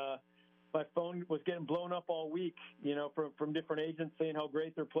 and my phone was getting blown up all week, from different agents saying how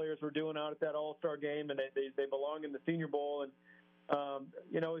great their players were doing out at that All-Star game, and they belong in the Senior Bowl. And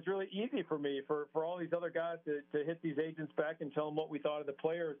it was really easy for me, for all these other guys to hit these agents back and tell them what we thought of the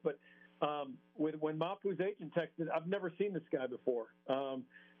players. But when Mapu's agent texted, I've never seen this guy before.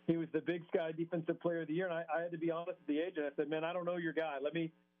 He was the Big Sky Defensive Player of the Year, and I had to be honest with the agent. I said, man, I don't know your guy.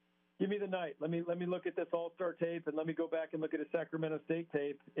 Give me the night. Let me look at this All-Star tape, and let me go back and look at his Sacramento State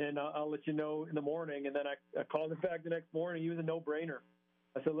tape, and I'll let you know in the morning. And then I called him back the next morning. He was a no-brainer.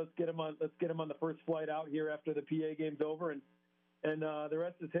 I said, let's get him on the first flight out here after the PA game's over, and the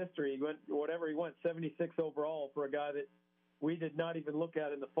rest is history. He went 76 overall for a guy that we did not even look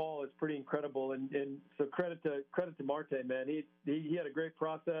at in the fall. Is pretty incredible. And so credit to Marte, man. He had a great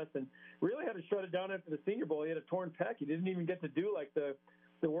process and really had to shut it down after the Senior Bowl. He had a torn pec. He didn't even get to do like the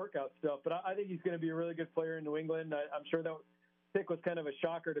workout stuff. But I think he's going to be a really good player in New England. I'm sure that pick was kind of a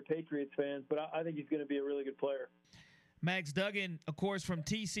shocker to Patriots fans, but I think he's going to be a really good player. Max Duggan, of course, from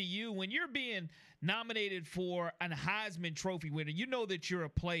TCU. When you're being nominated for a Heisman Trophy winner, you know that you're a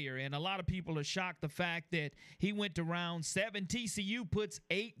player, and a lot of people are shocked the fact that he went to round 7. TCU puts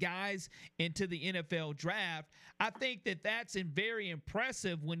 8 guys into the NFL draft. I think that that's very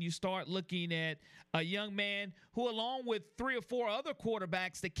impressive when you start looking at a young man who, along with 3 or 4 other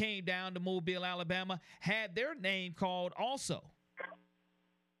quarterbacks that came down to Mobile, Alabama, had their name called also.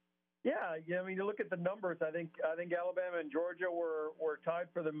 Yeah. You look at the numbers. I think Alabama and Georgia were tied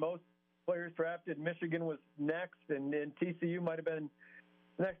for the most players drafted. Michigan was next, and TCU might have been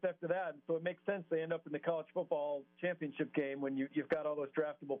next after that. So it makes sense they end up in the college football championship game when you've got all those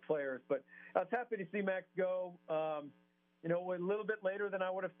draftable players. But I was happy to see Max go. A little bit later than I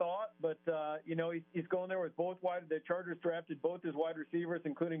would have thought, but he's going there with both the Chargers drafted both his wide receivers,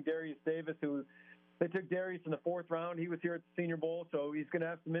 including Darius Davis, who. They took Darius in the 4th round. He was here at the Senior Bowl, so he's going to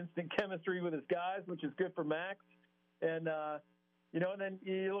have some instant chemistry with his guys, which is good for Max. And, and then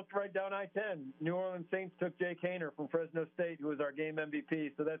you looked right down I-10. New Orleans Saints took Jake Haener from Fresno State, who was our game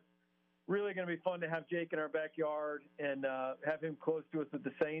MVP. So that's really going to be fun to have Jake in our backyard and have him close to us with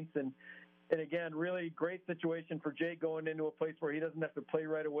the Saints. And again, really great situation for Jake going into a place where he doesn't have to play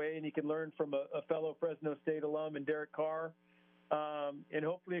right away, and he can learn from a fellow Fresno State alum and Derek Carr. And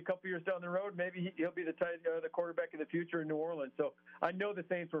hopefully a couple years down the road, maybe he'll be the quarterback of the future in New Orleans. So I know the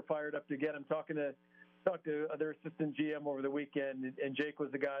Saints were fired up to get him. Talked to their assistant GM over the weekend, and Jake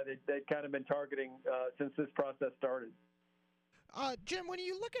was the guy that they'd kind of been targeting since this process started. Jim, when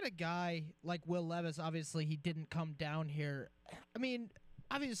you look at a guy like Will Levis, obviously he didn't come down here.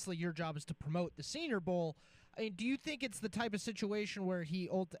 Obviously your job is to promote the Senior Bowl. Do you think it's the type of situation where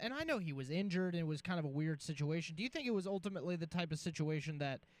and I know he was injured and it was kind of a weird situation. Do you think it was ultimately the type of situation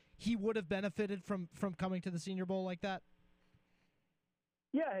that he would have benefited from coming to the Senior Bowl like that?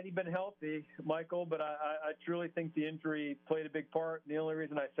 Yeah, had he been healthy, Michael, but I truly think the injury played a big part. And the only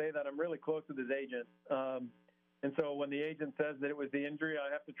reason I say that, I'm really close with his agent. And so when the agent says that it was the injury,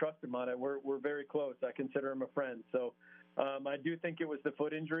 I have to trust him on it. We're very close. I consider him a friend. So I do think it was the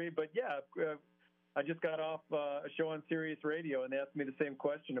foot injury. But, yeah, I just got off a show on Sirius Radio, and they asked me the same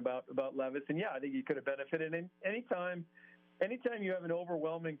question about Levis. And, yeah, I think he could have benefited. And anytime you have an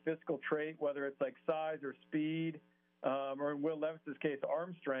overwhelming physical trait, whether it's like size or speed, or in Will Levis's case,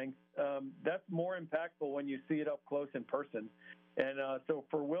 arm strength, that's more impactful when you see it up close in person. And so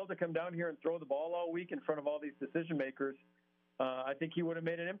for Will to come down here and throw the ball all week in front of all these decision makers, I think he would have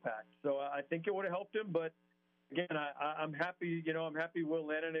made an impact. So I think it would have helped him. But again, I'm happy. I'm happy Will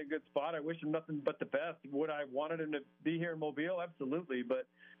landed in a good spot. I wish him nothing but the best. Would I wanted him to be here in Mobile? Absolutely, but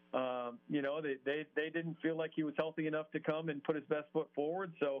they didn't feel like he was healthy enough to come and put his best foot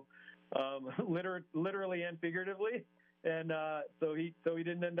forward. So, literally and figuratively, and so he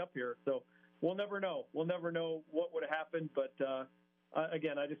didn't end up here. So we'll never know. We'll never know what would have happened. But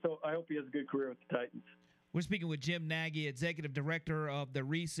again, I hope he has a good career with the Titans. We're speaking with Jim Nagy, Executive Director of the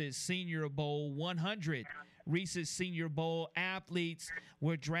Reese's Senior Bowl. 100 Reese's Senior Bowl athletes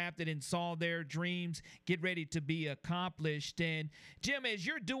were drafted and saw their dreams get ready to be accomplished. And, Jim, as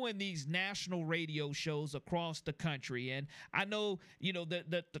you're doing these national radio shows across the country, and I know,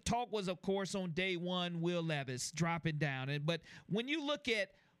 the talk was, of course, on day one, Will Levis dropping down. But when you look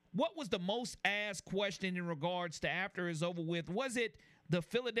at what was the most asked question in regards to after it's over with, was it the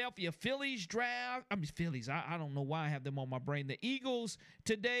Philadelphia Phillies draft? Phillies. I don't know why I have them on my brain. The Eagles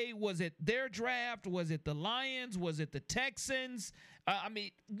today, was it their draft? Was it the Lions? Was it the Texans?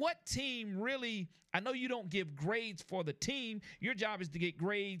 What team really? I know you don't give grades for the team. Your job is to get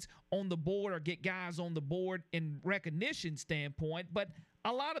grades on the board or get guys on the board in recognition standpoint. But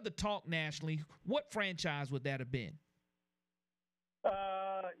a lot of the talk nationally, what franchise would that have been?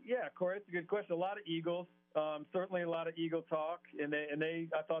 Yeah, Corey, it's a good question. A lot of Eagles. Certainly a lot of Eagle talk, and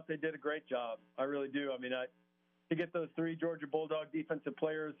I thought they did a great job. I really do. To get those 3 Georgia Bulldog defensive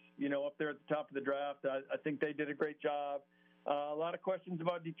players, up there at the top of the draft, I think they did a great job. A lot of questions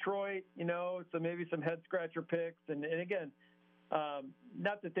about Detroit, so maybe some head scratcher picks, and again,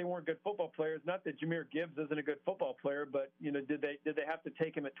 not that they weren't good football players, not that Jahmyr Gibbs isn't a good football player, but did they have to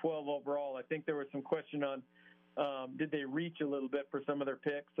take him at 12 overall? I think there was some question on did they reach a little bit for some of their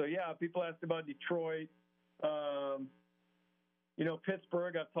picks. So yeah, people asked about Detroit.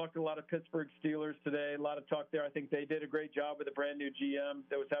 Pittsburgh, I've talked to a lot of Pittsburgh Steelers today, a lot of talk there. I think they did a great job with a brand new GM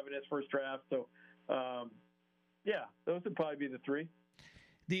that was having his first draft. So, yeah, those would probably be the 3.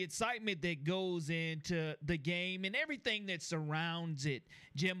 The excitement that goes into the game and everything that surrounds it,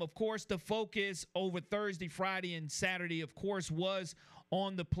 Jim, of course, the focus over Thursday, Friday, and Saturday, of course, was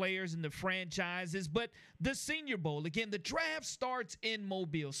on the players and the franchises, but the Senior Bowl, again, the draft starts in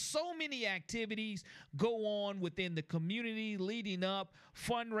Mobile. So many activities go on within the community leading up,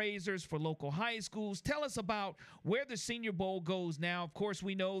 fundraisers for local high schools. Tell us about where the Senior Bowl goes now. Of course,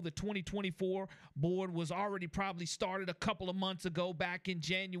 we know the 2024 board was already probably started a couple of months ago back in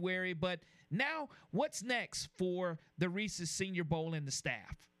January, but now what's next for the Reese's Senior Bowl and the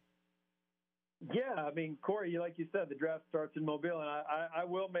staff? Yeah, Corey, like you said, the draft starts in Mobile, and I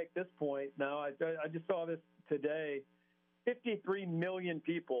will make this point now. I just saw this today. 53 million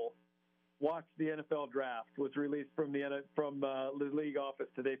people watched the NFL draft. Was released from the league office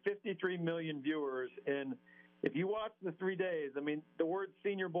today. 53 million viewers, and if you watch the 3 days, the word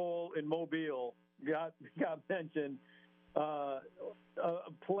Senior Bowl in Mobile got mentioned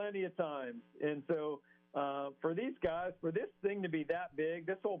plenty of times, and so. For these guys, for this thing to be that big,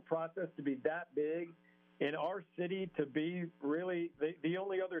 this whole process to be that big, in our city to be really the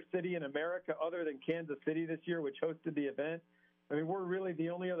only other city in America other than Kansas City this year, which hosted the event. We're really the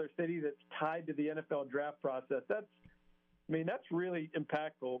only other city that's tied to the NFL draft process. That's really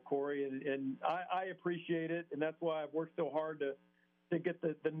impactful, Corey, and I appreciate it, and that's why I've worked so hard to get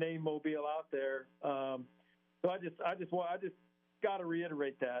the name Mobile out there. So I just got to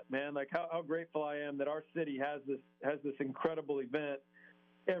reiterate that, man. Like how grateful I am that our city has this incredible event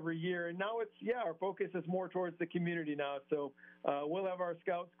every year. And now our focus is more towards the community now. So we'll have our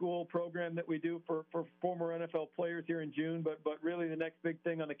scout school program that we do for former NFL players here in June. But really the next big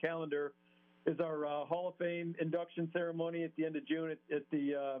thing on the calendar is our Hall of Fame induction ceremony at the end of June at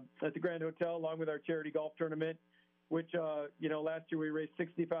the Grand Hotel, along with our charity golf tournament, which, last year we raised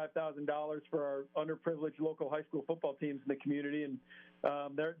 $65,000 for our underprivileged local high school football teams in the community. And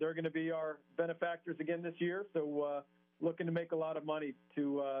they're going to be our benefactors again this year. So looking to make a lot of money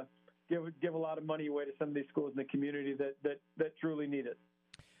to give a lot of money away to some of these schools in the community that truly need it.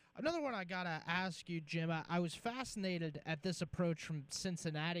 Another one I got to ask you, Jim, I was fascinated at this approach from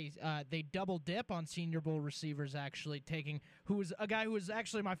Cincinnati. They double dip on Senior Bowl receivers, actually, who was a guy who was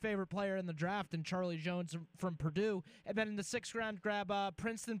actually my favorite player in the draft, and Charlie Jones from Purdue. And then in the 6th round, grab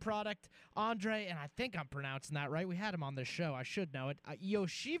Princeton product, Andre, and I think I'm pronouncing that right. We had him on this show. I should know it.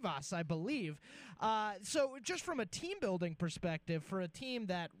 Yoshivas, I believe. So just from a team-building perspective, for a team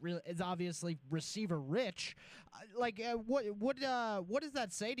that is obviously receiver-rich, what does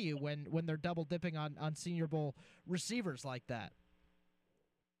that say to you when they're double dipping on Senior Bowl receivers like that?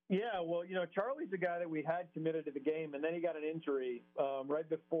 Yeah, well, Charlie's a guy that we had committed to the game, and then he got an injury right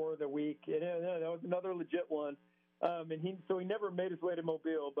before the week. And that was another legit one. And he never made his way to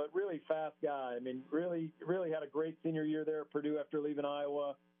Mobile, but really fast guy. I mean, really had a great senior year there at Purdue after leaving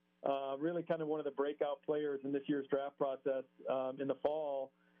Iowa. Really kind of one of the breakout players in this year's draft process in the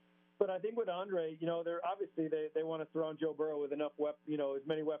fall. But I think with Andre, they're obviously they want to surround Joe Burrow with enough as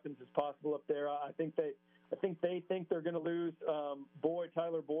many weapons as possible up there. I think they think they're going to lose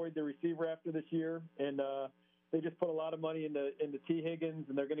Tyler Boyd, the receiver, after this year, and they just put a lot of money into T. Higgins,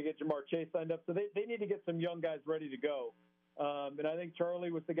 and they're going to get Jamar Chase signed up. So they need to get some young guys ready to go. And I think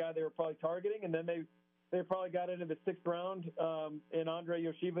Charlie was the guy they were probably targeting, and then they probably got into the 6th round, and Andre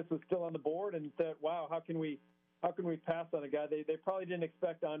Yoshivas was still on the board, and said, "Wow, how can we pass on a guy?" They probably didn't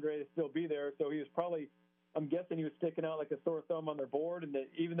expect Andre to still be there, so he was probably, I'm guessing, he was sticking out like a sore thumb on their board. And that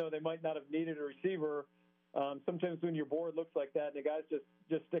even though they might not have needed a receiver, sometimes when your board looks like that and the guy's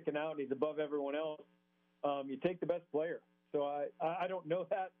just sticking out and he's above everyone else, you take the best player. So I don't know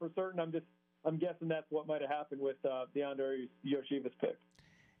that for certain. I'm guessing that's what might have happened with the Andre Yoshivas pick.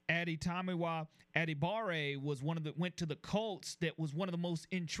 Adi Tamiwa Adibare went to the Colts. That was one of the most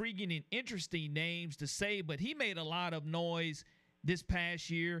intriguing and interesting names to say, but he made a lot of noise this past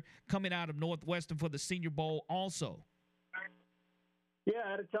year coming out of Northwestern for the Senior Bowl also.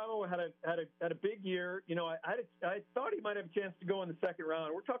 Yeah, Aditama had a big year. I thought he might have a chance to go in the 2nd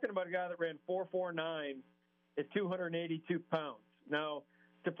round. We're talking about a guy that ran 4.49 at 282 pounds. Now,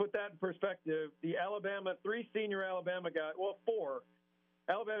 to put that in perspective, the three senior Alabama guys, well, 4.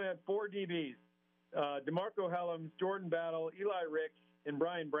 Alabama had 4 DBs, DeMarco Helms, Jordan Battle, Eli Ricks, and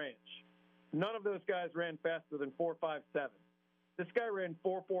Brian Branch. None of those guys ran faster than 4.57. This guy ran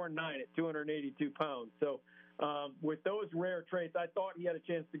 4.49 at 282 pounds. So with those rare traits, I thought he had a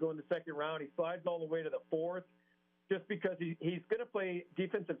chance to go in the 2nd round. He slides all the way to the 4th just because he's going to play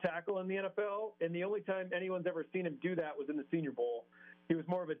defensive tackle in the NFL, and the only time anyone's ever seen him do that was in the Senior Bowl. He was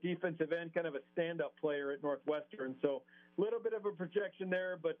more of a defensive end, kind of a stand-up player at Northwestern. So a little bit of a projection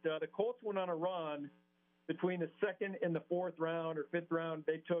there, but the Colts went on a run between the 2nd and the 4th round or 5th round.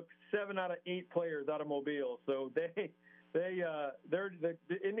 They took 7 out of 8 players out of Mobile. So the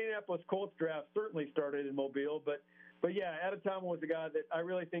Indianapolis Colts draft certainly started in Mobile, but yeah, Aditama was a guy that I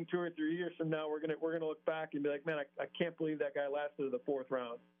really think 2 or 3 years from now we're gonna look back and be like, man, I can't believe that guy lasted to the 4th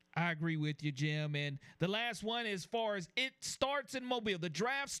round. I agree with you, Jim. And the last one, as far as it starts in Mobile, the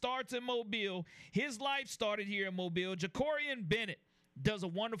draft starts in Mobile. His life started here in Mobile. Jacorian Bennett does a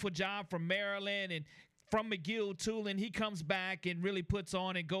wonderful job from Maryland and from McGill Tulane. He comes back and really puts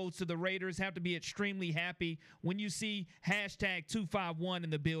on and goes to the Raiders. Have to be extremely happy when you see #251 in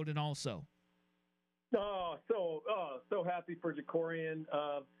the building also. So happy for Jacorian.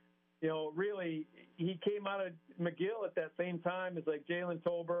 Really, he came out of McGill at that same time as like Jalen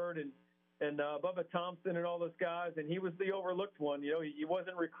Tolbert and Bubba Thompson and all those guys, and he was the overlooked one. He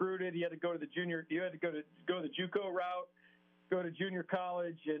wasn't recruited. He had to go to the junior. He had to go the JUCO route, go to junior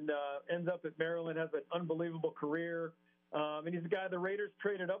college, and ends up at Maryland. Has an unbelievable career, and he's a guy the Raiders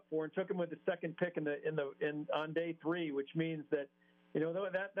traded up for and took him with the 2nd pick on day 3, which means that.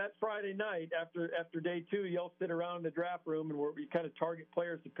 That Friday night after day 2, you'll sit around in the draft room and we kind of target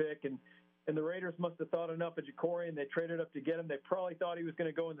players to pick. And the Raiders must have thought enough of Jacorian. They traded up to get him. They probably thought he was going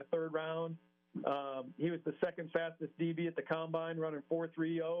to go in the 3rd round. He was the 2nd fastest DB at the combine, running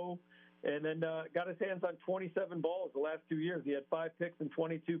 4.30, and then got his hands on 27 balls the last 2 years. He had 5 picks and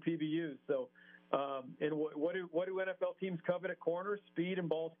 22 PBUs. So, and what do NFL teams covet at corner? Speed and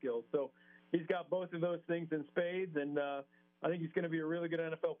ball skills. So he's got both of those things in spades, and I think he's going to be a really good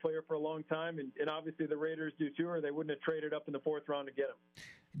NFL player for a long time, and obviously the Raiders do too, or they wouldn't have traded up in the 4th round to get him.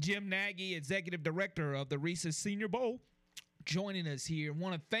 Jim Nagy, Executive Director of the Reese's Senior Bowl, joining us here. I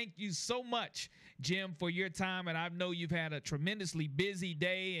want to thank you so much, Jim, for your time, and I know you've had a tremendously busy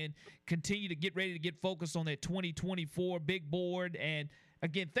day and continue to get ready to get focused on that 2024 big board. And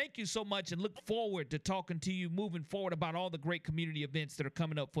again, thank you so much, and look forward to talking to you moving forward about all the great community events that are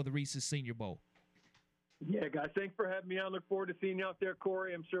coming up for the Reese's Senior Bowl. Yeah, guys, thanks for having me on. Look forward to seeing you out there,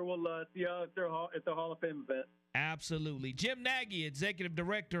 Corey. I'm sure we'll see you out there at the Hall of Fame event. Absolutely. Jim Nagy, Executive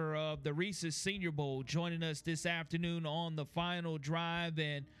Director of the Reese's Senior Bowl, joining us this afternoon on the Final Drive,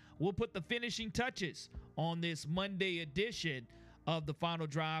 and we'll put the finishing touches on this Monday edition of the Final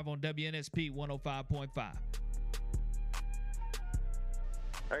Drive on WNSP 105.5.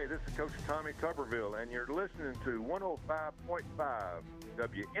 Hey, this is Coach Tommy Tuberville, and you're listening to 105.5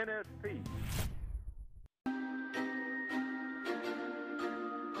 WNSP.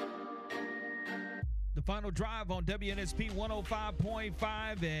 The Final Drive on WNSP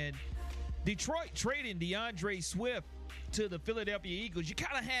 105.5, and Detroit trading DeAndre Swift to the Philadelphia Eagles. You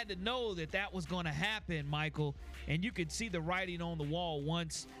kind of had to know that was going to happen, Michael, and you could see the writing on the wall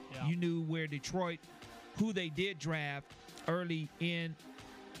once you knew where Detroit, who they did draft early in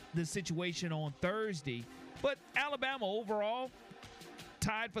the situation on Thursday. But Alabama overall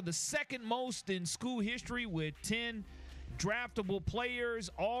tied for the second most in school history with 10 draftable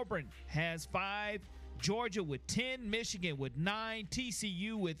players. Auburn has 5, Georgia with 10, Michigan with 9,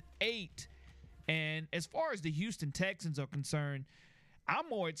 TCU with 8. And as far as the Houston Texans are concerned, I'm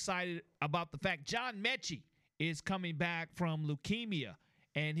more excited about the fact John Mechie is coming back from leukemia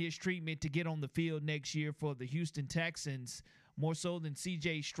and his treatment to get on the field next year for the Houston Texans, more so than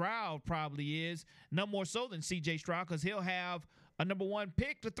C.J. Stroud probably is. No more so than C.J. Stroud because he'll have a number 1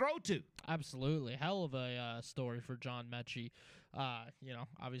 pick to throw to. Absolutely. Hell of a story for John Mechie.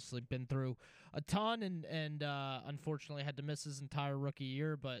 Obviously been through a ton and unfortunately had to miss his entire rookie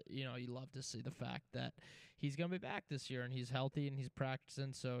year. But, you love to see the fact that he's going to be back this year and he's healthy and he's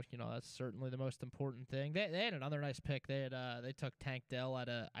practicing. So, that's certainly the most important thing. They had another nice pick. They took Tank Dell out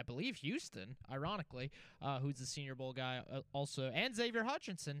of, I believe, Houston, ironically, who's the Senior Bowl guy also, and Xavier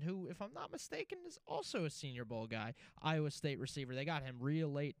Hutchinson, who, if I'm not mistaken, is also a Senior Bowl guy, Iowa State receiver. They got him real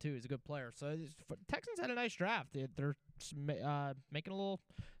late, too. He's a good player. So Texans had a nice draft. They're making a little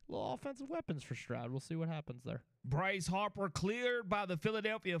offensive weapons for Stroud. We'll see what happens there. Bryce Harper cleared by the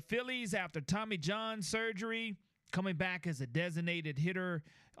Philadelphia Phillies after Tommy John surgery, coming back as a designated hitter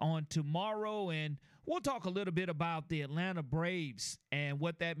on tomorrow. And we'll talk a little bit about the Atlanta Braves and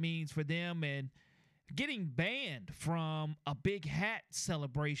what that means for them and getting banned from a big hat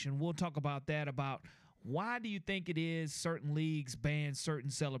celebration. We'll talk about that, about why do you think it is certain leagues ban certain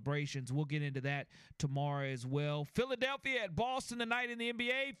celebrations? We'll get into that tomorrow as well. Philadelphia at Boston tonight in the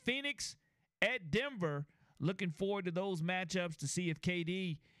NBA. Phoenix at Denver. Looking forward to those matchups to see if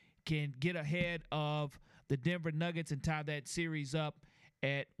KD can get ahead of the Denver Nuggets and tie that series up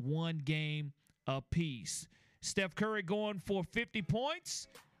at 1 game apiece. Steph Curry going for 50 points.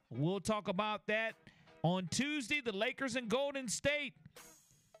 We'll talk about that on Tuesday. The Lakers and Golden State.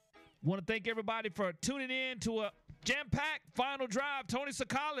 Want to thank everybody for tuning in to a jam-packed Final Drive. Tony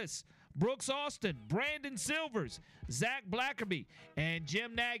Sakalis, Brooks Austin, Brandon Silvers, Zach Blackerby, and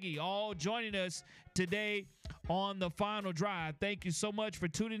Jim Nagy all joining us today on the Final Drive. Thank you so much for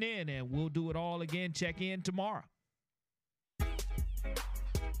tuning in, and we'll do it all again. Check in tomorrow.